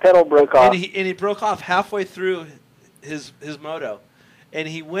 Yeah, my pedal broke off. And he broke off halfway through his moto, and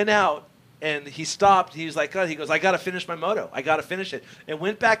he went out and he stopped. He was like, he goes, I got to finish my moto. I got to finish it, and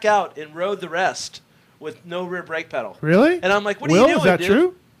went back out and rode the rest with no rear brake pedal. Really? And I'm like, what Will, are you doing, is that dude?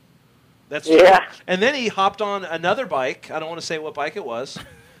 true? That's true. Yeah. And then he hopped on another bike. I don't want to say what bike it was.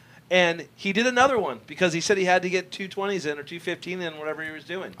 And he did another one because he said he had to get 220s in or 215 in, whatever he was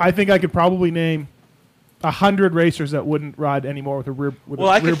doing. I think I could probably name 100 racers that wouldn't ride anymore with a rear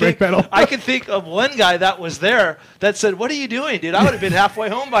brake pedal. I can think of one guy that was there that said, "What are you doing, dude? I would have been halfway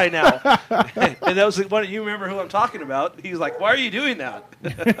home by now." And that was one. You remember who I'm talking about? He's like, "Why are you doing that?"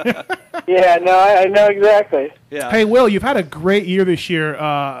 Yeah, no, I know exactly. Yeah. Hey, Will, you've had a great year this year.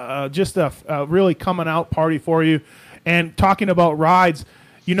 Just a really coming out party for you. And talking about rides,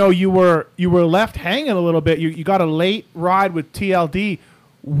 you were left hanging a little bit. You got a late ride with TLD.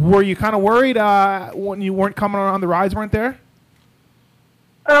 Were you kind of worried when you weren't coming on the rides weren't there?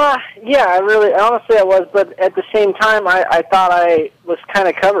 Yeah, honestly I was, but at the same time, I thought I was kind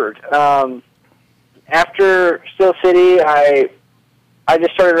of covered. After Steel City, I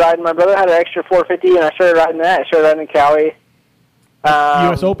just started riding. My brother had an extra 450, and I started riding that. I started riding in Cowie.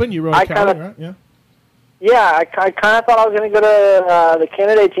 U.S. Open, you rode Cowie, right? Yeah. Yeah, I kind of thought I was going to go to the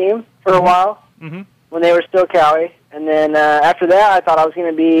Canada team for a while when they were still Cowie. And then after that, I thought I was going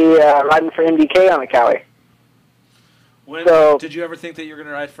to be riding for MDK on a Cowie. Did you ever think that you were going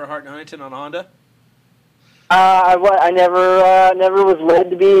to ride for Hart and Huntington on a Honda? I never was led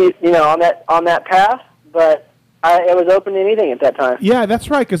to be on that path, but it was open to anything at that time. Yeah,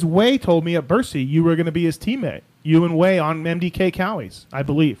 that's right. Because Way told me at Bercy you were going to be his teammate. You and Way on MDK Cowies, I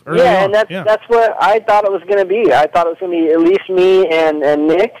believe. Yeah, and that's what I thought it was going to be. I thought it was going to be at least me and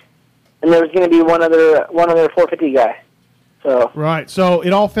Nick, and there was going to be one other 450 guy. So right. So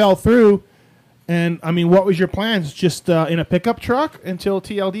it all fell through. And I mean, what was your plans? Just in a pickup truck until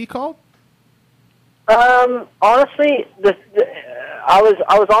TLD called? Honestly, I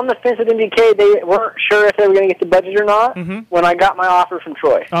was on the fence with MDK. They weren't sure if they were going to get the budget or not when I got my offer from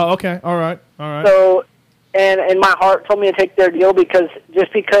Troy. Oh, okay. All right. So, and my heart told me to take their deal because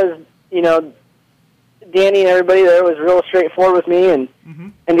Danny and everybody there was real straightforward with me and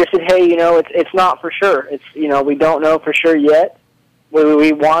just said, hey, it's not for sure. It's we don't know for sure yet.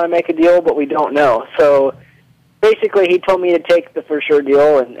 We want to make a deal, but we don't know. So basically, he told me to take the for sure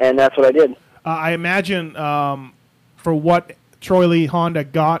deal, and that's what I did. I imagine for what Troy Lee Honda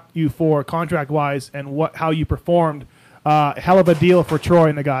got you for contract-wise and how you performed, hell of a deal for Troy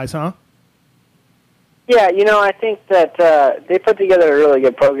and the guys, huh? Yeah, I think that they put together a really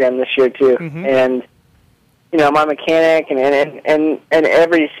good program this year too, and my mechanic and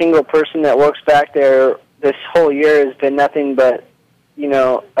every single person that works back there this whole year has been nothing but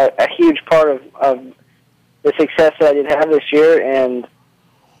a huge part of the success that I did have this year, and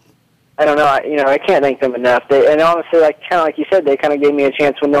I don't know, I can't thank them enough. And honestly, like you said, they kind of gave me a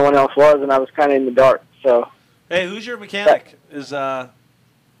chance when no one else was, and I was kind of in the dark. So, hey, who's your mechanic? Is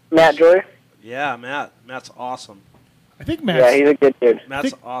Matt Joy? Yeah, Matt. Matt's awesome. I think Matt's... Yeah, he's a good dude.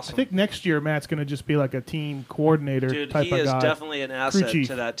 Matt's awesome. I think next year Matt's going to just be like a team coordinator type of guy. Dude, he is definitely an asset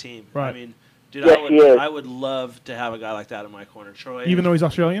to that team. Right. I mean, dude, yes, I would love to have a guy like that in my corner. Troy. Even though he's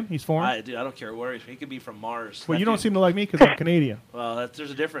Australian? He's foreign? Dude, I don't care where he could be from Mars. Well, you don't seem to like me because I'm Canadian. Well,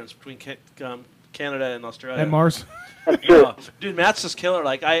 there's a difference between Canada and Australia. And Mars. Dude, Matt's just killer.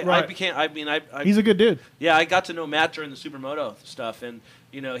 Like he's a good dude. Yeah, I got to know Matt during the Supermoto stuff, and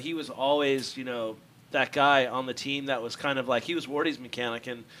he was always that guy on the team that was kind of like he was Wardy's mechanic,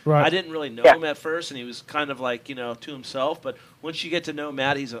 and I didn't really know him at first, and he was kind of like to himself. But once you get to know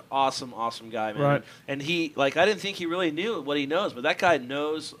Matt, he's an awesome guy, man. Right. And he I didn't think he really knew what he knows, but that guy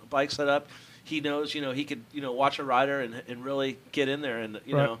knows bike setup. He knows he could watch a rider and really get in there, and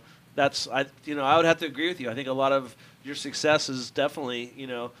that's I would have to agree with you. I think a lot of your success is definitely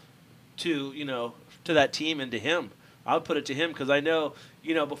to that team and to him. I would put it to him because I know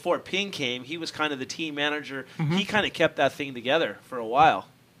before Ping came, he was kind of the team manager. He kind of kept that thing together for a while.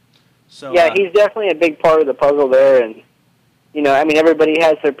 So yeah, he's definitely a big part of the puzzle there, and everybody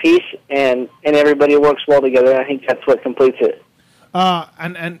has their piece, and everybody works well together. And I think that's what completes it.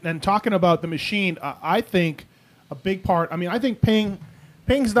 And talking about the machine, I think a big part. I mean, I think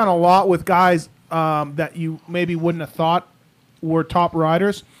Ping's done a lot with guys that you maybe wouldn't have thought were top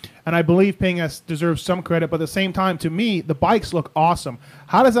riders. And I believe Ping deserves some credit, but at the same time, to me, the bikes look awesome.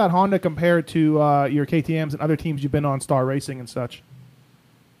 How does that Honda compare to your KTMs and other teams you've been on, Star Racing and such?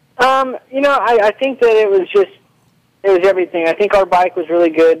 I think that it was everything. I think our bike was really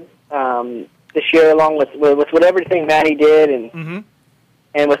good this year, along with what everything Matty did,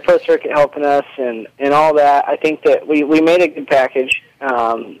 and with Pro Circuit helping us and all that. I think that we made a good package.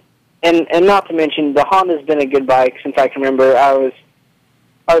 And not to mention, the Honda's been a good bike since I can remember. I was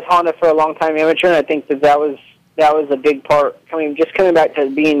Honda for a long time amateur, and I think that was a big part. Coming back to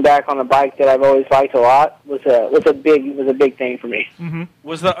being back on a bike that I've always liked a lot was a big thing for me.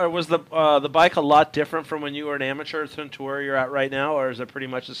 Was the bike a lot different from when you were an amateur to where you're at right now, or is it pretty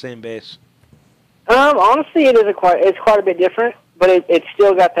much the same base? Honestly, it's quite a bit different, but it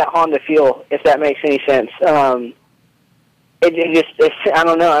still got that Honda feel, if that makes any sense. I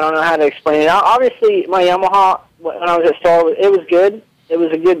don't know. I don't know how to explain it. Obviously, my Yamaha, when I was at Star, it was good. It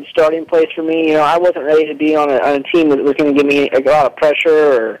was a good starting place for me. You know, I wasn't ready to be on a team that was going to give me a lot of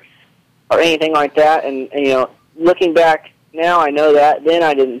pressure or anything like that. And, you know, looking back now, I know that. Then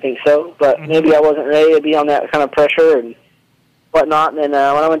I didn't think so. But maybe I wasn't ready to be on that kind of pressure and whatnot. And then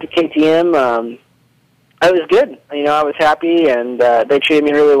when I went to KTM, I was good. You know, I was happy, and they treated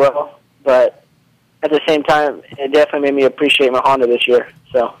me really well. But at the same time, it definitely made me appreciate my Honda this year.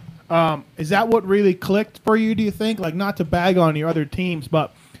 So, is that what really clicked for you, do you think? Like, not to bag on your other teams,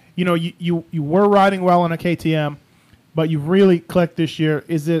 but, you know, you were riding well on a KTM, but you really clicked this year.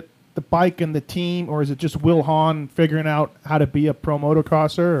 Is it the bike and the team, or is it just Wil Hahn figuring out how to be a pro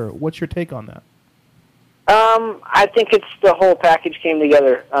motocrosser, or what's your take on that? I think it's the whole package came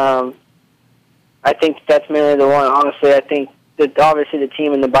together. I think that's mainly the one. Honestly, I think that obviously the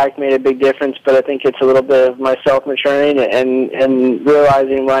team and the bike made a big difference, but I think it's a little bit of myself maturing and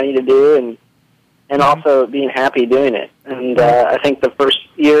realizing what I need to do and also being happy doing it. And I think the first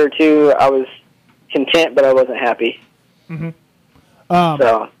year or two I was content, but I wasn't happy. Mm-hmm.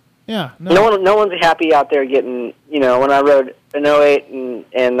 So yeah, no one's happy out there getting, you know, when I rode an 08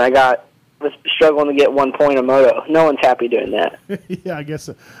 and I was struggling to get 1 point of moto. No one's happy doing that. Yeah, I guess.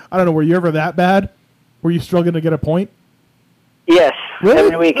 I don't know. Were you ever that bad? Were you struggling to get a point? Yes, really?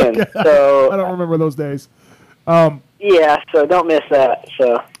 Every weekend. Okay. So I don't remember those days. Yeah, so don't miss that.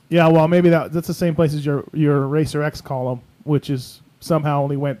 So yeah, well, maybe that's the same place as your Racer X column, which is somehow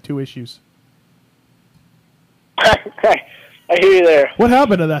only went 2 issues. I hear you there. What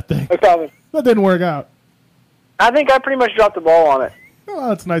happened to that thing? No problem. That didn't work out. I think I pretty much dropped the ball on it. Oh,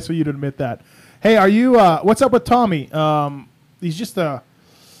 that's nice for you to admit that. Hey, are you? What's up with Tommy? He's just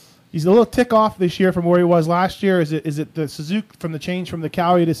he's a little tick off this year from where he was last year. Is it the Suzuki from the change from the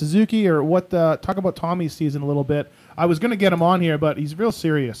Cowie to Suzuki, or what? Talk about Tommy's season a little bit. I was going to get him on here, but he's real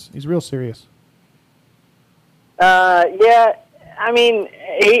serious. He's real serious. Yeah, I mean,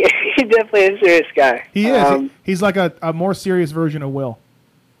 he definitely is a serious guy. He is. He's like a more serious version of Will.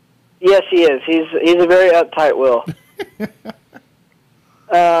 Yes, he is. He's a very uptight Will.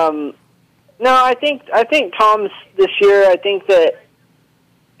 No, I think Tom's this year. I think that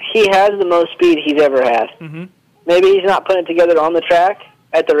he has the most speed he's ever had. Mm-hmm. Maybe he's not putting it together on the track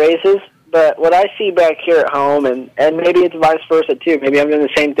at the races, but what I see back here at home, and maybe it's vice versa too. Maybe I'm doing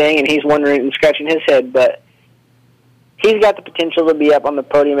the same thing, and he's wondering and scratching his head. But he's got the potential to be up on the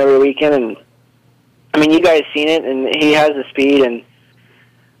podium every weekend, and I mean, you guys seen it, and he has the speed. And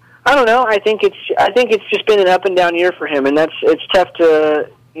I don't know. I think it's just been an up and down year for him, and it's tough to,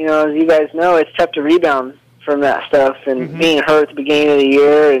 you know, as you guys know, it's tough to rebound from that stuff and being hurt at the beginning of the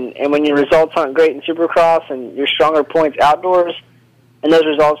year, and when your results aren't great in Supercross and your stronger points outdoors, and those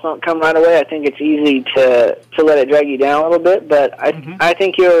results don't come right away, I think it's easy to let it drag you down a little bit. But I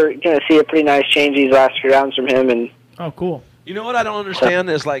think you're going to see a pretty nice change these last few rounds from him. And oh, cool. You know what I don't understand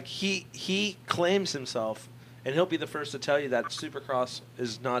is, like, he claims himself, and he'll be the first to tell you that Supercross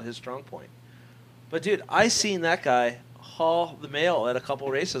is not his strong point. But dude, I seen that guy haul the mail at a couple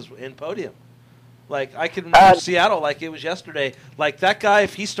races in podium. Like, I can remember Seattle like it was yesterday. Like, that guy,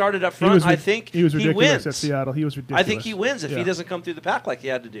 if he started up front, I think he was ridiculous wins. at Seattle. He was ridiculous. I think he wins if he doesn't come through the pack like he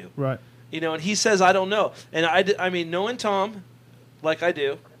had to do. Right. You know, and he says, I don't know. And I mean, knowing Tom like I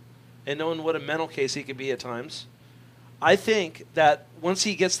do, and knowing what a mental case he could be at times, I think that once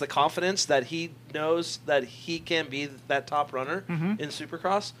he gets the confidence that he knows that he can be that top runner in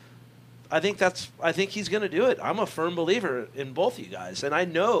Supercross, I think he's going to do it. I'm a firm believer in both you guys, and I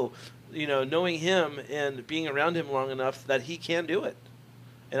know, you know, knowing him and being around him long enough that he can do it.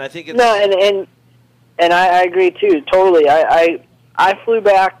 And I think it's and I agree too, totally. I flew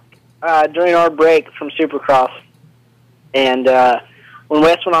back during our break from Supercross, and when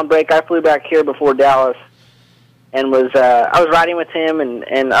Wes went on break, I flew back here before Dallas. And I was riding with him,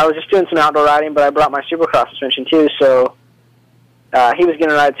 and I was just doing some outdoor riding, but I brought my Supercross suspension too, so he was going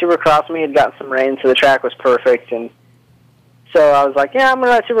to ride Supercross with me. He had gotten some rain, so the track was perfect, and so I was like, yeah, I'm going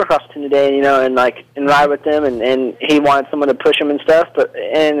to ride Supercross with him today, you know, and ride with him, and he wanted someone to push him and stuff,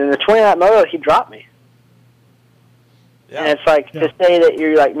 and in the 20-lap moto, he dropped me. Yeah. And it's like to say that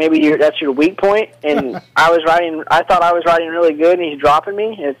you're like, that's your weak point, and I thought I was riding really good, and he's dropping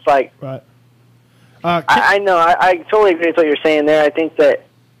me. It's like, right. I know. I totally agree with what you're saying there. I think that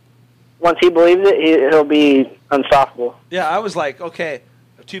once he believes it, he'll be unstoppable. Yeah, I was like, okay,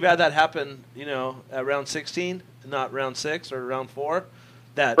 too bad that happened, you know, at round 16, not round 6 or round 4.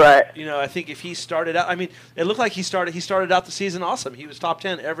 That, right. You know, I think if he started out, I mean, it looked like he started out the season awesome. He was top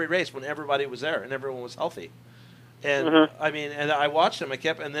 10 every race when everybody was there and everyone was healthy. And I mean, and I watched him.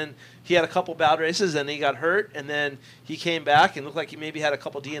 And then he had a couple bad races, and he got hurt, and then he came back and looked like he maybe had a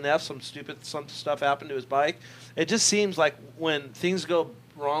couple DNFs. Some stuff happened to his bike. It just seems like when things go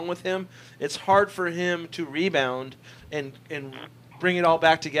wrong with him, it's hard for him to rebound and bring it all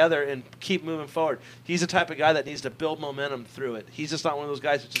back together and keep moving forward. He's the type of guy that needs to build momentum through it. He's just not one of those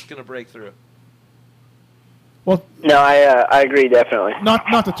guys that's just going to break through. Well, no, I agree definitely.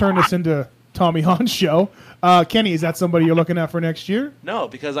 Not to turn this into Tommy Hahn's show. Kenny, is that somebody you're looking at for next year? No,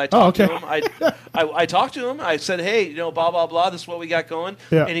 because I talked to him. I talked to him. I said, hey, blah, blah, blah, this is what we got going.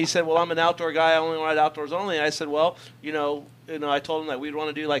 Yeah. And he said, well, I'm an outdoor guy. I only ride outdoors only. And I said, well, I told him that we'd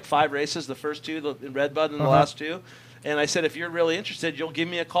want to do like 5 races, the first 2 in Redbud and the last 2. And I said, if you're really interested, you'll give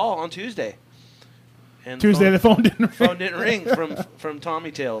me a call on Tuesday. And the phone didn't ring. Phone didn't ring from Tommy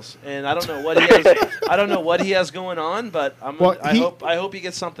Tails, and I don't know what he has. I don't know what he has going on, but I hope he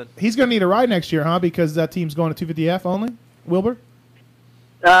gets something. He's going to need a ride next year, huh? Because that team's going to 250F only. Wilbur.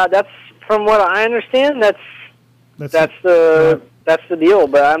 That's from what I understand. That's the deal.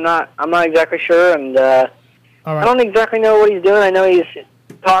 But I'm not exactly sure, and I don't exactly know what he's doing. I know he's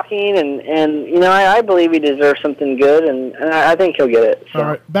talking, and I believe he deserves something good, and I think he'll get it. So. All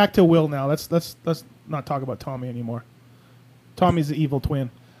right, back to Will now. Let's not talk about Tommy anymore. Tommy's the evil twin.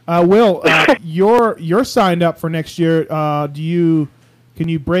 Will, you're signed up for next year. Can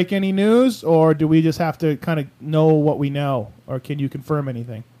you break any news, or do we just have to kind of know what we know, or can you confirm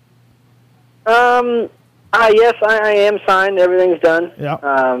anything? Yes, I am signed. Everything's done.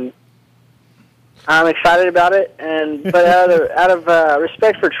 Yeah. I'm excited about it, but out of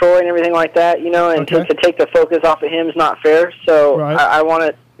respect for Troy and everything like that, and to take the focus off of him is not fair. So I want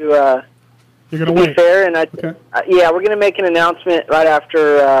it to. You're going to be fair, and we're going to make an announcement right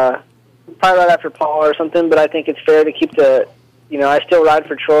after, probably right after Paul or something. But I think it's fair to keep I still ride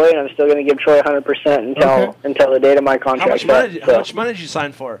for Troy, and I'm still going to give Troy 100% until the date of my contract. How much money did you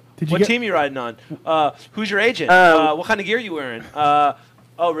sign for? What team are you riding on? Who's your agent? What kind of gear are you wearing? Oh,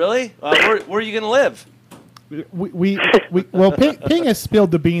 really? Where are you going to live? Well, Ping has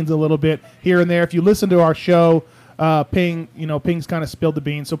spilled the beans a little bit here and there. If you listen to our show. Ping's kind of spilled the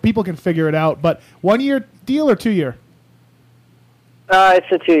beans, so people can figure it out. But 1-year deal or 2-year? It's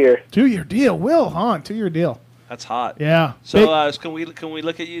a 2-year. 2-year deal. Wil Hahn, 2-year deal. That's hot. Yeah. So can we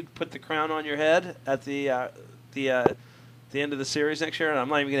look at you put the crown on your head at the end of the series next year? And I'm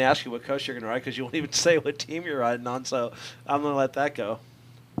not even going to ask you what coach you're going to ride because you won't even say what team you're riding on. So I'm going to let that go.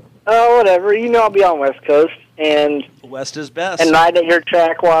 Oh, whatever. I'll be on West Coast and West is best. And ride at your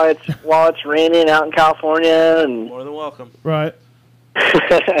track while it's raining out in California. And more than welcome. Right.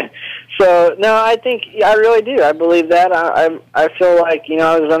 So no, I really do. I believe that. I feel like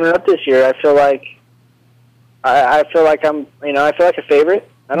I was running up this year. I feel like I feel like I'm I feel like a favorite.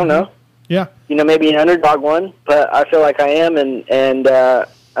 I don't know. Yeah. Maybe an underdog one, but I feel like I am, and I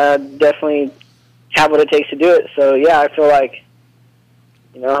definitely have what it takes to do it. So yeah, I feel like.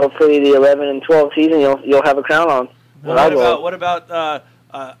 Hopefully the 11 and 12 season, you'll have a crown on. What about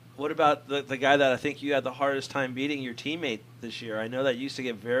the guy that I think you had the hardest time beating, your teammate this year? I know that you used to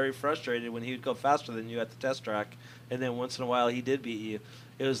get very frustrated when he would go faster than you at the test track, and then once in a while he did beat you.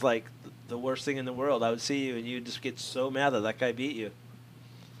 It was like the worst thing in the world. I would see you, and you'd just get so mad that guy beat you.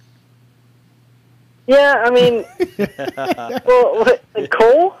 Yeah, I mean,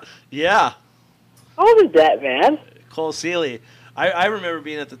 Cole? Yeah. How old is that, man? Cole Seeley. I remember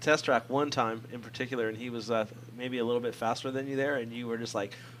being at the test track one time in particular, and he was maybe a little bit faster than you there, and you were just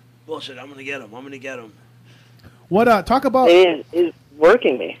like, bullshit, I'm going to get him. What, talk about... It is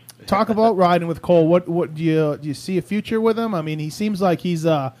working me. Talk about riding with Cole. What do you see a future with him? I mean, he seems like he's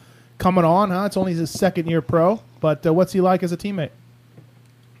coming on, huh? It's only his second year pro, but what's he like as a teammate?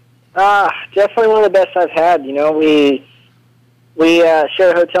 Definitely one of the best I've had. We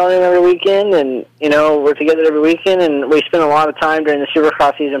share a hotel room every weekend, and we're together every weekend, and we spend a lot of time during the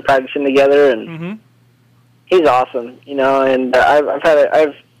Supercross season practicing together. And he's awesome, And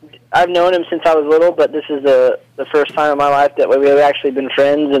I've known him since I was little, but this is the first time in my life that we've actually been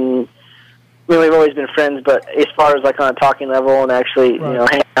friends. And we've always been friends, but as far as like on a talking level and actually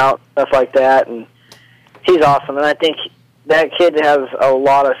hang out stuff like that, and he's awesome. And I think that kid has a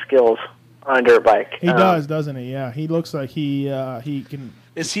lot of skills. On a dirt bike. He does, doesn't he? Yeah, he looks like he can.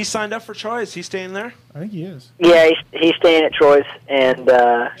 Is he signed up for Troy? Is he staying there? I think he is. Yeah, he's staying at Troy's. And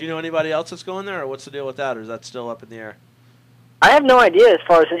do you know anybody else that's going there, or what's the deal with that, or is that still up in the air? I have no idea as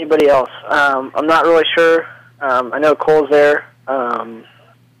far as anybody else. I'm not really sure. I know Cole's there.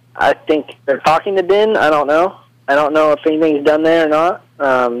 I think they're talking to Ben. I don't know. I don't know if anything's done there or not.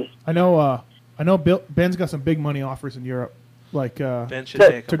 I know Ben's got some big money offers in Europe. like Ben should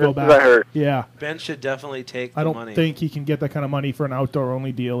take to them. go back. Yeah. Ben should definitely take the I don't money. think he can get that kind of money for an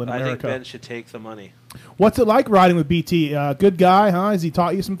outdoor-only deal in I America. think Ben should take the money. What's it like riding with BT? Good guy, huh? Has he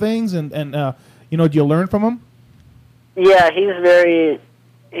taught you some things? And you know, do you learn from him? Yeah, he's very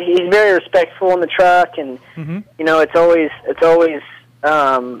respectful in the truck, and you know, it's always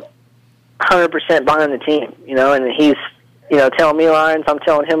 100% behind the team. You know, and he's telling me lines, I'm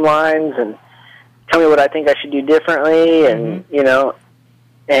telling him lines, and tell me what I think I should do differently, and you know,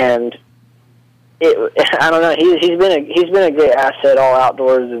 and I don't know. He's been a great asset all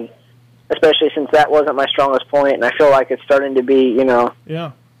outdoors, and especially since that wasn't my strongest point, and I feel like it's starting to be,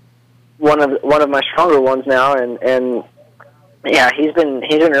 yeah, one of my stronger ones now, and yeah, he's been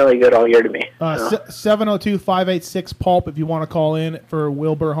really good all year to me. 702-586 Pulp if you want to call in for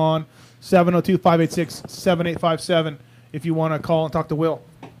Wil Hahn. 702-586-7857 if you want to call and talk to Wil.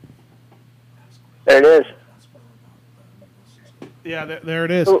 There it is. Yeah, there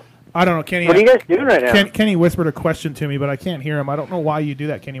it is. I don't know, Kenny. What are you guys doing right now? Kenny whispered a question to me, but I can't hear him. I don't know why you do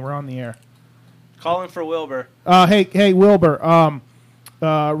that, Kenny. We're on the air. Calling for Wilbur. Hey, Wilbur.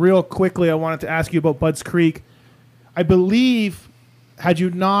 Real quickly, I wanted to ask you about Budds Creek. I believe, had you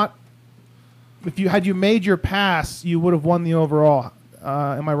made your pass, you would have won the overall.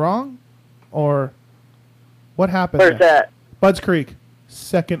 Am I wrong? Or what happened? Where's that? Budds Creek,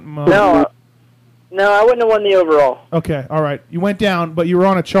 second month. No, I wouldn't have won the overall. Okay, all right. You went down, but you were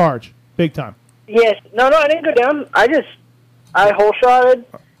on a charge, big time. Yes. No, I didn't go down. I hole shotted.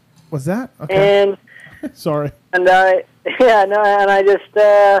 Was that? Okay. And sorry. And I just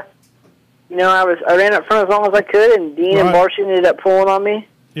I ran up front as long as I could, and Dean and Barsh ended up pulling on me.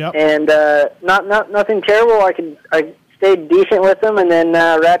 Yep. And nothing terrible. I stayed decent with them, and then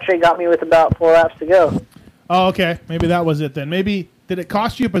Rattray got me with about 4 laps to go. Oh, okay. Maybe that was it then. Maybe did it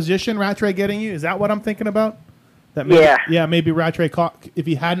cost you a position, Rattray getting you? Is that what I'm thinking about? Yeah, maybe Rattray if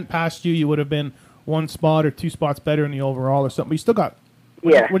he hadn't passed you, you would have been 1 spot or 2 spots better in the overall or something. But you still got.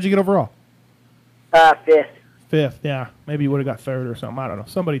 What'd you get overall? 5th. 5th, yeah. Maybe you would have got 3rd or something. I don't know.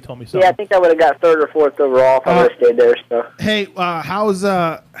 Somebody told me something. Yeah, I think I would have got 3rd or 4th overall if I would have stayed there. So. Hey, how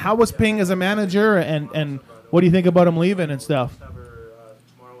was Ping as a manager, and what do you think about him leaving and stuff?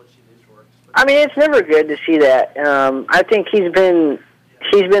 I mean, it's never good to see that. I think he's been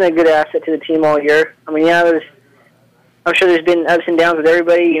a good asset to the team all year. I mean, I'm sure there's been ups and downs with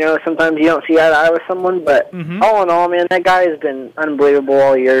everybody. You know, sometimes you don't see eye to eye with someone, but all in all, man, that guy has been unbelievable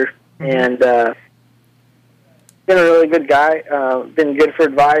all year, and been a really good guy. Been good for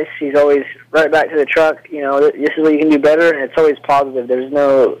advice. He's always right back to the truck. You know, this is what you can do better, and it's always positive. There's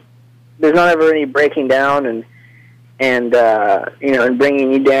not ever any breaking down and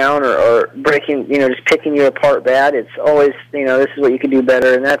bringing you down or breaking, just picking you apart bad. It's always, this is what you can do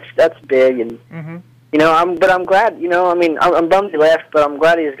better, and that's big. And I'm glad. I'm bummed he left, but I'm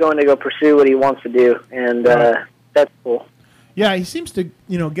glad he's going to go pursue what he wants to do, and that's cool. Yeah, he seems to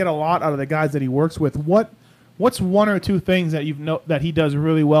get a lot out of the guys that he works with. What's 1 or 2 things that that he does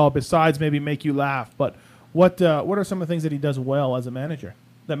really well besides maybe make you laugh? But what are some of the things that he does well as a manager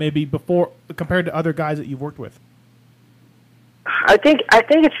that maybe before compared to other guys that you've worked with? I think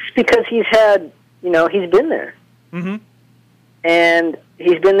it's just because he's had, he's been there, and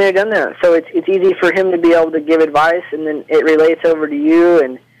he's been there, done that. So it's easy for him to be able to give advice, and then it relates over to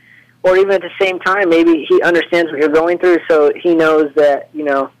you, or even at the same time, maybe he understands what you're going through, so he knows that you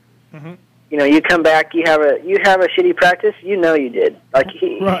come back, you have a shitty practice, you did. Like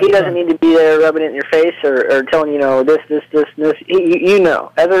he doesn't need to be there rubbing it in your face or telling this.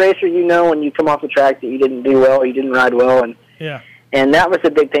 As a racer, when you come off the track that you didn't do well, you didn't ride well, and. Yeah. And that was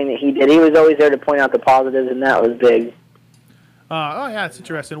the big thing that he did. He was always there to point out the positives, and that was big. It's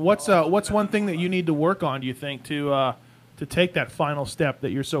interesting. What's one thing that you need to work on, do you think, to take that final step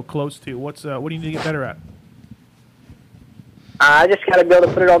that you're so close to? What do you need to get better at? I just got to be able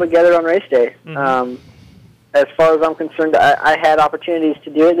to put it all together on race day. As far as I'm concerned, I had opportunities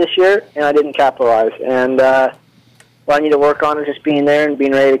to do it this year, and I didn't capitalize. And what I need to work on is just being there and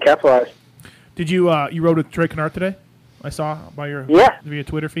being ready to capitalize. Did you rode with Trey Canard today? I saw by your via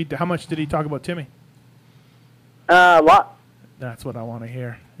Twitter feed. How much did he talk about Timmy? A lot. That's what I want to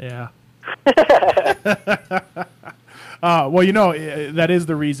hear. Yeah. Well, that is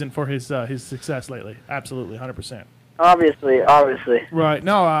the reason for his success lately. Absolutely, 100%. Obviously. Right.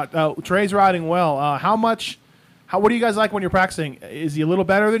 No, Trey's riding well. What do you guys like when you're practicing? Is he a little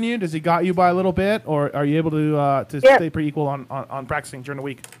better than you? Does he got you by a little bit, or are you able to stay pretty equal on practicing during the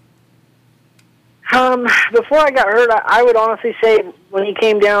week? Before I got hurt, I would honestly say when he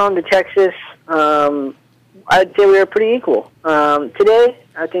came down to Texas, I'd say we were pretty equal. Today,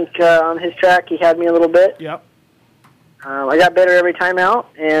 I think on his track he had me a little bit. Yep. I got better every time out,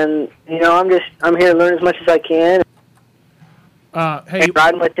 and I'm here to learn as much as I can. Hey, and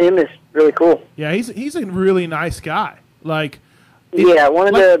riding with him is really cool. Yeah, he's a really nice guy. Like, One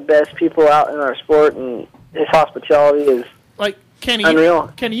of the best people out in our sport, and his hospitality is like Kenny.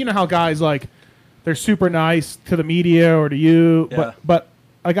 unreal. Kenny, you know how guys like they're super nice to the media or to you, but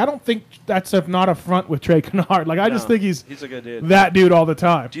like I don't think that's not a front with Trey Kennard. Like I just think he's a good dude. That dude all the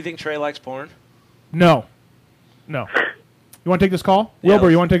time. Do you think Trey likes porn? No. You want to take this call, Yeah,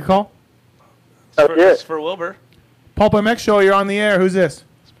 Wilbur? You want to take a call? It's for Wilbur. Pulp MX Show, you're on the air. Who's this?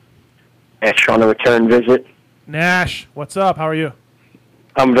 Nash on a return visit. Nash, what's up? How are you?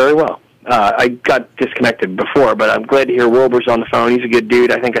 I'm very well. I got disconnected before, but I'm glad to hear Wilbur's on the phone. He's a good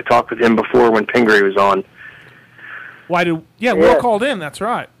dude. I think I talked with him before when Pingree was on. Will called in. That's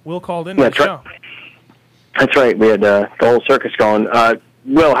right. Will called in to the show. That's right. We had the whole circus going.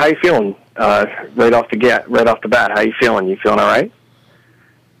 Will, how you feeling? Right off the bat, how you feeling? You feeling all right?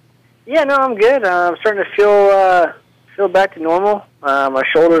 Yeah, no, I'm good. I'm starting to feel back to normal. My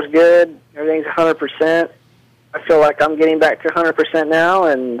shoulder's good. Everything's 100%. I feel like I'm getting back to 100% now,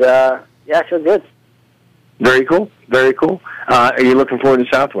 and I feel good. Very cool. Very cool. Are you looking forward to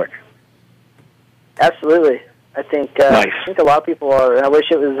Southwick? Absolutely. I think nice. I think a lot of people are. And I wish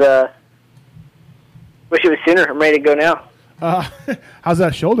it was sooner. I'm ready to go now. How's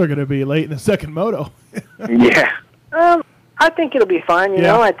that shoulder going to be late in the second moto? Yeah. I think it'll be fine. You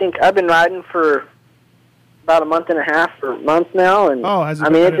know, I think I've been riding for about a month and a half or months now, and has it I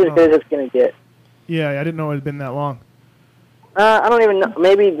been? mean I it's didn't as good as it's going to get. Yeah, I didn't know it had been that long. I don't even know.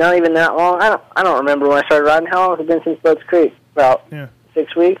 Maybe not even that long. I don't remember when I started riding. How long has it been since Boats Creek? About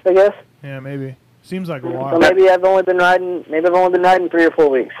 6 weeks, I guess. Yeah, maybe. Seems like a while. So maybe I've only been riding 3 or 4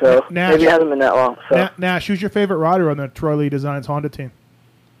 weeks. So Nash, maybe it hasn't been that long. So Nash, who's your favorite rider on the Troy Lee Designs Honda team?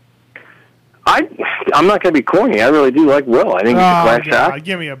 I'm not going to be corny. I really do like Will. I think he's a class act.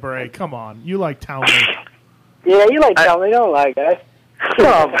 Give me a break. Come on. You like Townley. Yeah, you like Townley. You don't like guys.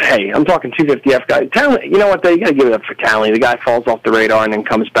 Well, hey, I'm talking 250F guy. Townley, you know what? You got to give it up for Townley. The guy falls off the radar and then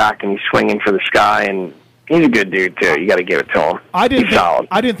comes back and he's swinging for the sky, and he's a good dude too. You got to give it to him. He's solid.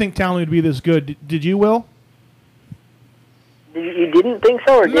 I didn't think Townley would be this good. Did you, Will? You didn't think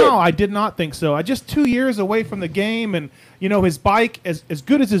so, or did? No, I did not think so. I just 2 years away from the game, and his bike, as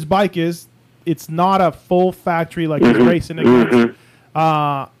good as his bike is, it's not a full factory like he's racing against.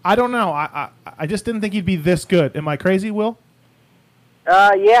 I don't know. I just didn't think he'd be this good. Am I crazy, Will?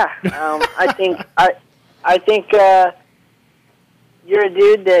 Yeah. I think you're a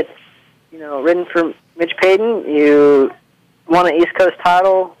dude that's ridden for Mitch Payton. You won an East Coast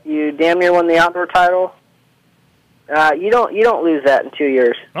title. You damn near won the outdoor title. You don't lose that in 2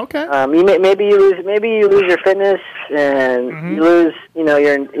 years. Okay. Maybe you lose your fitness, and you lose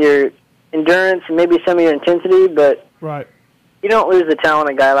your endurance and maybe some of your intensity, but right. You don't lose the talent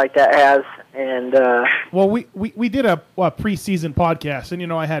a guy like that has. And well, we did a preseason podcast,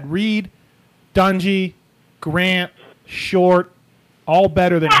 and I had Reed, Dungy, Grant, Short, all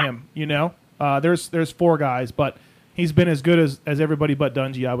better than him. There's 4 guys, but he's been as good as everybody but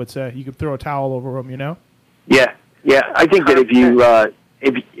Dungy. I would say you could throw a towel over him. Yeah. I think that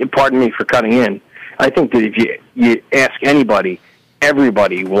if pardon me for cutting in, I think that if you ask anybody,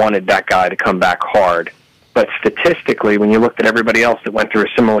 everybody wanted that guy to come back hard. But statistically, when you looked at everybody else that went through a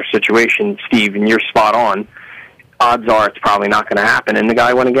similar situation, Steve, and you're spot on, odds are it's probably not going to happen. And the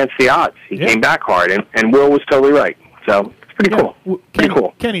guy went against the odds. He came back hard, and Will was totally right. So it's pretty cool. Pretty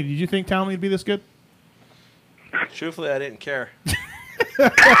cool. Kenny, did you think Townley would be this good? Truthfully, I didn't care.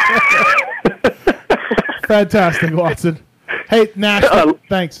 Fantastic, Watson. Hey, Nash,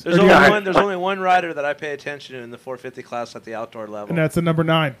 thanks. There's only one rider that I pay attention to in the 450 class at the outdoor level. And that's the number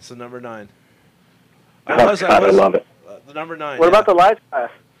 9. It's the number 9. I love it. The number 9. What about the live class?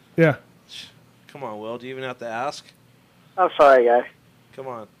 Yeah. Come on, Will. Do you even have to ask? I'm sorry, guys. Come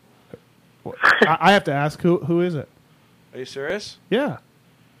on. I have to ask, who is it? Are you serious? Yeah.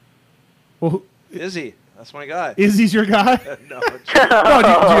 Well, Izzy. That's my guy. Izzy's your guy? No.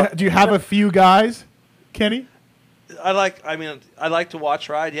 Do you have a few guys, Kenny? I like to watch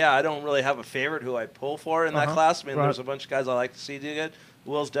ride. Yeah, I don't really have a favorite who I pull for in that class. I mean, there's a bunch of guys I like to see do good.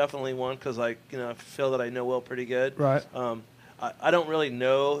 Will's definitely one because I feel that I know Will pretty good. Right. I don't really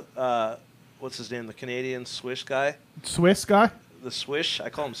know what's his name, the Canadian Swish guy. Swiss guy? The Swish. I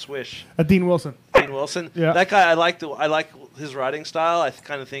call him Swish. Dean Wilson. Dean Wilson. Yeah. That guy. I like his riding style. I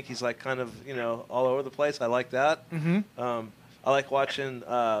kind of think he's like kind of all over the place. I like that. I like watching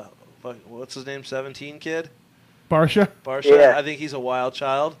what's his name, 17 kid. Barsha. Yeah. I think he's a wild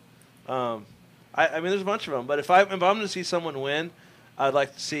child. I mean, there's a bunch of them. But if I'm going to see someone win, I'd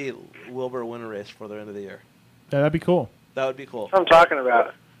like to see Wilbur win a race before the end of the year. Yeah, that'd be cool. That would be cool. That's what I'm talking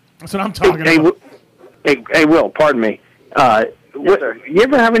about. That's what I'm talking Hey, about. hey, Will, pardon me. You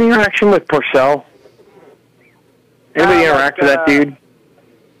ever have any interaction with Purcell? Anybody interact with that dude?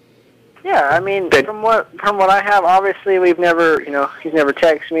 Yeah, I mean, from what I have, obviously we've never, he's never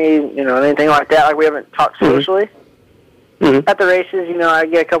texted me, anything like that. Like we haven't talked socially. Mm-hmm. At the races, I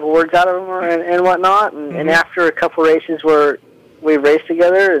get a couple words out of him and whatnot. And after a couple races where we raced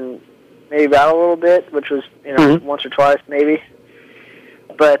together and maybe battled a little bit, which was once or twice maybe.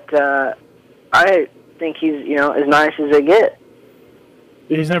 But I think he's as nice as they get.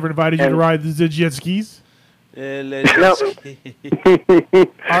 He's never invited you to ride the jet skis? No.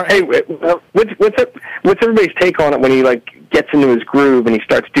 Hey, what's everybody's take on it when he gets into his groove and he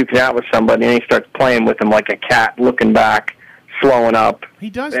starts duking out with somebody and he starts playing with them like a cat, looking back, slowing up? He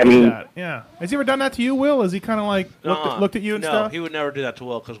does do that. Yeah. Has he ever done that to you, Will? Has he kind of looked at you and stuff? No, he would never do that to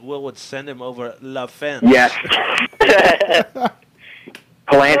Will because Will would send him over la fence. Yes.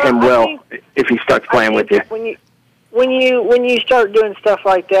 Plant him, Will, if he starts playing with you. When you start doing stuff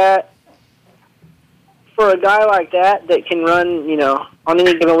like that, for a guy like that can run, on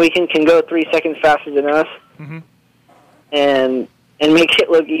any given weekend can go 3 seconds faster than us, and make it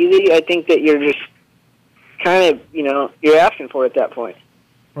look easy, I think that you're just kind of, you're asking for it at that point.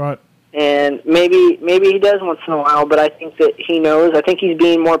 Right. And maybe he does once in a while, but I think that he knows. I think he's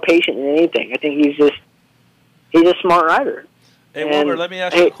being more patient than anything. I think he's a smart rider. Hey, Wilbur, let me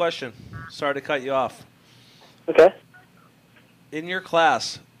ask you a question. Sorry to cut you off. Okay. In your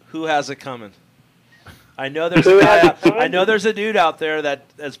class, who has it coming? I know there's a guy. I know there's a dude out there that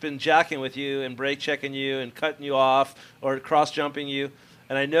has been jacking with you and brake checking you and cutting you off or cross jumping you.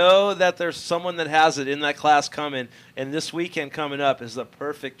 And I know that there's someone that has it in that class coming. And this weekend coming up is the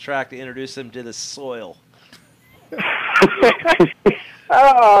perfect track to introduce him to the soil.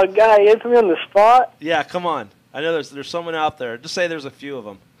 Oh, God, you put me on the spot. Yeah, come on. I know there's someone out there. Just say there's a few of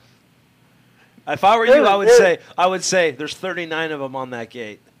them. If I were you, I would say there's 39 of them on that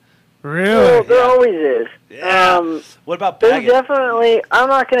gate. Really? There always is. Yeah. What about There's Baggett? definitely, I'm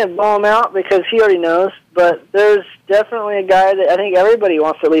not going to blow him out because he already knows, but there's definitely a guy that I think everybody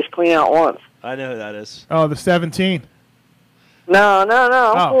wants to at least clean out once. I know who that is. Oh, the 17. No,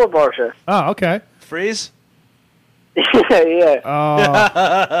 I'm full of Barsha. Oh, okay. Freeze? Yeah.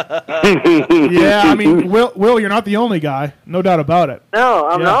 Yeah, I mean, Will, you're not the only guy. No doubt about it. No,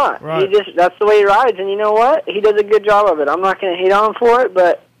 I'm not. Right. That's the way he rides, and you know what? He does a good job of it. I'm not going to hate on him for it,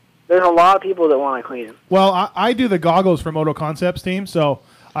 but there's a lot of people that want to clean him. Well, I do the goggles for Moto Concepts team, so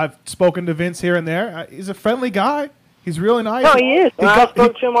I've spoken to Vince here and there. He's a friendly guy. He's really nice. No, he is. I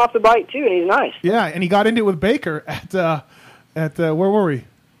spoke to him off the bike, too, and he's nice. Yeah, and he got into it with Baker at where were we?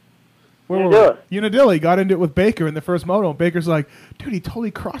 Unadilla. He got into it with Baker in the first moto, and Baker's like, dude, he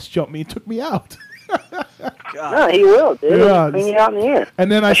totally cross-jumped me and took me out. No, he will, dude. Yeah, He'll clean you out in the air.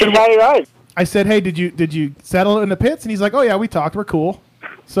 And then I said, how he rides. I said, hey, did you settle it in the pits? And he's like, oh, yeah, we talked. We're cool.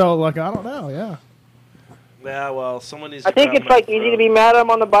 So, I don't know, yeah. Yeah, well, someone needs I to think it's easy to be mad at him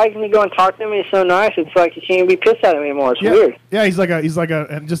on the bike, and you go and talk to him, and he's so nice. It's like you can't even be pissed at him anymore. It's weird. Yeah, he's like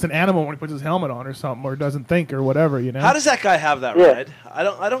just an animal when he puts his helmet on or something, or doesn't think or whatever, How does that guy have that ride?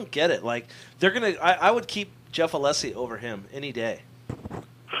 I don't get it. They're gonna. I would keep Jeff Alessi over him any day.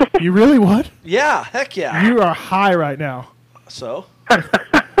 You really would? Yeah, heck yeah. You are high right now. So,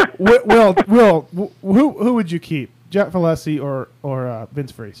 Will, who would you keep? Jeff Alessi or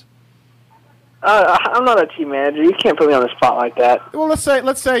Vince Freeze? I'm not a team manager. You can't put me on the spot like that. Well, let's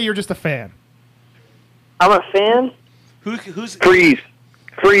say you're just a fan. I'm a fan. Who's Freeze?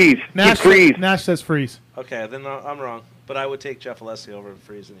 Nash says Freeze. Okay, then I'm wrong. But I would take Jeff Alessi over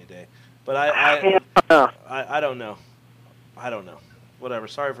Freeze any day. But I don't know. Whatever.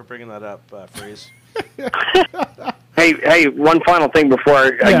 Sorry for bringing that up, Freeze. Hey, one final thing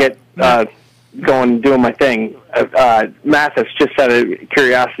before I get going doing my thing. Matthes just out of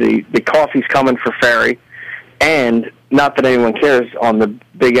curiosity, the coffee's coming for Ferry, and not that anyone cares on the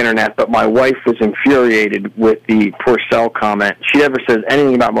big internet, but my wife was infuriated with the Purcell comment. She never says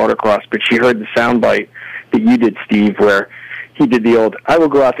anything about motocross, but she heard the soundbite that you did, Steve, where he did the old, I will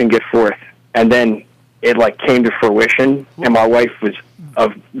go out and get fourth, and then it came to fruition, and my wife was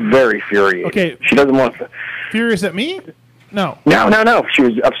very furious. Okay. She doesn't want to... Furious at me? No. No. She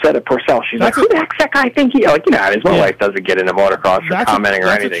was upset at Purcell. She's like, who the heck's that guy think he... my wife doesn't get into motocross or commenting or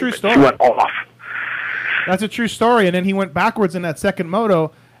anything. That's a true story. She went off. That's a true story. And then he went backwards in that second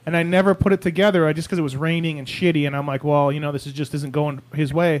moto, and I never put it together just because it was raining and shitty. And I'm like, well, this just isn't going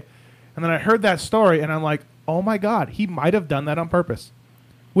his way. And then I heard that story, and I'm like, oh, my God, he might have done that on purpose.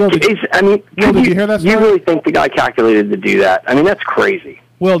 Will, did you hear that story? You really think the guy calculated to do that? I mean, that's crazy.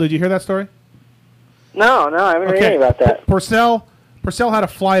 Will, did you hear that story? No, I haven't heard anything about that. Purcell had a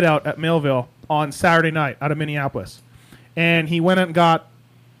flight out at Millville on Saturday night out of Minneapolis. And he went and got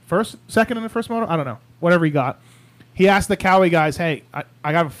second in the first moto? I don't know. Whatever he got. He asked the Cowie guys, hey,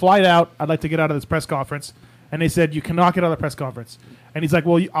 I got a flight out. I'd like to get out of this press conference. And they said, you cannot get out of the press conference. And he's like,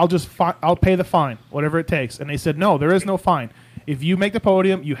 well, I'll pay the fine, whatever it takes. And they said, no, there is no fine. If you make the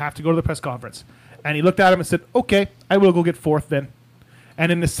podium, you have to go to the press conference. And he looked at him and said, okay, I will go get fourth then.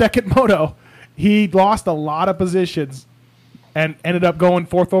 And in the second moto, he lost a lot of positions and ended up going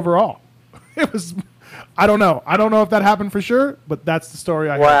fourth overall. It was, I don't know. I don't know if that happened for sure, but that's the story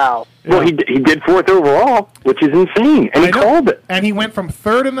I heard. Wow. Yeah. Well, he did fourth overall, which is insane, and he called it. And he went from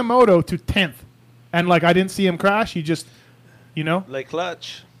third in the moto to 10th. And, like, I didn't see him crash. He just, Le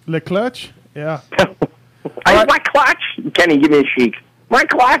clutch. Le clutch? Yeah. My clutch. Kenny, give me a shake. My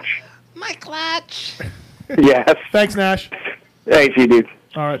clutch. My clutch. Yes. Thanks, Nash. Thanks, you dude.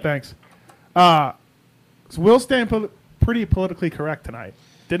 All right, thanks. So Will's staying pretty politically correct tonight.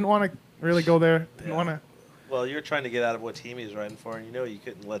 Didn't want to really go there. Didn't want to. Well, you're trying to get out of what team he's riding for, and you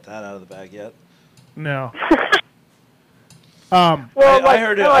couldn't let that out of the bag yet. No. Well, I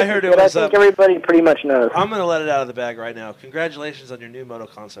heard it. I heard it was. I think everybody pretty much knows. I'm going to let it out of the bag right now. Congratulations on your new moto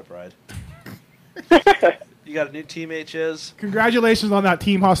concept ride. You got a new teammate, Chiz. Congratulations on that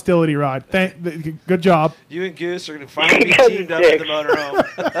team hostility ride. Good job. You and Goose are going to finally be teamed up in the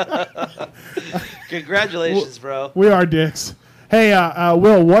motorhome. Congratulations, bro. We are dicks. Hey,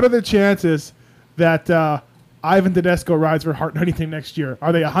 Will, what are the chances that Ivan Tedesco rides for Hart 90 next year?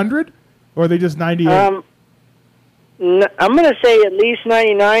 Are they 100 or are they just 98? I'm going to say at least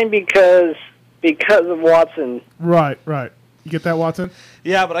 99 because of Watson. Right. You get that, Watson?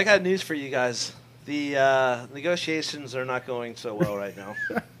 Yeah, but I got news for you guys. The negotiations are not going so well right now.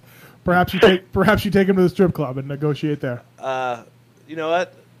 Perhaps you take him to the strip club and negotiate there. You know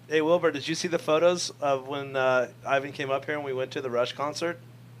what? Hey, Wilbur, did you see the photos of when Ivan came up here and we went to the Rush concert?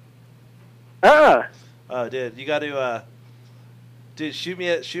 Oh, dude, you got to, dude, shoot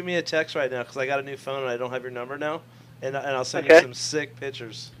me a text right now because I got a new phone and I don't have your number now, and I'll send you some sick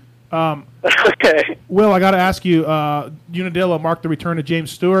pictures. Okay. Will, I got to ask you, Unadilla marked the return of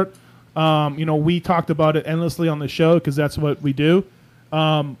James Stewart. We talked about it endlessly on the show because that's what we do.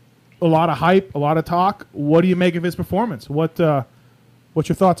 A lot of hype, a lot of talk. What do you make of his performance? What's your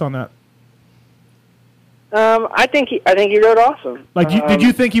thoughts on that? I think he rode awesome. Did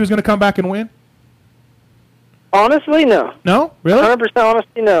you think he was going to come back and win? Honestly, no. No, really? 100%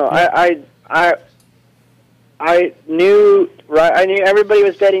 honestly, no. I knew everybody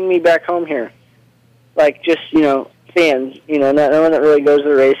was betting me back home here, fans, no one that really goes to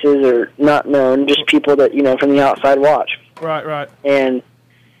the races or not known, just people that from the outside watch. Right. And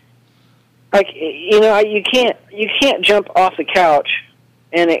you can't jump off the couch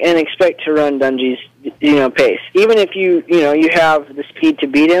and expect to run Dungey's pace. Even if you have the speed to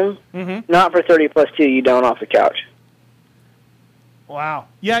beat him, not for 30+2, you don't off the couch. Wow.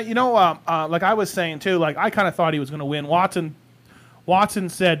 Yeah, like I was saying too, I kind of thought he was going to win. Watson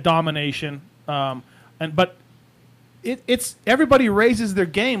said domination, but it's everybody raises their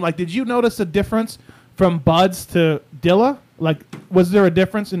game. Did you notice a difference from Buds to Dilla? Was there a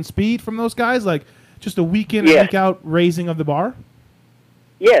difference in speed from those guys? Just a week in, week out raising of the bar?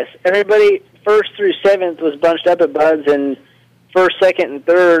 Yes, everybody 1st through 7th was bunched up at Buds, and 1st, 2nd, and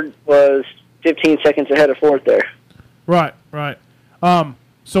 3rd was 15 seconds ahead of 4th there. Right.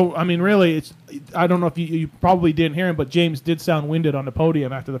 So, really, I don't know if you probably didn't hear him, but James did sound winded on the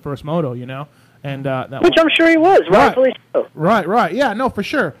podium after the first moto, And which I'm sure he was, rightfully so. Right. Yeah, no, for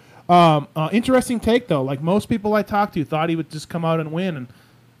sure. Interesting take, though. Most people I talked to thought he would just come out and win,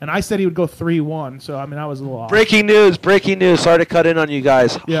 and I said he would go 3-1, so, I was a little off. Breaking news. Sorry to cut in on you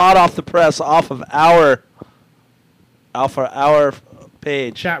guys. Yeah. Hot off the press, off of our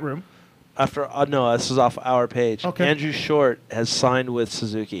page. Chat room. No, this is off our page. Okay. Andrew Short has signed with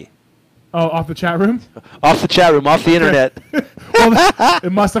Suzuki. Oh, off the chat room? Off the chat room, off the internet. Well,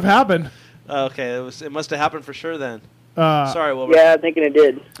 it must have happened. Okay, it must have happened for sure then. Sorry, Wilbur. Yeah, I'm thinking it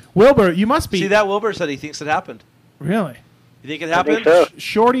did. Wilbur, you must be. See, that Wilbur said he thinks it happened. Really? You think it happened? I think so.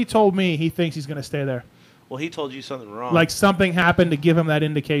 Shorty told me he thinks he's going to stay there. Well, he told you something wrong. Something happened to give him that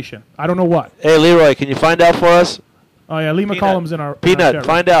indication. I don't know what. Hey, Leroy, can you find out for us? Oh, yeah, Lee McCollum's in our Peanut,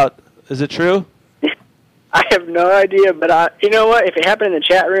 find out. Is it true? I have no idea, but you know what? If it happened in the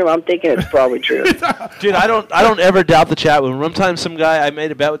chat room, I'm thinking it's probably true. Dude, I don't ever doubt the chat room. One time, some guy, I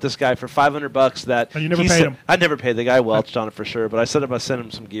made a bet with this guy for $500 that. And you never paid him. I never paid. The guy welched on it for sure, but I said I sent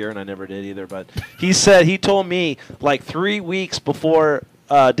him some gear, and I never did either. But he told me 3 weeks before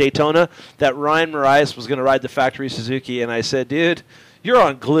Daytona that Ryan Marias was going to ride the factory Suzuki, and I said, dude, You're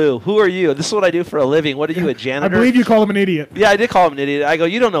on glue. Who are you? This is what I do for a living. What are you, a I janitor? believe you called him an idiot. Yeah, I did call him an idiot. I go,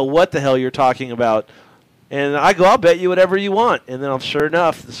 you don't know what the hell you're talking about. And I go, I'll bet you whatever you want. And then, sure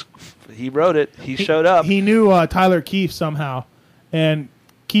enough, he wrote it. He showed up. He knew Tyler Keefe somehow, and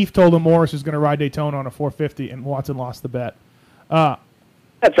Keefe told him Morris was going to ride Daytona on a 450, and Watson lost the bet.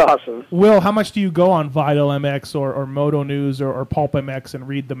 That's awesome. Will, how much do you go on Vital MX or Moto News or Pulp MX and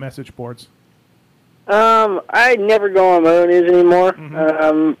read the message boards? I never go on Moto News anymore.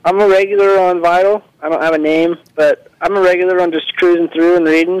 I'm a regular on Vital. I don't have a name, but I'm a regular on just cruising through and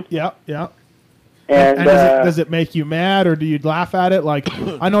reading. Yeah, yeah. And does it make you mad, or do you laugh at it? Like,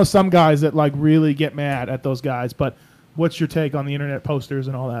 I know some guys that like really get mad at those guys, but what's your take on the internet posters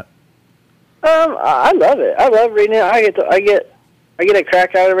and all that? I love it. I love reading it. I get a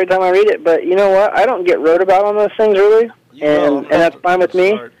crack out every time I read it. But you know what? I don't get wrote about on those things really, and that's fine with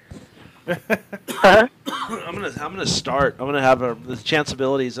me. I'm gonna start. I'm gonna have the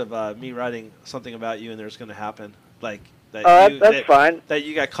chanceabilities of me writing something about you, and there's gonna happen like that. That's fine. That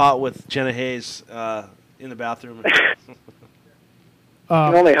you got caught with Jenna Haze in the bathroom.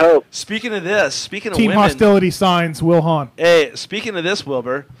 can only hope. Speaking of Team women, hostility signs, Wil Hahn. Hey, speaking of this,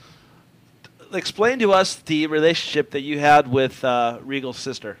 Wilbur, explain to us the relationship that you had with Regal's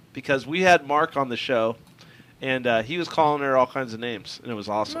sister, because we had Mark on the show. And he was calling her all kinds of names, and it was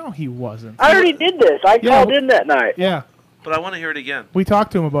awesome. No, he wasn't. I already did this. I called in that night. Yeah. But I want to hear it again. We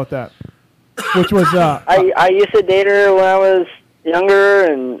talked to him about that, which was... I used to date her when I was younger,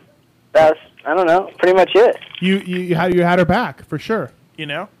 and that's, I don't know, pretty much it. You had her back, for sure, you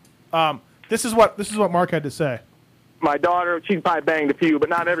know? This is what Mark had to say. My daughter, she's probably banged a few, but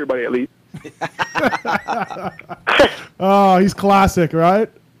not everybody at least. Oh, he's classic, right?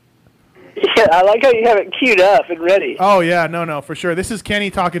 Yeah, I like how you have it queued up and ready. Oh, yeah, no, for sure. This is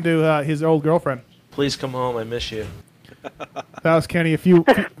Kenny talking to his old girlfriend. Please come home. I miss you. That was Kenny a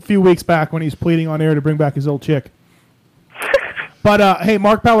few weeks back when he was pleading on air to bring back his old chick. But, hey,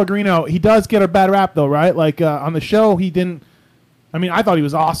 Mark Pellegrino, he does get a bad rap, though, right? Like, on the show, he didn't... I mean, I thought he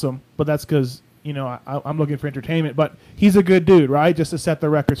was awesome, but that's because, you know, I'm looking for entertainment. But he's a good dude, right? Just to set the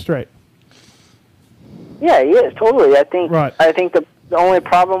record straight. Yeah, he is, totally. I think the only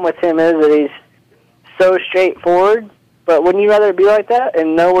problem with him is that he's so straightforward. But wouldn't you rather be like that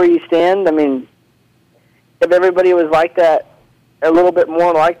and know where you stand? I mean, if everybody was like that, a little bit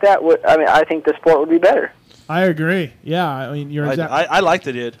more like that, I think the sport would be better. I agree. Yeah, I mean, you're exactly. I like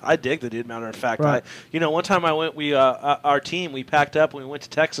the dude. I dig the dude. Matter of fact, Right. one time I went. Our team, we packed up and we went to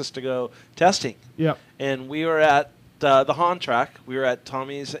Texas to go testing. Yep. And we were at the Hahn track. We were at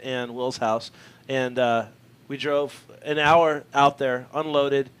Tommy's and Will's house, and we drove an hour out there,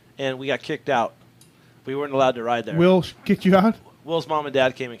 unloaded, and we got kicked out. We weren't allowed to ride there. Will kicked you out? Will's mom and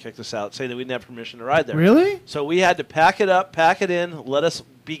dad came and kicked us out, saying that we didn't have permission to ride there. Really? So we had to pack it up, pack it in, let us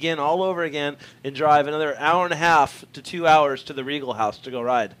begin all over again, and drive another hour and a half to 2 hours to the Regal house to go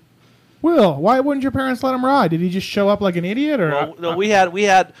ride. Will, why wouldn't your parents let him ride? Did he just show up like an idiot, or? Well, no, we had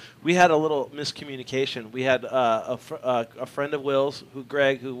a little miscommunication. We had a friend of Will's,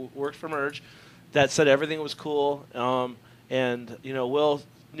 Greg, who worked for Merge, that said everything was cool, and Will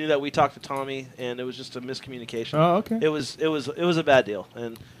knew that we talked to Tommy, and it was just a miscommunication. Oh, okay. It was a bad deal,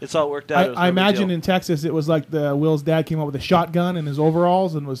 and it's all worked out. I imagine in Texas it was like Will's dad came up with a shotgun in his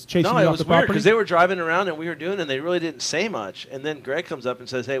overals and was chasing you off the property. No, it was weird because they were driving around and we were doing, and they really didn't say much. And then Greg comes up and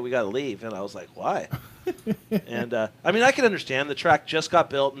says, "Hey, we got to leave," and I was like, "Why?" And I mean, I can understand the track just got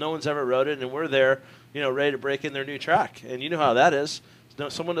built, no one's ever rode it, and we're there, ready to break in their new track, and you know how that is. No,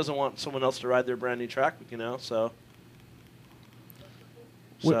 someone doesn't want someone else to ride their brand new track, so.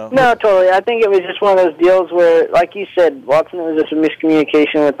 No, totally. I think it was just one of those deals where, like you said, Watson, it was just a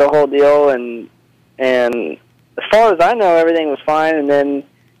miscommunication with the whole deal, and as far as I know, everything was fine. And then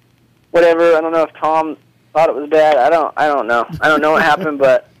whatever, I don't know if Tom thought it was bad. I don't know. I don't know what happened,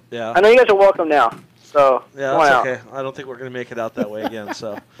 but yeah. I know you guys are welcome now. So yeah, that's okay. I don't think we're going to make it out that way again.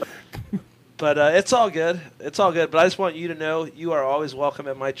 So, but it's all good. It's all good. But I just want you to know you are always welcome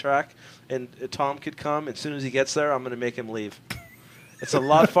at my track, and Tom could come. As soon as he gets there, I'm going to make him leave. It's a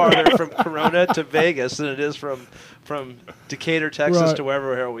lot farther from Corona to Vegas than it is from Decatur, Texas, to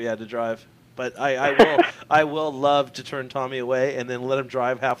wherever we had to drive. But I will love to turn Tommy away and then let him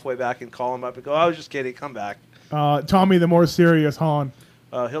drive halfway back and call him up and go, "I was just kidding, come back." Tommy, the more serious Hahn.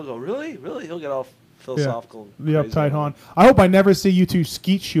 He'll go, "Really? Really?" He'll get all philosophical. Yeah, the uptight Hahn. I hope I never see you two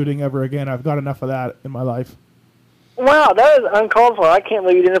skeet shooting ever again. I've got enough of that in my life. Wow, that is uncalled for. I can't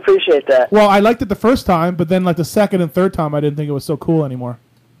believe you didn't appreciate that. Well, I liked it the first time, but then like the second and third time, I didn't think it was so cool anymore.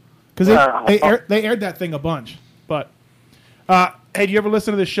 Because they aired that thing a bunch. But hey, do you ever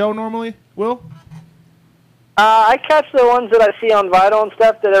listen to the show normally, Will? I catch the ones that I see on Vital and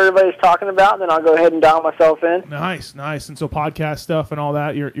stuff that everybody's talking about, and then I'll go ahead and dial myself in. Nice. And so podcast stuff and all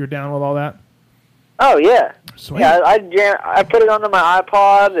that, you're down with all that? Oh, yeah. Sweet. Yeah, I put it onto my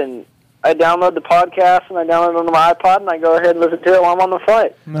iPod, and I download the podcast, and I download it onto my iPod, and I go ahead and listen to it while I'm on the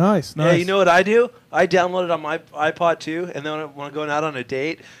flight. Nice. Yeah, you know what I do? I download it on my iPod, too, and then when I'm going out on a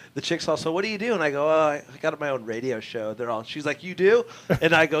date, the chick's all, so what do you do? And I go, I got my own radio show. She's like, you do?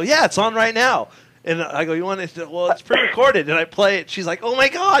 And I go, yeah, it's on right now. And I go, you want it? Well, it's pre-recorded. And I play it. She's like, oh, my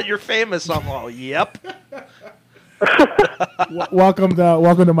God, you're famous. I'm all, yep. Welcome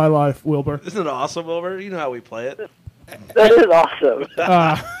to my life, Wilbur. Isn't it awesome, Wilbur? You know how we play it. That is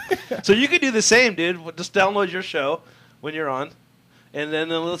awesome. So you could do the same, dude. Just download your show when you're on, and then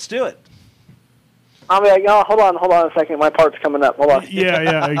let's do it. I'll be like, oh, hold on a second. My part's coming up. Hold on.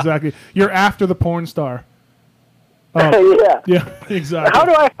 Yeah, exactly. You're after the porn star. Yeah, exactly. How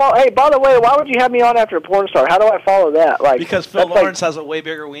do I follow? Hey, by the way, why would you have me on after a porn star? How do I follow that? Because Phil Lawrence has a way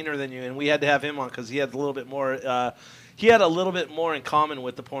bigger wiener than you, and we had to have him on because he had a little bit more. He had a little bit more in common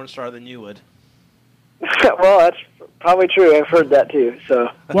with the porn star than you would. Well, that's probably true. I've heard that too. So.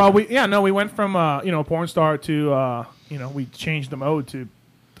 Well, we went from porn star to we changed the mode to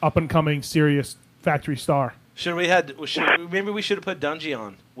up and coming serious factory star. Maybe we should have put Dungy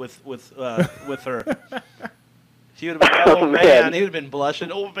on with her. He would have been, oh man, he would have been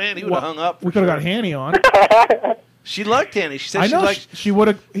blushing. Oh man, he would have hung up. We could have got Hanny on. She liked Hanny. She said I know she would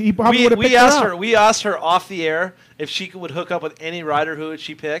have. He probably would have. We asked her off the air if she would hook up with any rider. Who would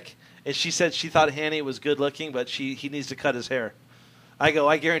she pick? And she said she thought Hanny was good looking, but he needs to cut his hair. I go,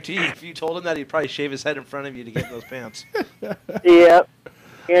 I guarantee you, if you told him that, he'd probably shave his head in front of you to get in those pants. Yep,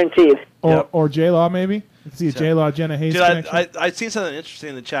 guaranteed. Or J-Law maybe. Let's see a J-Law Jenna Haze connection. I seen something interesting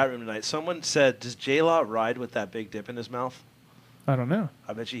in the chat room tonight. Someone said, does J-Law ride with that big dip in his mouth? I don't know.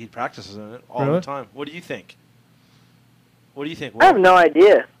 I bet you he practices in it all Really? the time. What do you think? What do you think? I have no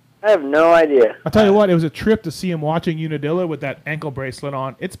idea. I'll tell you what, it was a trip to see him watching Unadilla with that ankle bracelet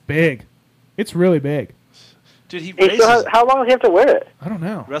on. It's big. It's really big. Dude, he races. So how long does he have to wear it? I don't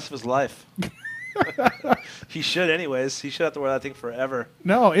know. The rest of his life. He should anyways. He should have to wear that thing forever.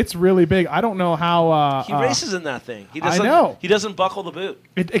 No, it's really big. I don't know how... he races in that thing. I know. He doesn't buckle the boot.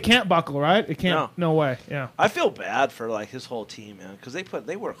 It can't buckle, right? It can't. No way, yeah. I feel bad for his whole team, man, because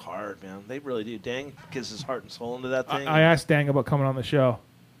they work hard, man. They really do. Dang gives his heart and soul into that thing. I asked Dang about coming on the show.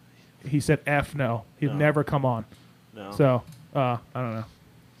 He said F no. He'd never come on. No. So, I don't know.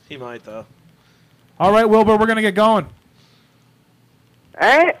 He might, though. All right, Wilbur, we're going to get going.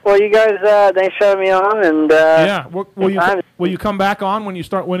 All right. Well, you guys, thanks for having me on. And will you come back on when you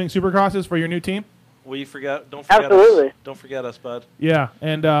start winning Supercrosses for your new team? Will you forget? Don't forget Absolutely. us. Don't forget us, bud. Yeah,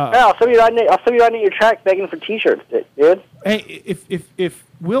 and I'll send you riding at your track begging for T-shirts, dude. Hey, if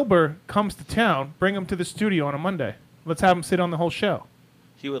Wilbur comes to town, bring him to the studio on a Monday. Let's have him sit on the whole show.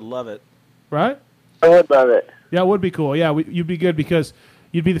 He would love it. Right? I would love it. Yeah, it would be cool. Yeah, you'd be good because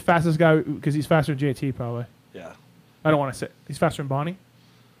you'd be the fastest guy because he's faster than JT probably. Yeah. I don't want to say he's faster than Bonnie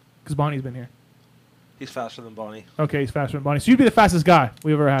because Bonnie's been here. He's faster than Bonnie. Okay, he's faster than Bonnie. So you'd be the fastest guy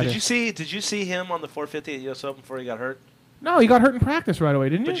we've ever had. Did you see him on the 450 at US Open before he got hurt? No, he got hurt in practice right away,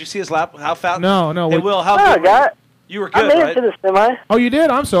 didn't you? Did you see his lap? How fast? No. Hey, Will, how good were you? You were good, I made right? it to the semi. Oh, you did?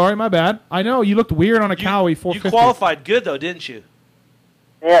 I'm sorry, my bad. I know you looked weird on a Cowie 450. You qualified good though, didn't you?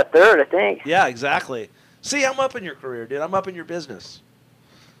 Yeah, third, I think. Yeah, exactly. See, I'm up in your career, dude. I'm up in your business.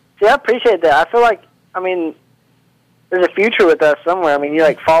 See, I appreciate that. I feel like, there's a future with us somewhere.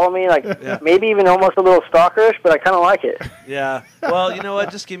 You follow me, maybe even almost a little stalkerish, but I kind of like it. Yeah. Well, you know what?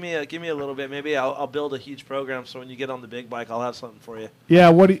 Just give me a little bit. Maybe I'll build a huge program so when you get on the big bike, I'll have something for you. Yeah.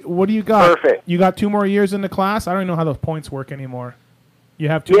 What do you got? Perfect. You got 2 more years in the class. I don't even know how those points work anymore. You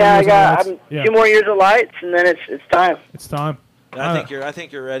have 2 more Yeah, years. I got 2 more years of lights, and then it's time. It's time. I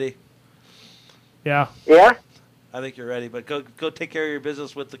think you're ready. Yeah. Yeah. I think you're ready, but go take care of your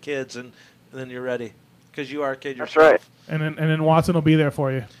business with the kids, and then you're ready because you are a kid yourself. That's right. And then Watson will be there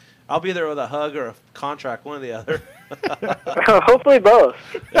for you. I'll be there with a hug or a contract, one or the other. Hopefully both.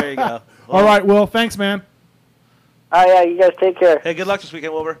 There you go. All right, Will. Thanks, man. Yeah, you guys take care. Hey, good luck this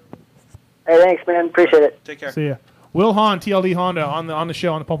weekend, Wilbur. Hey, thanks, man. Appreciate it. Take care. See ya. Wil Hahn, TLD Honda, on the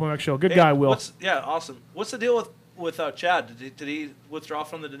show, on the Pulp MX show. Good guy, Will. Awesome. What's the deal with Chad? Did he withdraw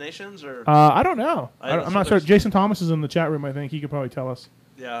from the donations or? I don't know. I'm not sure. Jason Thomas is in the chat room. I think he could probably tell us.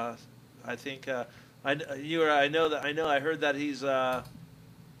 Yeah, I think I heard that he's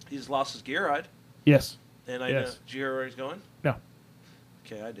lost his gear ride. Yes. And know. Did you hear where he's going? No.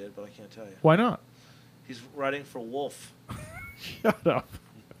 Okay, I did, but I can't tell you. Why not? He's riding for Wolf. Shut up.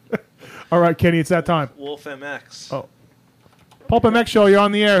 All right, Kenny, it's that time. Wolf MX. Oh. Pulp MX show, you're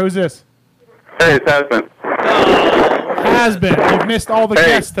on the air. Who's this? Hey, it's Aspen. Has been. You've missed all the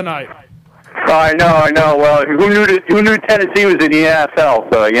guests tonight. I know. Well, who knew Tennessee was in the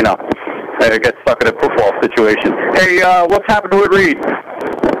NFL? So, I got stuck in a football situation. Hey, what's happening with Reed?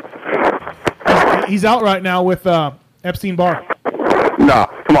 He's out right now with Epstein-Barr. No,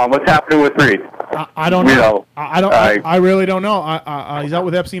 come on. What's happening with Reed? I don't know. I really don't know. He's out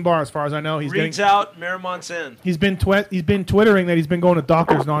with Epstein-Barr, as far as I know. Reed's out, Miramont's in. He's been twittering that he's been going to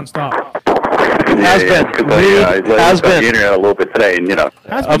doctors nonstop. Has been on the internet a little bit today, and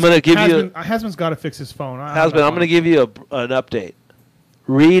I'm going to give you. Hasman's got to fix his phone. I'm going to give you an update.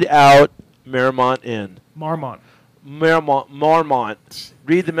 Reed out, Miramont in. Marmont.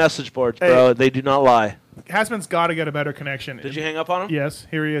 Read the message boards, bro. Hey. They do not lie. Hasman's got to get a better connection. Did you hang up on him? Yes.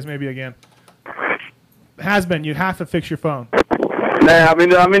 Here he is, maybe again. Hasman, you have to fix your phone. Nah, I'm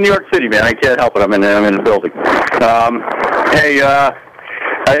in New York City, man. I can't help it. I'm in the building. Hey, I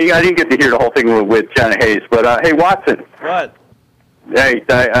didn't get to hear the whole thing with Jenna Haze, but hey, Watson. What? Hey,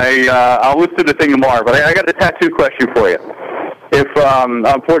 I'll listen to the thing tomorrow, but I got a tattoo question for you. If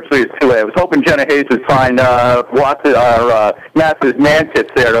unfortunately it's too late, I was hoping Jenna Haze would find Watson or Matthes' man tits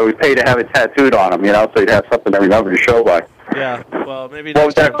there that we pay to have it tattooed on him, so you'd have something to remember the show by. Yeah. Well, maybe. What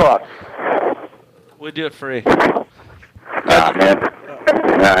would that cost? We'd do it free. Man. All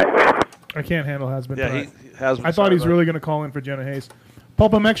right. I can't handle Hasman. Yeah, Hasman. I thought he was really going to call in for Jenna Haze.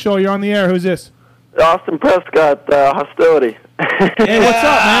 Pulp MX Show, you're on the air. Who's this? Austin Prescott, Hostility. Hey, what's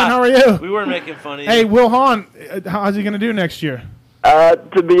up, man? How are you? We weren't making fun of you. Hey, Wil Hahn, how's he going to do next year?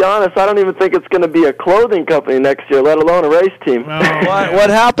 To be honest, I don't even think it's going to be a clothing company next year, let alone a race team.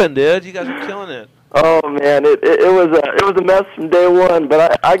 What happened, dude? You guys are killing it. Oh man, it was a mess from day one.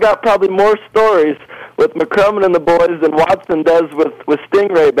 But I got probably more stories with McCrummon and the boys than Watson does with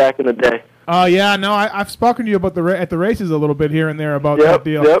Stingray back in the day. Yeah, no, I've spoken to you about at the races a little bit here and there about that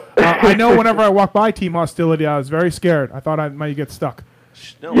deal. Yep. I know whenever I walk by Team Hostility, I was very scared. I thought I might get stuck.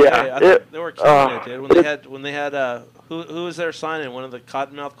 No way. I thought they were killing it, dude. When they had who was there signing? One of the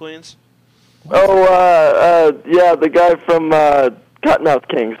Cottonmouth Queens? Yeah, the guy from Cottonmouth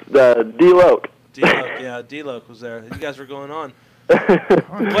Kings, D-Loke. D-Loke was there. You guys were going on.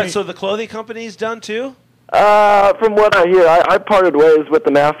 What? So the clothing company's done too? From what I hear, I parted ways with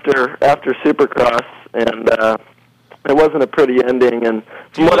them after Supercross, and it wasn't a pretty ending. And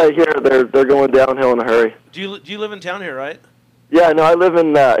from what I hear, they're going downhill in a hurry. Do you live in town here, right? Yeah, no, I live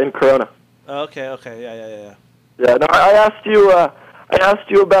in Corona. Okay, yeah. Yeah, no, I asked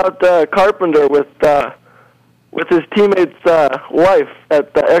you about Carpenter with his teammate's wife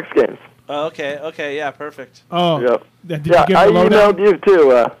at the X Games. Okay, yeah, perfect. Oh, yep. Did you get the I lowdown? emailed you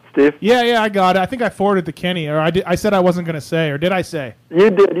too, Steve. Yeah, I got it. I think I forwarded to Kenny, or I said I wasn't going to say, or did I say? You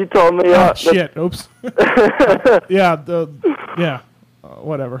did. You told me. Oh, shit. Oops.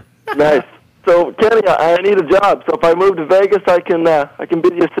 Whatever. Nice. So, Kenny, I need a job. So if I move to Vegas, I can be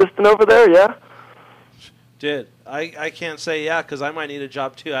the assistant over there. Yeah. Dude, I can't say yeah because I might need a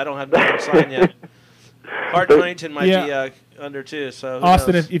job too. I don't have nothing signed yet. Hart Connington might be under too. So who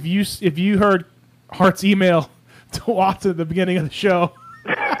Austin, knows? if you heard Hart's email to Watson at the beginning of the show,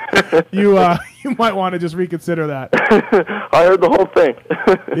 you might want to just reconsider that. I heard the whole thing.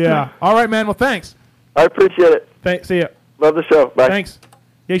 Yeah. All right, man. Well, thanks. I appreciate it. See ya. Love the show. Bye. Thanks.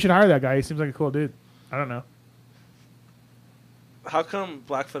 Yeah, you should hire that guy. He seems like a cool dude. I don't know. How come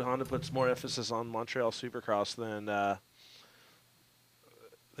Blackfoot Honda puts more emphasis on Montreal Supercross than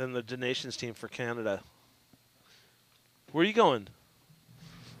the Nations team for Canada? Where are you going?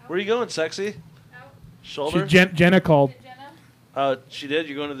 Where are you going, sexy? Shoulder? Jenna called. She did?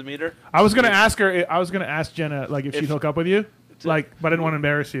 You're going to the meter? I was gonna ask her. I was gonna ask Jenna if she'd hook up with you, but I didn't want to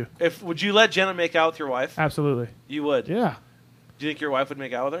embarrass you. Would you let Jenna make out with your wife? Absolutely. You would. Yeah. Do you think your wife would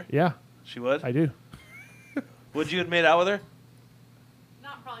make out with her? Yeah. She would. I do. Would you have made out with her?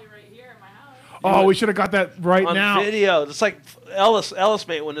 Oh, we should have got that right on now. video. It's like Ellis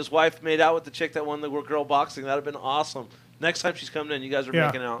mate when his wife made out with the chick that won the girl boxing. That'd have been awesome. Next time she's coming in, you guys are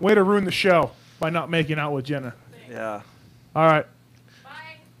making out. Way to ruin the show by not making out with Jenna. Yeah. All right.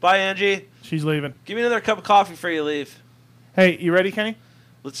 Bye, Angie. She's leaving. Give me another cup of coffee before you leave. Hey, you ready, Kenny?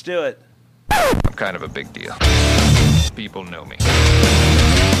 Let's do it. I'm kind of a big deal. People know me.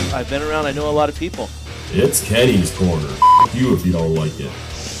 I've been around. I know a lot of people. It's Kenny's Corner. F you if you don't like it.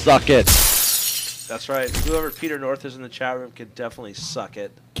 Suck it. That's right. Whoever Peter North is in the chat room can definitely suck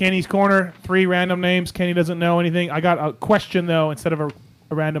it. Kenny's Corner, 3 random names. Kenny doesn't know anything. I got a question, though, instead of a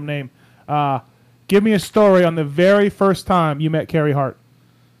random name. Give me a story on the very first time you met Carey Hart.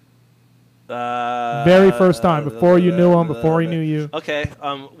 Very first time, before you knew him, before he knew you. Okay.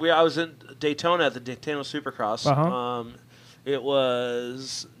 I was in Daytona at the Daytona Supercross. It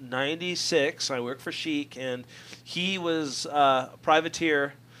was 96. I worked for Sheik, and he was a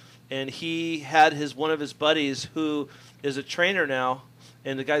privateer, and he had one of his buddies who is a trainer now,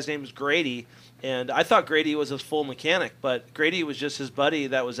 and the guy's name is Grady. And I thought Grady was his full mechanic, but Grady was just his buddy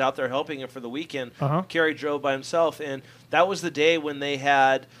that was out there helping him for the weekend. Kerry drove by himself, and that was the day when they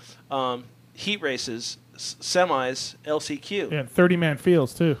had heat races, semis, LCQ. Yeah, 30-man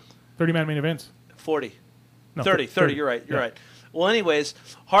fields, too. 30-man main events. 40. No, 30, you're right, you're right. Well, anyways,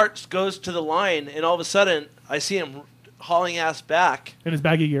 Hart goes to the line, and all of a sudden, I see him hauling ass back. In his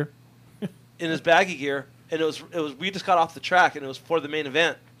baggy gear. And it was we just got off the track, and it was for the main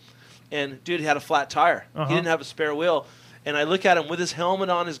event. And dude had a flat tire. He didn't have a spare wheel. And I look at him with his helmet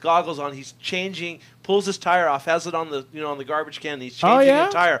on, his goggles on. He's changing, pulls his tire off, has it on the on the garbage can. And he's changing the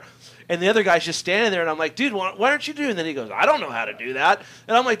tire. And the other guy's just standing there, and I'm like, dude, why aren't you doing that? And he goes, I don't know how to do that.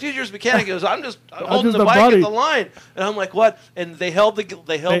 And I'm like, dude, you're a mechanic. He goes, I'm just holding the bike at the line. And I'm like, what? And they held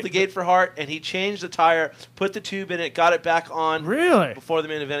the gate for Hart, and he changed the tire, put the tube in it, got it back on. Really? Before the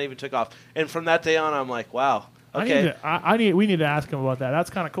main event even took off. And from that day on, I'm like, wow. Okay. We need to ask him about that. That's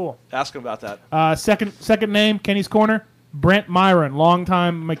kind of cool. Ask him about that. Second name, Kenny's Corner, Brent Myron,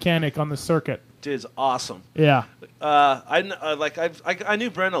 longtime mechanic on the circuit. Dude's awesome. Yeah. I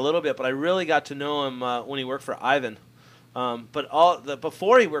knew Brent a little bit, but I really got to know him when he worked for Ivan.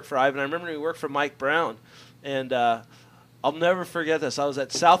 Before he worked for Ivan, I remember he worked for Mike Brown, and I'll never forget this. I was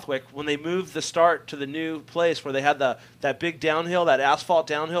at Southwick when they moved the start to the new place where they had that big downhill, that asphalt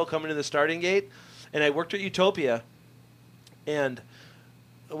downhill coming to the starting gate, and I worked at Utopia, and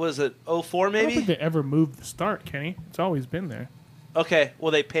was it 04 maybe? I don't think they ever moved the start, Kenny. It's always been there. Okay, well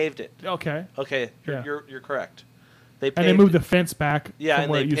they paved it. Okay. You're correct. And they moved the fence back from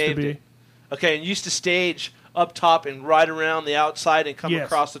where it used to be. It. Okay, and used to stage up top and ride around the outside and come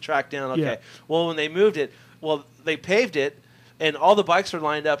across the track down. Okay. Yeah. Well, when they moved it, they paved it, and all the bikes are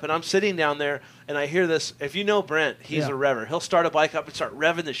lined up, and I'm sitting down there, and I hear this. If you know Brent, he's a revver. He'll start a bike up and start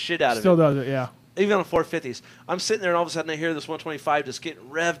revving the shit out of it. Still does it, yeah. Even on 450s. I'm sitting there, and all of a sudden I hear this 125 just getting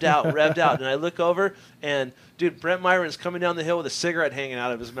revved out. And I look over, and, dude, Brent Myron's coming down the hill with a cigarette hanging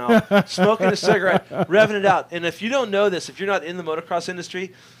out of his mouth, smoking a cigarette, revving it out. And if you don't know this, if you're not in the motocross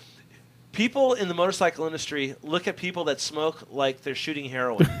industry, people in the motorcycle industry look at people that smoke like they're shooting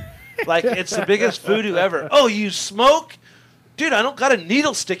heroin. Like, it's the biggest voodoo ever. Oh, you smoke? Dude, I don't got a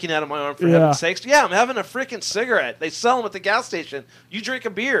needle sticking out of my arm, for heaven's sakes. Yeah, I'm having a freaking cigarette. They sell them at the gas station. You drink a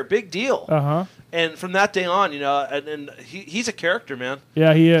beer. Big deal. And from that day on, and he's a character, man.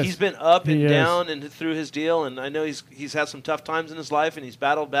 Yeah, he is. He's been up and down and through his deal, and I know he's had some tough times in his life, and he's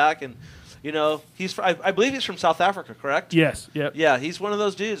battled back, and, I believe he's from South Africa, correct? Yes. Yep. Yeah, he's one of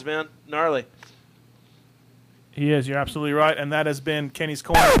those dudes, man. Gnarly. He is. You're absolutely right, and that has been Kenny's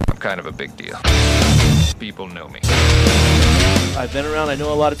Corner. I'm kind of a big deal. People know me. I've been around. I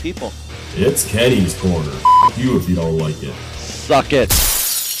know a lot of people. It's Kenny's Corner. You if you don't like it. Suck it.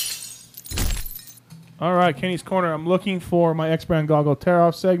 All right, Kenny's Corner. I'm looking for my X-Brand Goggle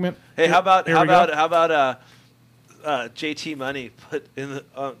Tear-Off segment. Hey, how about JT Money put in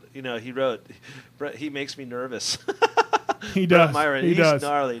the he wrote, he makes me nervous. He does. Myron, he's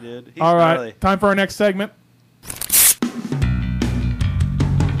gnarly, dude. He's all right, gnarly. time for our next segment.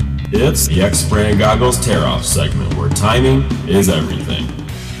 It's the X-Brand Goggles Tear-Off segment, where timing is everything.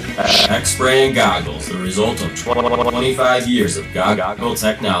 X-Brand Goggles, the result of 25 years of goggle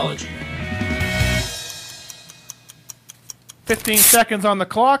technology. 15 seconds on the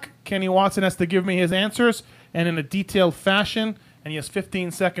clock. Kenny Watson has to give me his answers, and in a detailed fashion, and he has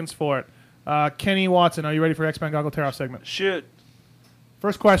 15 seconds for it. Kenny Watson, are you ready for X-Brand Goggle Tear-Off segment? Shoot.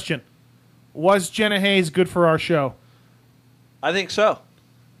 First question. Was Jenna Haze good for our show? I think so.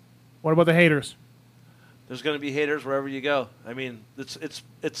 What about the haters? There's going to be haters wherever you go. I mean, it's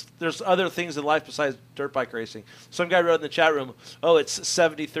there's other things in life besides dirt bike racing. Some guy wrote in the chat room, "Oh, it's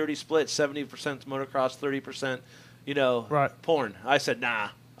 70-30 split, 70% motocross, 30%, porn." I said, "Nah,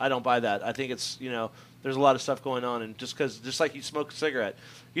 I don't buy that. I think it's, there's a lot of stuff going on, and just like you smoke a cigarette,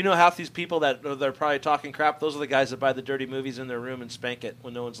 half these people they're probably talking crap. Those are the guys that buy the dirty movies in their room and spank it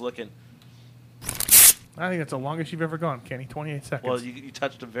when no one's looking." I think that's the longest you've ever gone, Kenny. 28 seconds. Well, you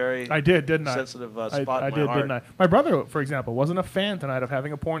touched a very sensitive spot I in my did, heart. didn't I? My brother, for example, wasn't a fan tonight of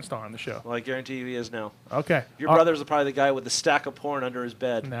having a porn star on the show. Well, I guarantee you he is now. Okay. Your brother's probably the guy with the stack of porn under his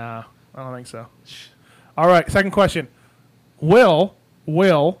bed. Nah, I don't think so. All right, second question. Will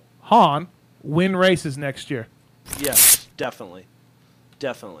Hahn win races next year? Yes, definitely.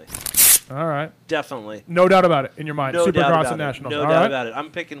 All right. Definitely. No doubt about it in your mind. No Supercross doubt about and it. Nationals. No doubt about it. I'm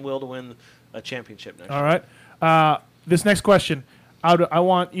picking Will to win a championship next year. All right. This next question, I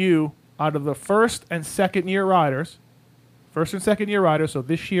want you, out of the first and second year riders, first and second year riders, so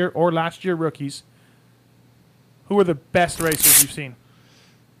this year or last year rookies, who are the best racers you've seen?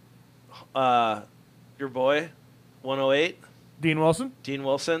 Your boy, 108. Dean Wilson? Dean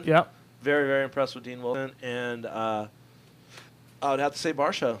Wilson. Yep. Very, very impressed with Dean Wilson. And I would have to say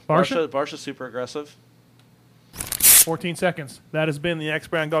Barsha. Barsha? Barsha's super aggressive. 14 seconds. That has been the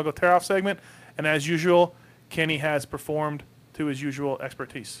X-Brand Goggle Tear-Off segment. And as usual, Kenny has performed to his usual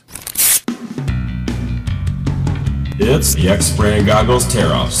expertise. It's the X-Brand Goggles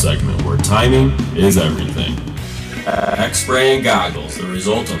Tear-Off segment, where timing is everything. X-Brand Goggles, the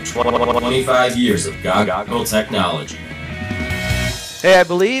result of 25 years of goggle technology. Hey, I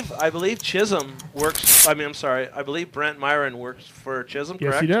believe Chisholm works. I believe Brent Myron works for Chisholm.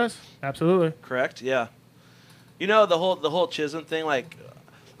 Correct? Yes, he does. Absolutely. Correct. Yeah. You know the whole Chisholm thing. Like,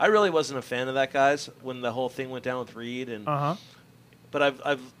 I really wasn't a fan of that, guys, when the whole thing went down with Reed and. But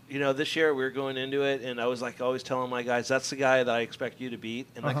I've this year we were going into it, and I was like always telling my guys, that's the guy that I expect you to beat,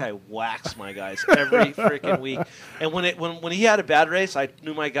 and that guy whacks my guys every freaking week. And when he had a bad race, I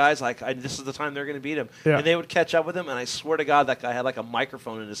knew my guys this is the time they're going to beat him, and they would catch up with him. And I swear to God, that guy had like a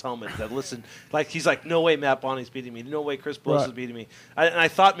microphone in his helmet that listened. Like he's like, no way, Matt Bonney's beating me, no way, Chris Bliss is beating me. And I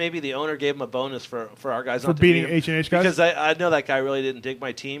thought maybe the owner gave him a bonus for our guys for not to beating beat him H&H guys, because I know that guy really didn't dig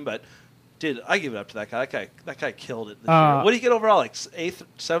my team, but. Dude, I give it up to that guy. That guy killed it this year. What did he get overall? Like 8th,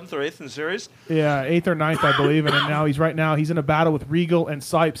 7th, or 8th in the series? Yeah, 8th or 9th, I believe. And now he's in a battle with Regal and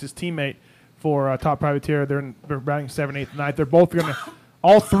Sipes, his teammate, for top privateer. They're batting 7th, 8th, 9th. They're both going to.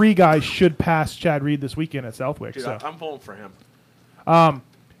 All three guys should pass Chad Reed this weekend at Southwick. Dude, so. I'm pulling for him.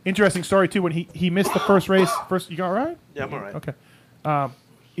 Interesting story too. When he missed the first race, you all right? Yeah, I'm all right. Okay.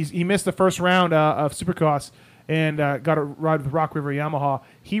 He missed the first round of Supercross and got a ride with Rock River Yamaha.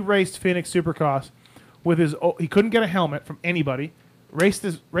 He raced Phoenix Supercross with he couldn't get a helmet from anybody. Raced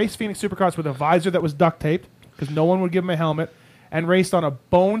Phoenix Supercross with a visor that was duct taped because no one would give him a helmet, and raced on a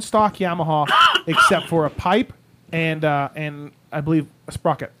bone stock Yamaha except for a pipe and I believe a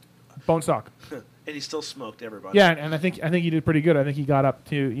sprocket, bone stock. And he still smoked everybody. Yeah, and I think he did pretty good. I think he got up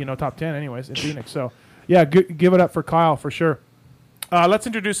to top 10 anyways in Phoenix. So yeah, give it up for Kyle for sure. Let's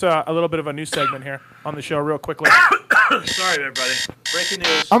introduce a little bit of a new segment here on the show real quickly. Sorry, everybody. Breaking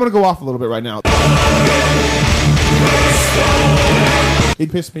news. I'm going to go off a little bit right now.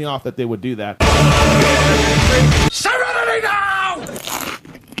 It pissed me off that they would do that. Serenity now!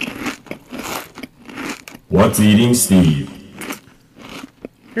 What's Eating Steve?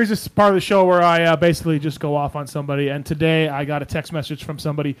 Here's this part of the show where I basically just go off on somebody. And today I got a text message from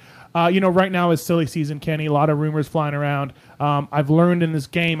somebody. Right now is silly season, Kenny. A lot of rumors flying around. I've learned in this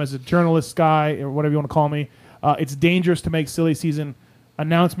game as a journalist guy, or whatever you want to call me, it's dangerous to make silly season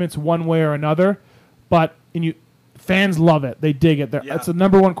announcements one way or another. But fans love it. They dig it. That's the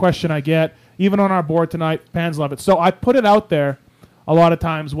number one question I get. Even on our board tonight, fans love it. So I put it out there a lot of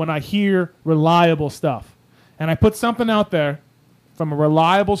times when I hear reliable stuff. And I put something out there from a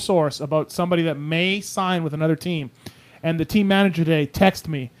reliable source about somebody that may sign with another team. And the team manager today texted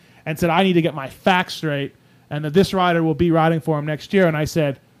me and said, I need to get my facts straight and that this rider will be riding for him next year. And I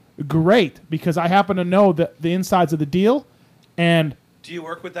said, great, because I happen to know the insides of the deal. And do you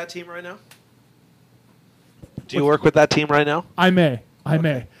work with that team right now? Do you work with that team right now? I may.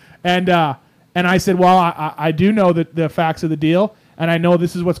 And I said, well, I do know the facts of the deal, and I know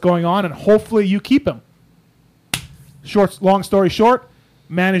this is what's going on, and hopefully you keep him. Long story short,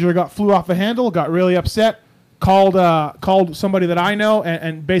 manager flew off the handle, got really upset, called somebody that I know,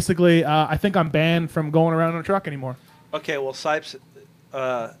 and basically I think I'm banned from going around in a truck anymore. Okay, well, Sipes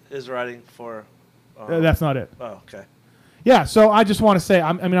is riding for... That's not it. Oh, okay. Yeah, so I just want to say,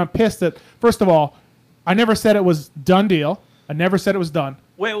 I'm pissed that, first of all, I never said it was done deal. I never said it was done.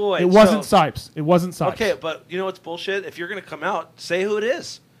 Wait. It wasn't Sipes. It wasn't Sipes. Okay, but you know what's bullshit? If you're going to come out, say who it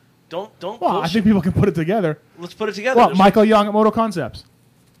is. Don't Well, bullshit. I think people can put it together. Let's put it together. Well, Michael Young at Moto Concepts.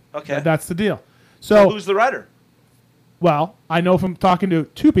 Okay. That's the deal. So who's the rider? Well, I know from talking to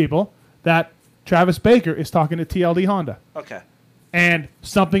two people that Travis Baker is talking to TLD Honda. Okay. And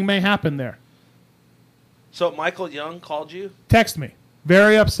something may happen there. So Michael Young called you? Text me.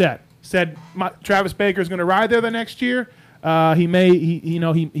 Very upset. Said Travis Baker is going to ride there the next year.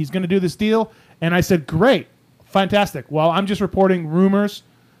 He's going to do this deal. And I said, great. Fantastic. Well, I'm just reporting rumors.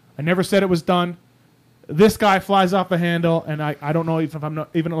 I never said it was done. This guy flies off the handle, and I don't know if I'm not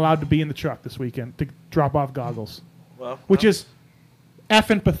even allowed to be in the truck this weekend to drop off goggles. Which is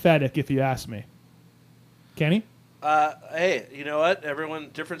effing pathetic, if you ask me. Kenny? Hey, you know what? Everyone,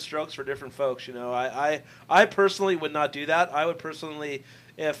 different strokes for different folks. You know, I personally would not do that. I would personally,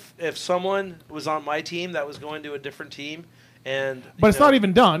 if someone was on my team that was going to a different team, but it's not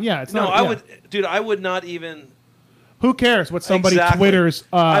even done. Yeah, it's not. I would, dude. I would not even. Who cares what somebody Twitters?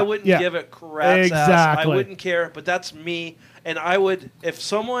 I wouldn't give a rat's ass. I Exactly. wouldn't care, but that's me. And I would, if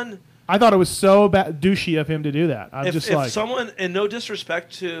someone... I thought it was so douchey of him to do that. I'm just like... If someone, and no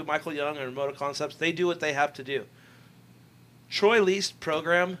disrespect to Michael Young or Moto Concepts, they do what they have to do. Troy Lee's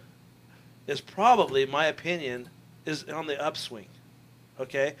program is probably, my opinion, is on the upswing.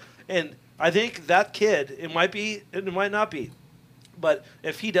 Okay? And I think that kid, it might be, it might not be, but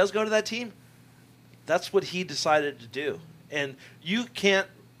if he does go to that team, that's what he decided to do. And you can't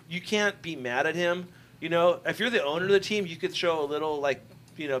be mad at him. You know, if you're the owner of the team, you could show a little, like,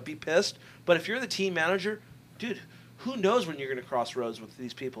 you know, be pissed. But if you're the team manager, dude, who knows when you're going to cross roads with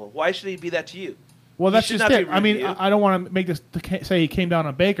these people? Why should he be that to you? Well, He that's should just not it. be I mean, rude to you. I don't want to make this to say he came down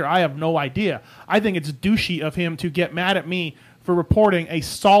on Baker. I have no idea. I think it's douchey of him to get mad at me for reporting a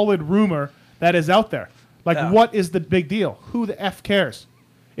solid rumor that is out there. Like, what is the big deal? Who the F cares?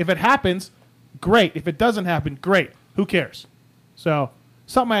 If it happens, great. If it doesn't happen, great. Who cares? So,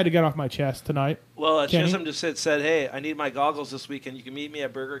 something I had to get off my chest tonight. Well, Kenny? Chisholm just said, hey, I need my goggles this weekend. You can meet me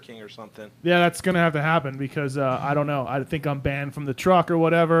at Burger King or something. Yeah, that's going to have to happen because I don't know. I think I'm banned from the truck or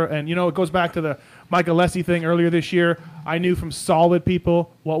whatever. And, you know, it goes back to the Mike Alessi thing earlier this year. I knew from solid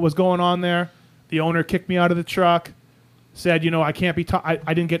people what was going on there. The owner kicked me out of the truck, said, you know, I can't be I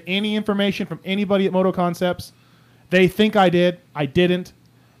didn't get any information from anybody at Moto Concepts. They think I did. I didn't.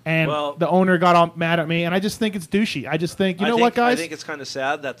 And the owner got all mad at me. And I just think it's douchey. I just think, what, guys? I think it's kind of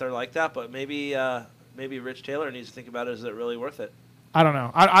sad that they're like that, but maybe Rich Taylor needs to think about it. Is it really worth it? I don't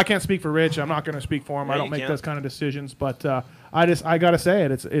know. I can't speak for Rich. I'm not going to speak for him. Yeah, I don't you make can't. those kind of decisions. But I got to say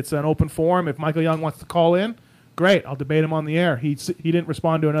it. It's an open forum. If Michael Young wants to call in, great. I'll debate him on the air. He didn't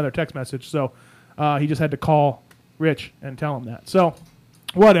respond to another text message, so he just had to call Rich and tell him that. So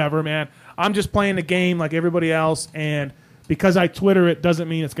whatever, man. I'm just playing the game like everybody else, and because I Twitter it doesn't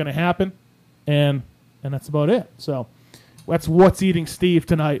mean it's going to happen, and that's about it. So that's What's Eating Steve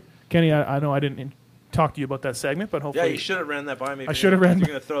tonight. Kenny, I know I didn't talk to you about that segment, but hopefully... Yeah, you should have ran that by me. I should have ran... You're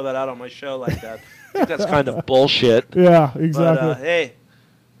going to throw that out on my show like that. I think that's kind of bullshit. Yeah, exactly. But, hey,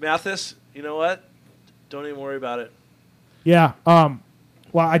 Matthes, you know what? Don't even worry about it. Yeah.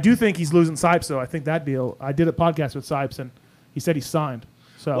 Well, I do think he's losing Sipes, though. I think that deal... I did a podcast with Sipes, and he said he signed.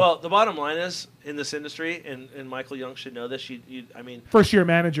 So Well, the bottom line is, in this industry, and Michael Young should know this, I mean... First-year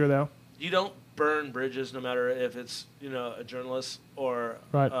manager, though. You don't burn bridges no matter if it's, you know, a journalist or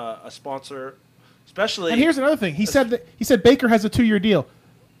Right. A sponsor, especially... And here's another thing. He said Baker has a 2-year deal.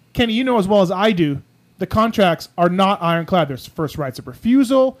 Kenny, you know as well as I do, the contracts are not ironclad. There's first rights of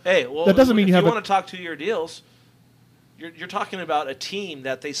refusal. Hey, well, that doesn't mean if you have want to talk 2-year deals, you're talking about a team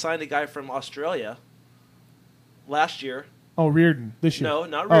that they signed a guy from Australia last year. Oh, Reardon this year. No,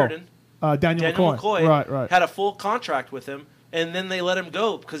 not Reardon. Daniel McCoy. Right. Had a full contract with him, and then they let him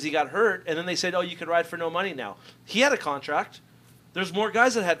go because he got hurt, and then they said, oh, you can ride for no money now. He had a contract. There's more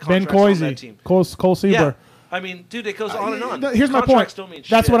guys that had Ben contracts on that team. Coysey, Cole Seaver. Yeah. I mean, dude, it goes on and on. Here's my point. Contracts don't mean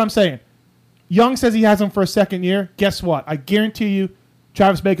That's shit. what I'm saying. Young says he has him for a second year. Guess what? I guarantee you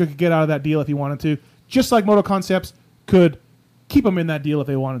Travis Baker could get out of that deal if he wanted to, just like Moto Concepts could keep him in that deal if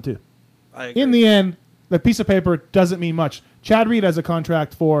they wanted to. I agree. In the end, the piece of paper doesn't mean much. Chad Reed has a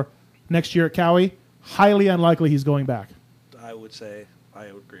contract for next year at Cowie. Highly unlikely he's going back. I would say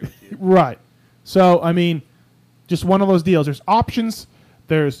I would agree with you. Right. So, I mean, just one of those deals. There's options.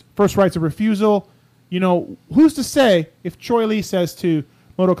 There's first rights of refusal. You know, who's to say if Troy Lee says to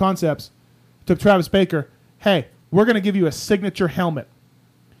Moto Concepts, to Travis Baker, hey, we're going to give you a signature helmet.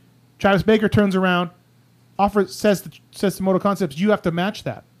 Travis Baker turns around, says to Moto Concepts, you have to match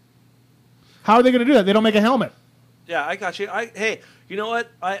that. How are they going to do that? They don't make a helmet. Yeah, I got you. Hey, you know what?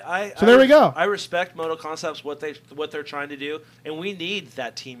 So there we go. I respect Moto Concepts, what they're trying to do, and we need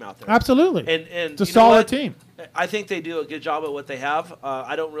that team out there. Absolutely. And it's a you know solid what? team. I think they do a good job at what they have.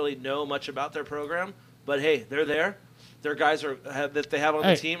 I don't really know much about their program, but hey, they're there. Their guys that they have on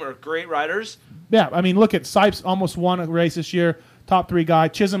the team are great riders. Yeah, I mean, look at Sipes almost won a race this year. Top 3 guy.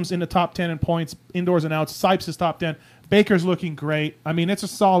 Chisholm's in the top 10 in points, indoors and outs. Sipes is top 10. Baker's looking great. I mean, it's a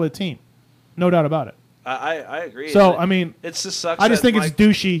solid team. No doubt about it. I agree. So, I mean, it just sucks. I just think it's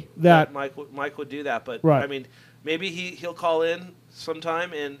douchey that Mike would do that. But, Right. I mean, maybe he'll call in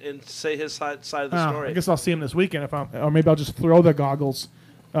sometime and say his side of the story. I guess I'll see him this weekend or maybe I'll just throw the goggles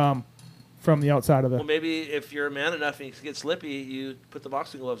from the outside of the. Well, maybe if you're a man enough and you get slippy, you put the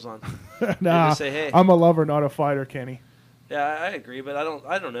boxing gloves on. Nah, just say, hey. I'm a lover, not a fighter, Kenny. Yeah, I agree, but I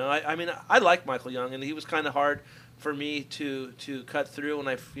don't know. I mean, I like Michael Young, and he was kind of hard for me to cut through when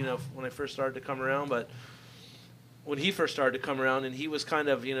I first started to come around. But when he first started to come around, and he was kind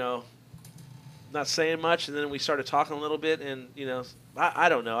of not saying much, and then we started talking a little bit, and I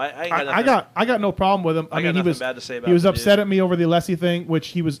don't know. I got no problem with him. I got nothing bad to say about he was the upset dude. at me over the Alessi thing, which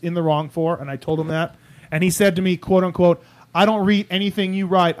he was in the wrong for, and I told him that. And he said to me, quote unquote, "I don't read anything you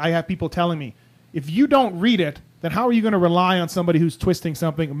write. I have people telling me. If you don't read it, then how are you going to rely on somebody who's twisting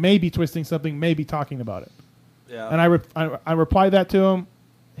something, maybe talking about it?" Yeah. And I replied that to him.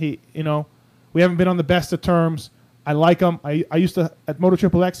 He, we haven't been on the best of terms. I like him. I used to at Moto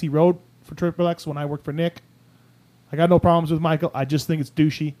Triple X. He rode for Triple X when I worked for Nick. I got no problems with Michael. I just think it's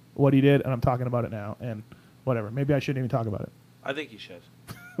douchey what he did, and I'm talking about it now. And whatever. Maybe I shouldn't even talk about it. I think you should.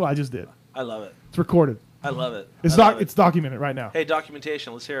 Well, I just did. I love it. It's recorded. I love it. It's documented right now. Hey,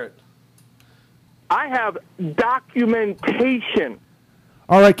 documentation. Let's hear it. I have documentation.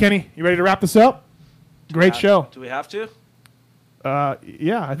 All right, Kenny, you ready to wrap this up? Great show. Do we have to?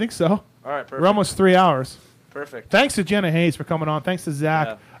 Yeah, I think so. All right, perfect. We're almost 3 hours. Perfect. Thanks to Jenna Haze for coming on. Thanks to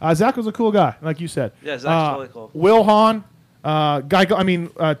Zach. Zach was a cool guy, like you said. Yeah, Zach's totally cool. Wil Hahn,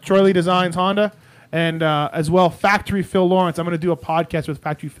 Troy Lee Designs Honda, and as well Factory Phil Lawrence. I'm going to do a podcast with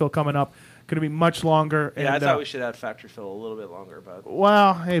Factory Phil coming up. Going to be much longer. Yeah, and, I thought we should have Factory Phil a little bit longer, but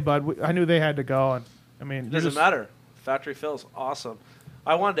well, hey, bud, I knew they had to go, and it doesn't matter. Factory Phil's awesome.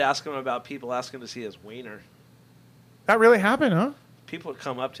 I wanted to ask him about people asking to see his wiener. That really happened, huh? People would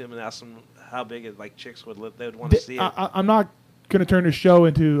come up to him and ask him how big it, like chicks would they would want to see it. I'm not going to turn the show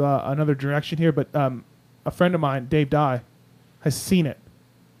into another direction here, but a friend of mine, Dave Dye, has seen it.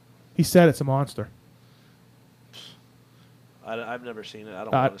 He said it's a monster. I've never seen it. I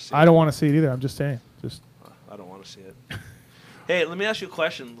don't want to see it. I don't want to see it either. I'm just saying. I don't want to see it. Hey, let me ask you a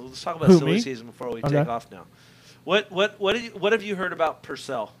question. Let's talk about Who, silly me? season before we Okay. take off now. What have you heard about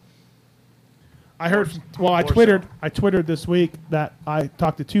Purcell? I heard. I twittered this week that I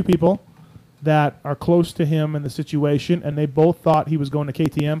talked to two people that are close to him in the situation, and they both thought he was going to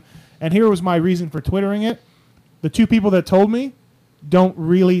KTM. And here was my reason for twittering it. The two people that told me don't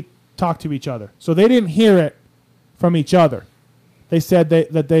really talk to each other, so they didn't hear it from each other. They said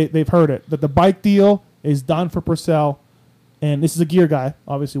they've heard it, that the bike deal is done for Purcell, and this is a gear guy.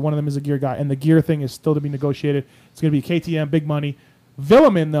 Obviously, one of them is a gear guy, and the gear thing is still to be negotiated. It's going to be KTM, big money.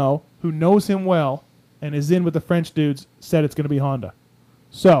 Villemin, though, who knows him well and is in with the French dudes, said it's going to be Honda.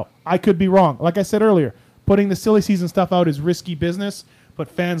 So I could be wrong. Like I said earlier, putting the silly season stuff out is risky business, but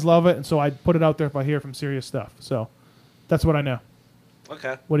fans love it, and so I put it out there if I hear from serious stuff. So that's what I know.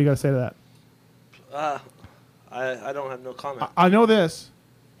 Okay. What do you got to say to that? I don't have no comment. I know this.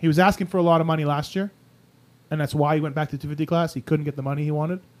 He was asking for a lot of money last year, and that's why he went back to 250 class. He couldn't get the money he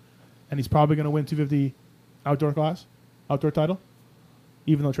wanted, and he's probably going to win 250 outdoor title,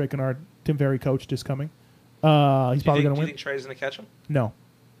 even though Trey Kennard, Tim Ferry coached, is coming. He's probably going to win. Do you think Trey's going to catch him? No.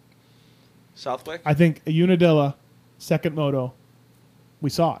 Southwick? I think Unadilla, second moto, we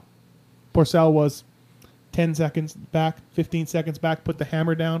saw it. Purcell was 10 seconds back, 15 seconds back, put the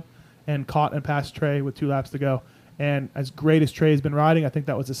hammer down, and caught and passed Trey with 2 laps to go. And as great as Trey's been riding, I think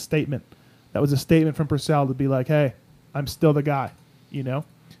that was a statement. That was a statement from Purcell to be like, hey, I'm still the guy,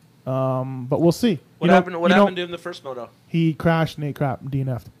 But we'll see. What happened to him in the first moto? He crashed and ate crap and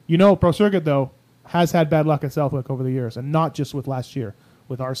DNF'd. Pro Circuit, though, has had bad luck at Southwick over the years, and not just with last year.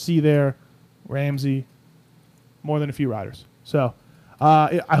 With RC there, Ramsey, more than a few riders. So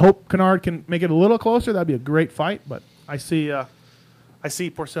I hope Kennard can make it a little closer. That'd be a great fight, but I see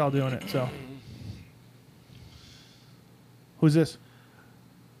Purcell doing it. So who's this?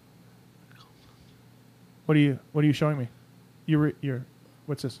 What are you showing me? You're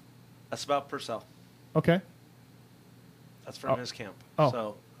what's this? That's about Purcell. Okay. That's from his camp. Oh.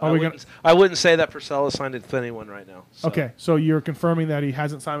 So Are I wouldn't say that Purcell is signed with anyone right now. So. Okay, so you're confirming that he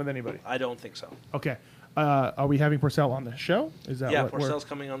hasn't signed with anybody? I don't think so. Okay. Are we having Purcell on the show? Is that yeah, Purcell's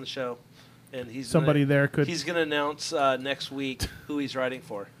coming on the show, and he's there could. He's going to announce next week who he's riding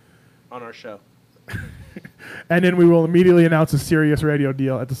for on our show. And then we will immediately announce a Sirius radio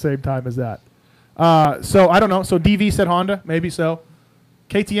deal at the same time as that. So I don't know. So DV said Honda, maybe so.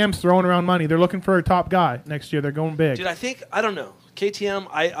 KTM's throwing around money. They're looking for a top guy next year. They're going big. Dude, I don't know. KTM,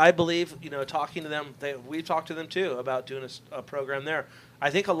 I believe, talking to them, we've talked to them too about doing a program there. I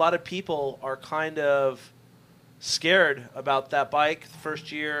think a lot of people are kind of scared about that bike the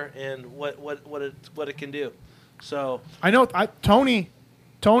first year and what it can do. So I know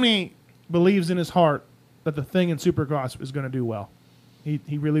Tony believes in his heart that the thing in Supercross is going to do well. He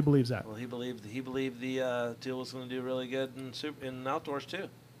really believes that. Well, he believed the deal was going to do really good in outdoors too.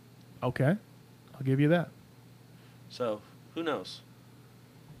 Okay, I'll give you that. So who knows?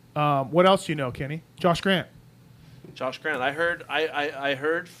 What else do you know, Kenny? Josh Grant. I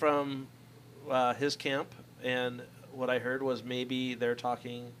heard from his camp, and what I heard was maybe they're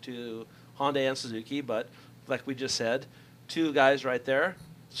talking to Honda and Suzuki, but like we just said, two guys right there,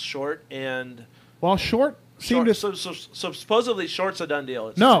 Short and Well, Short seemed to. So supposedly Short's a done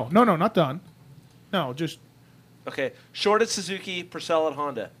deal. No, not done. No, just okay. Short at Suzuki, Purcell at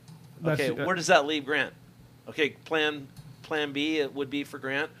Honda. Okay, where does that leave Grant? Okay, plan B it would be for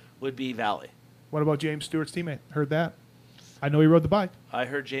Grant would be Valley. What about James Stewart's teammate? Heard that? I know he rode the bike. I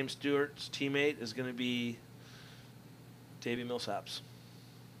heard James Stewart's teammate is going to be Davey Millsaps.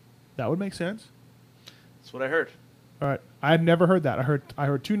 That would make sense. That's what I heard. All right, I had never heard that. I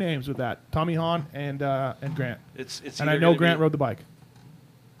heard two names with that: Tommy Hahn and Grant. It's and I know Grant rode the bike.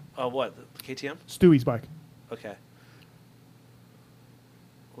 What the KTM? Stewie's bike. Okay.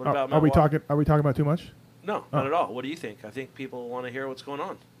 What about are we talking about too much? No, not at all. What do you think? I think people want to hear what's going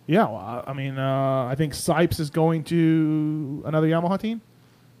on. Yeah, well, I mean, I think Sipes is going to another Yamaha team.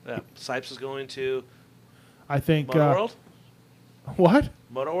 Yeah, Sipes is going to. I think. Moto World. What?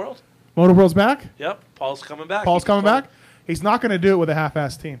 Moto World. Moto World's back. Yep, Paul's coming back. Paul's coming back. He's not going to do it with a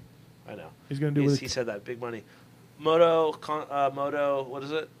half-ass team. I know. He's going to do it. He said that big money. Moto. What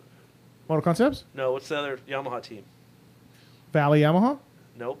is it? Moto Concepts. No, what's the other Yamaha team? Valley Yamaha.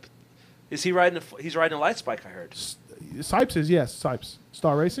 Nope. Is he riding? He's riding a light bike. I heard. Sipes is yes. Sipes.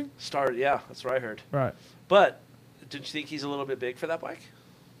 Star Racing. Yeah, that's what I heard. Right. But didn't you think he's a little bit big for that bike?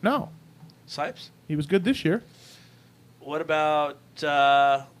 No. Sipes. He was good this year. What about?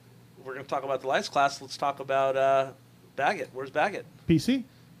 We're going to talk about the lights class. Let's talk about Baggett. Where's Baggett? PC.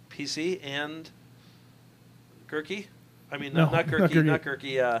 PC and Gerke. I mean, No, not Gerke. Not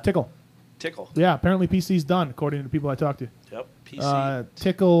Gerke. Tickle. Tickle. Yeah, apparently PC's done, according to the people I talked to. Yep, PC.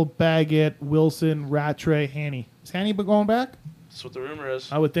 Tickle, Baggett, Wilson, Rattray, Haney. Is Haney going back? That's what the rumor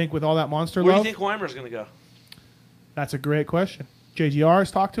is. I would think with all that monster Where love. do you think Weimer's going to go? That's a great question. JGR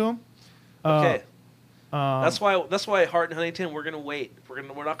has talked to him. Okay. That's why Hart and Huntington, we're going to wait. We're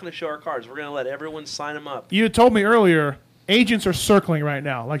not going to show our cards. We're going to let everyone sign them up. You told me earlier, agents are circling right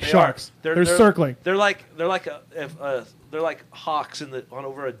now, like sharks. They're circling. They're like hawks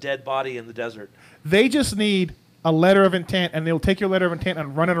over a dead body in the desert. They just need a letter of intent, and they'll take your letter of intent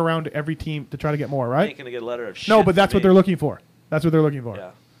and run it around to every team to try to get more, I right? ain't going to get a letter of shit. No, but that's from what they're looking for. That's what they're looking for.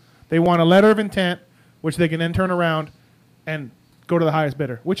 Yeah. They want a letter of intent, which they can then turn around and go to the highest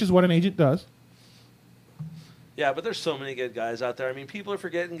bidder, which is what an agent does. Yeah, but there's so many good guys out there. I mean, people are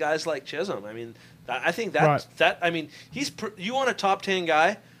forgetting guys like Chisholm. I mean, I think that. I mean, you want a top 10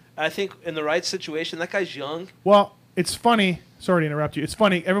 guy. I think in the right situation, that guy's young. Well, it's funny. Sorry to interrupt you. It's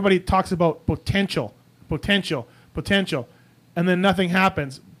funny. Everybody talks about potential, and then nothing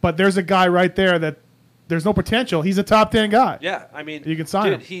happens. But there's a guy right there that there's no potential. He's a top 10 guy. Yeah, I mean, you can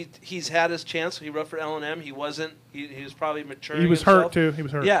sign him. He's had his chance. He rode for L&M. He wasn't. He was probably maturing. He was himself. hurt too. He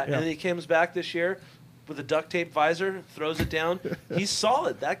was hurt. Yeah, and then he comes back this year with a duct tape visor, throws it down. He's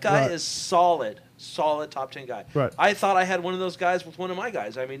solid. That guy is solid top 10 guy. Right. I thought I had one of those guys with one of my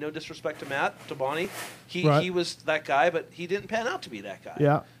guys. I mean, no disrespect to Matt, to Bonnie. He was that guy, but he didn't pan out to be that guy.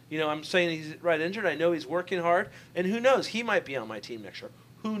 Yeah. You know, I'm saying he's right injured. I know he's working hard, and who knows? He might be on my team next year.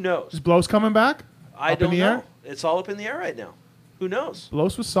 Who knows? Is Blows coming back? I Up in don't the know. air? It's all up in the air right now. Who knows?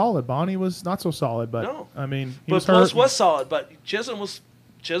 Blows was solid. Bonnie was not so solid, but No. I mean, he But was Blows hurt. was solid, but Chisholm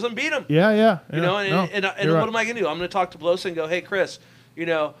beat him. Yeah. You know, and you're what right. am I going to do? I'm going to talk to Blows and go, hey, Chris, you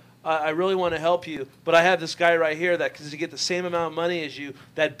know, I really want to help you, but I have this guy right here that to get the same amount of money as you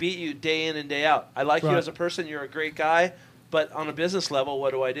that beat you day in and day out. I like you Right. as a person. You're a great guy, but on a business level,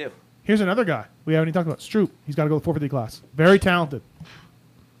 what do I do? Here's another guy we haven't even talked about. Stroop. He's got to go to the 450 class. Very talented.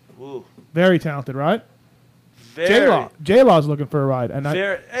 Ooh. Very talented, right? Very. J-Law's looking for a ride. And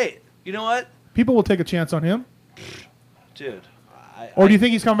Hey, you know what? people will take a chance on him. Dude. Or do you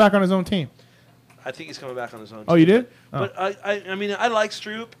think he's coming back on his own team? I think he's coming back on his own. Oh, you did? But I mean, I like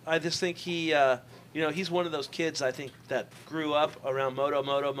Stroop. I just think he, he's one of those kids I think that grew up around moto,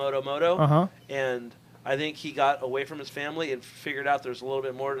 Uh-huh. and I think he got away from his family and figured out there's a little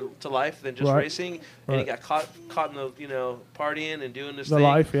bit more to life than just Right. racing, and he got caught in the partying and doing this The thing.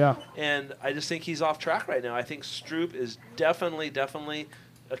 life, yeah. And I just think he's off track right now. I think Stroop is definitely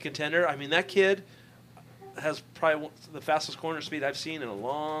a contender. I mean, that kid has probably the fastest corner speed I've seen in a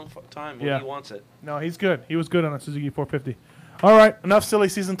long time when he wants it. No, he's good. He was good on a Suzuki 450. All right, enough silly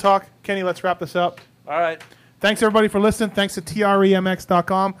season talk. Kenny, let's wrap this up. All right. Thanks, everybody, for listening. Thanks to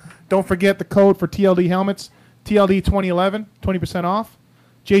TREMX.com. Don't forget the code for TLD helmets, TLD 2011, 20% off.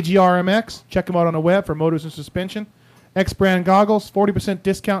 JGRMX, check them out on the web for motors and suspension. X Brand Goggles, 40%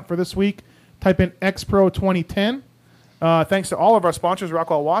 discount for this week. Type in X Pro 2010. Thanks to all of our sponsors,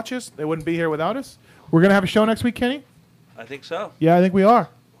 Rockwell Watches. They wouldn't be here without us. We're going to have a show next week, Kenny? I think so. Yeah, I think we are.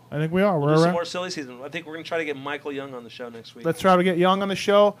 I think we are. We'll We're do some around. more silly season. I think we're going to try to get Michael Young on the show next week. Let's try to get Young on the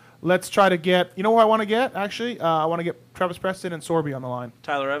show. Let's try to get. You know who I want to get? Actually, I want to get Travis Preston and Sorby on the line.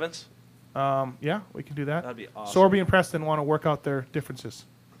 Tyler Evans? Yeah, we can do that. That'd be awesome. Sorby and Preston want to work out their differences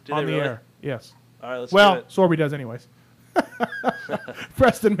Do on they the really? air. Yes. All right, let's well, do it. Sorby does anyways.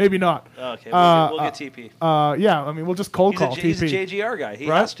 Preston, maybe not. Okay, we'll get TP. Yeah, I mean, we'll just cold call TP. He's a JGR guy. He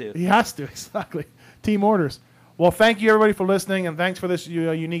right? has to. He has to, exactly. Team orders. Well, thank you, everybody, for listening, and thanks for this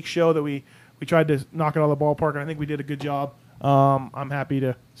unique show that we tried to knock it out of the ballpark, and I think we did a good job. I'm happy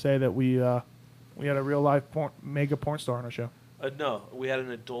to say that we had a real-life mega porn star on our show. No, we had an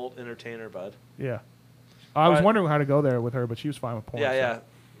adult entertainer, bud. Yeah. I was wondering how to go there with her, but she was fine with porn. Yeah.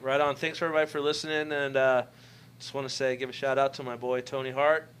 Right on. Thanks, everybody, for listening, and just want to give a shout-out to my boy Tony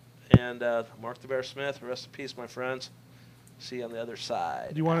Hart and Mark the Bear Smith. Rest in peace, my friends. See you on the other side.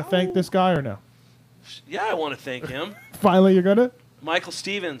 Do you want to thank this guy or no? Yeah, I want to thank him. Finally, you're going to? Michael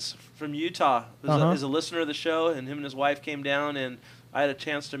Stevens from Utah is a listener of the show, and him and his wife came down, and I had a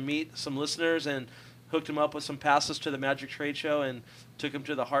chance to meet some listeners and hooked him up with some passes to the Magic Trade Show and took him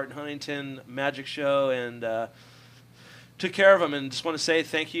to the Hart and Huntington Magic Show and took care of him. And just want to say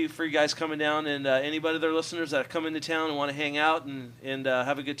thank you for you guys coming down, and anybody of their listeners that come into town and want to hang out and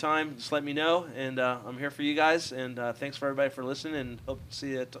have a good time, just let me know. And I'm here for you guys, and thanks for everybody for listening, and hope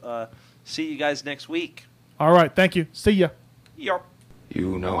to see you guys next week. All right, thank you. See ya. Yup.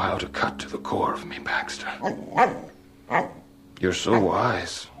 You know how to cut to the core of me, Baxter. You're so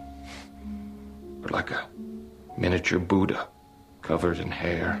wise. But like a miniature Buddha covered in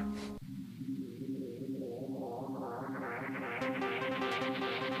hair.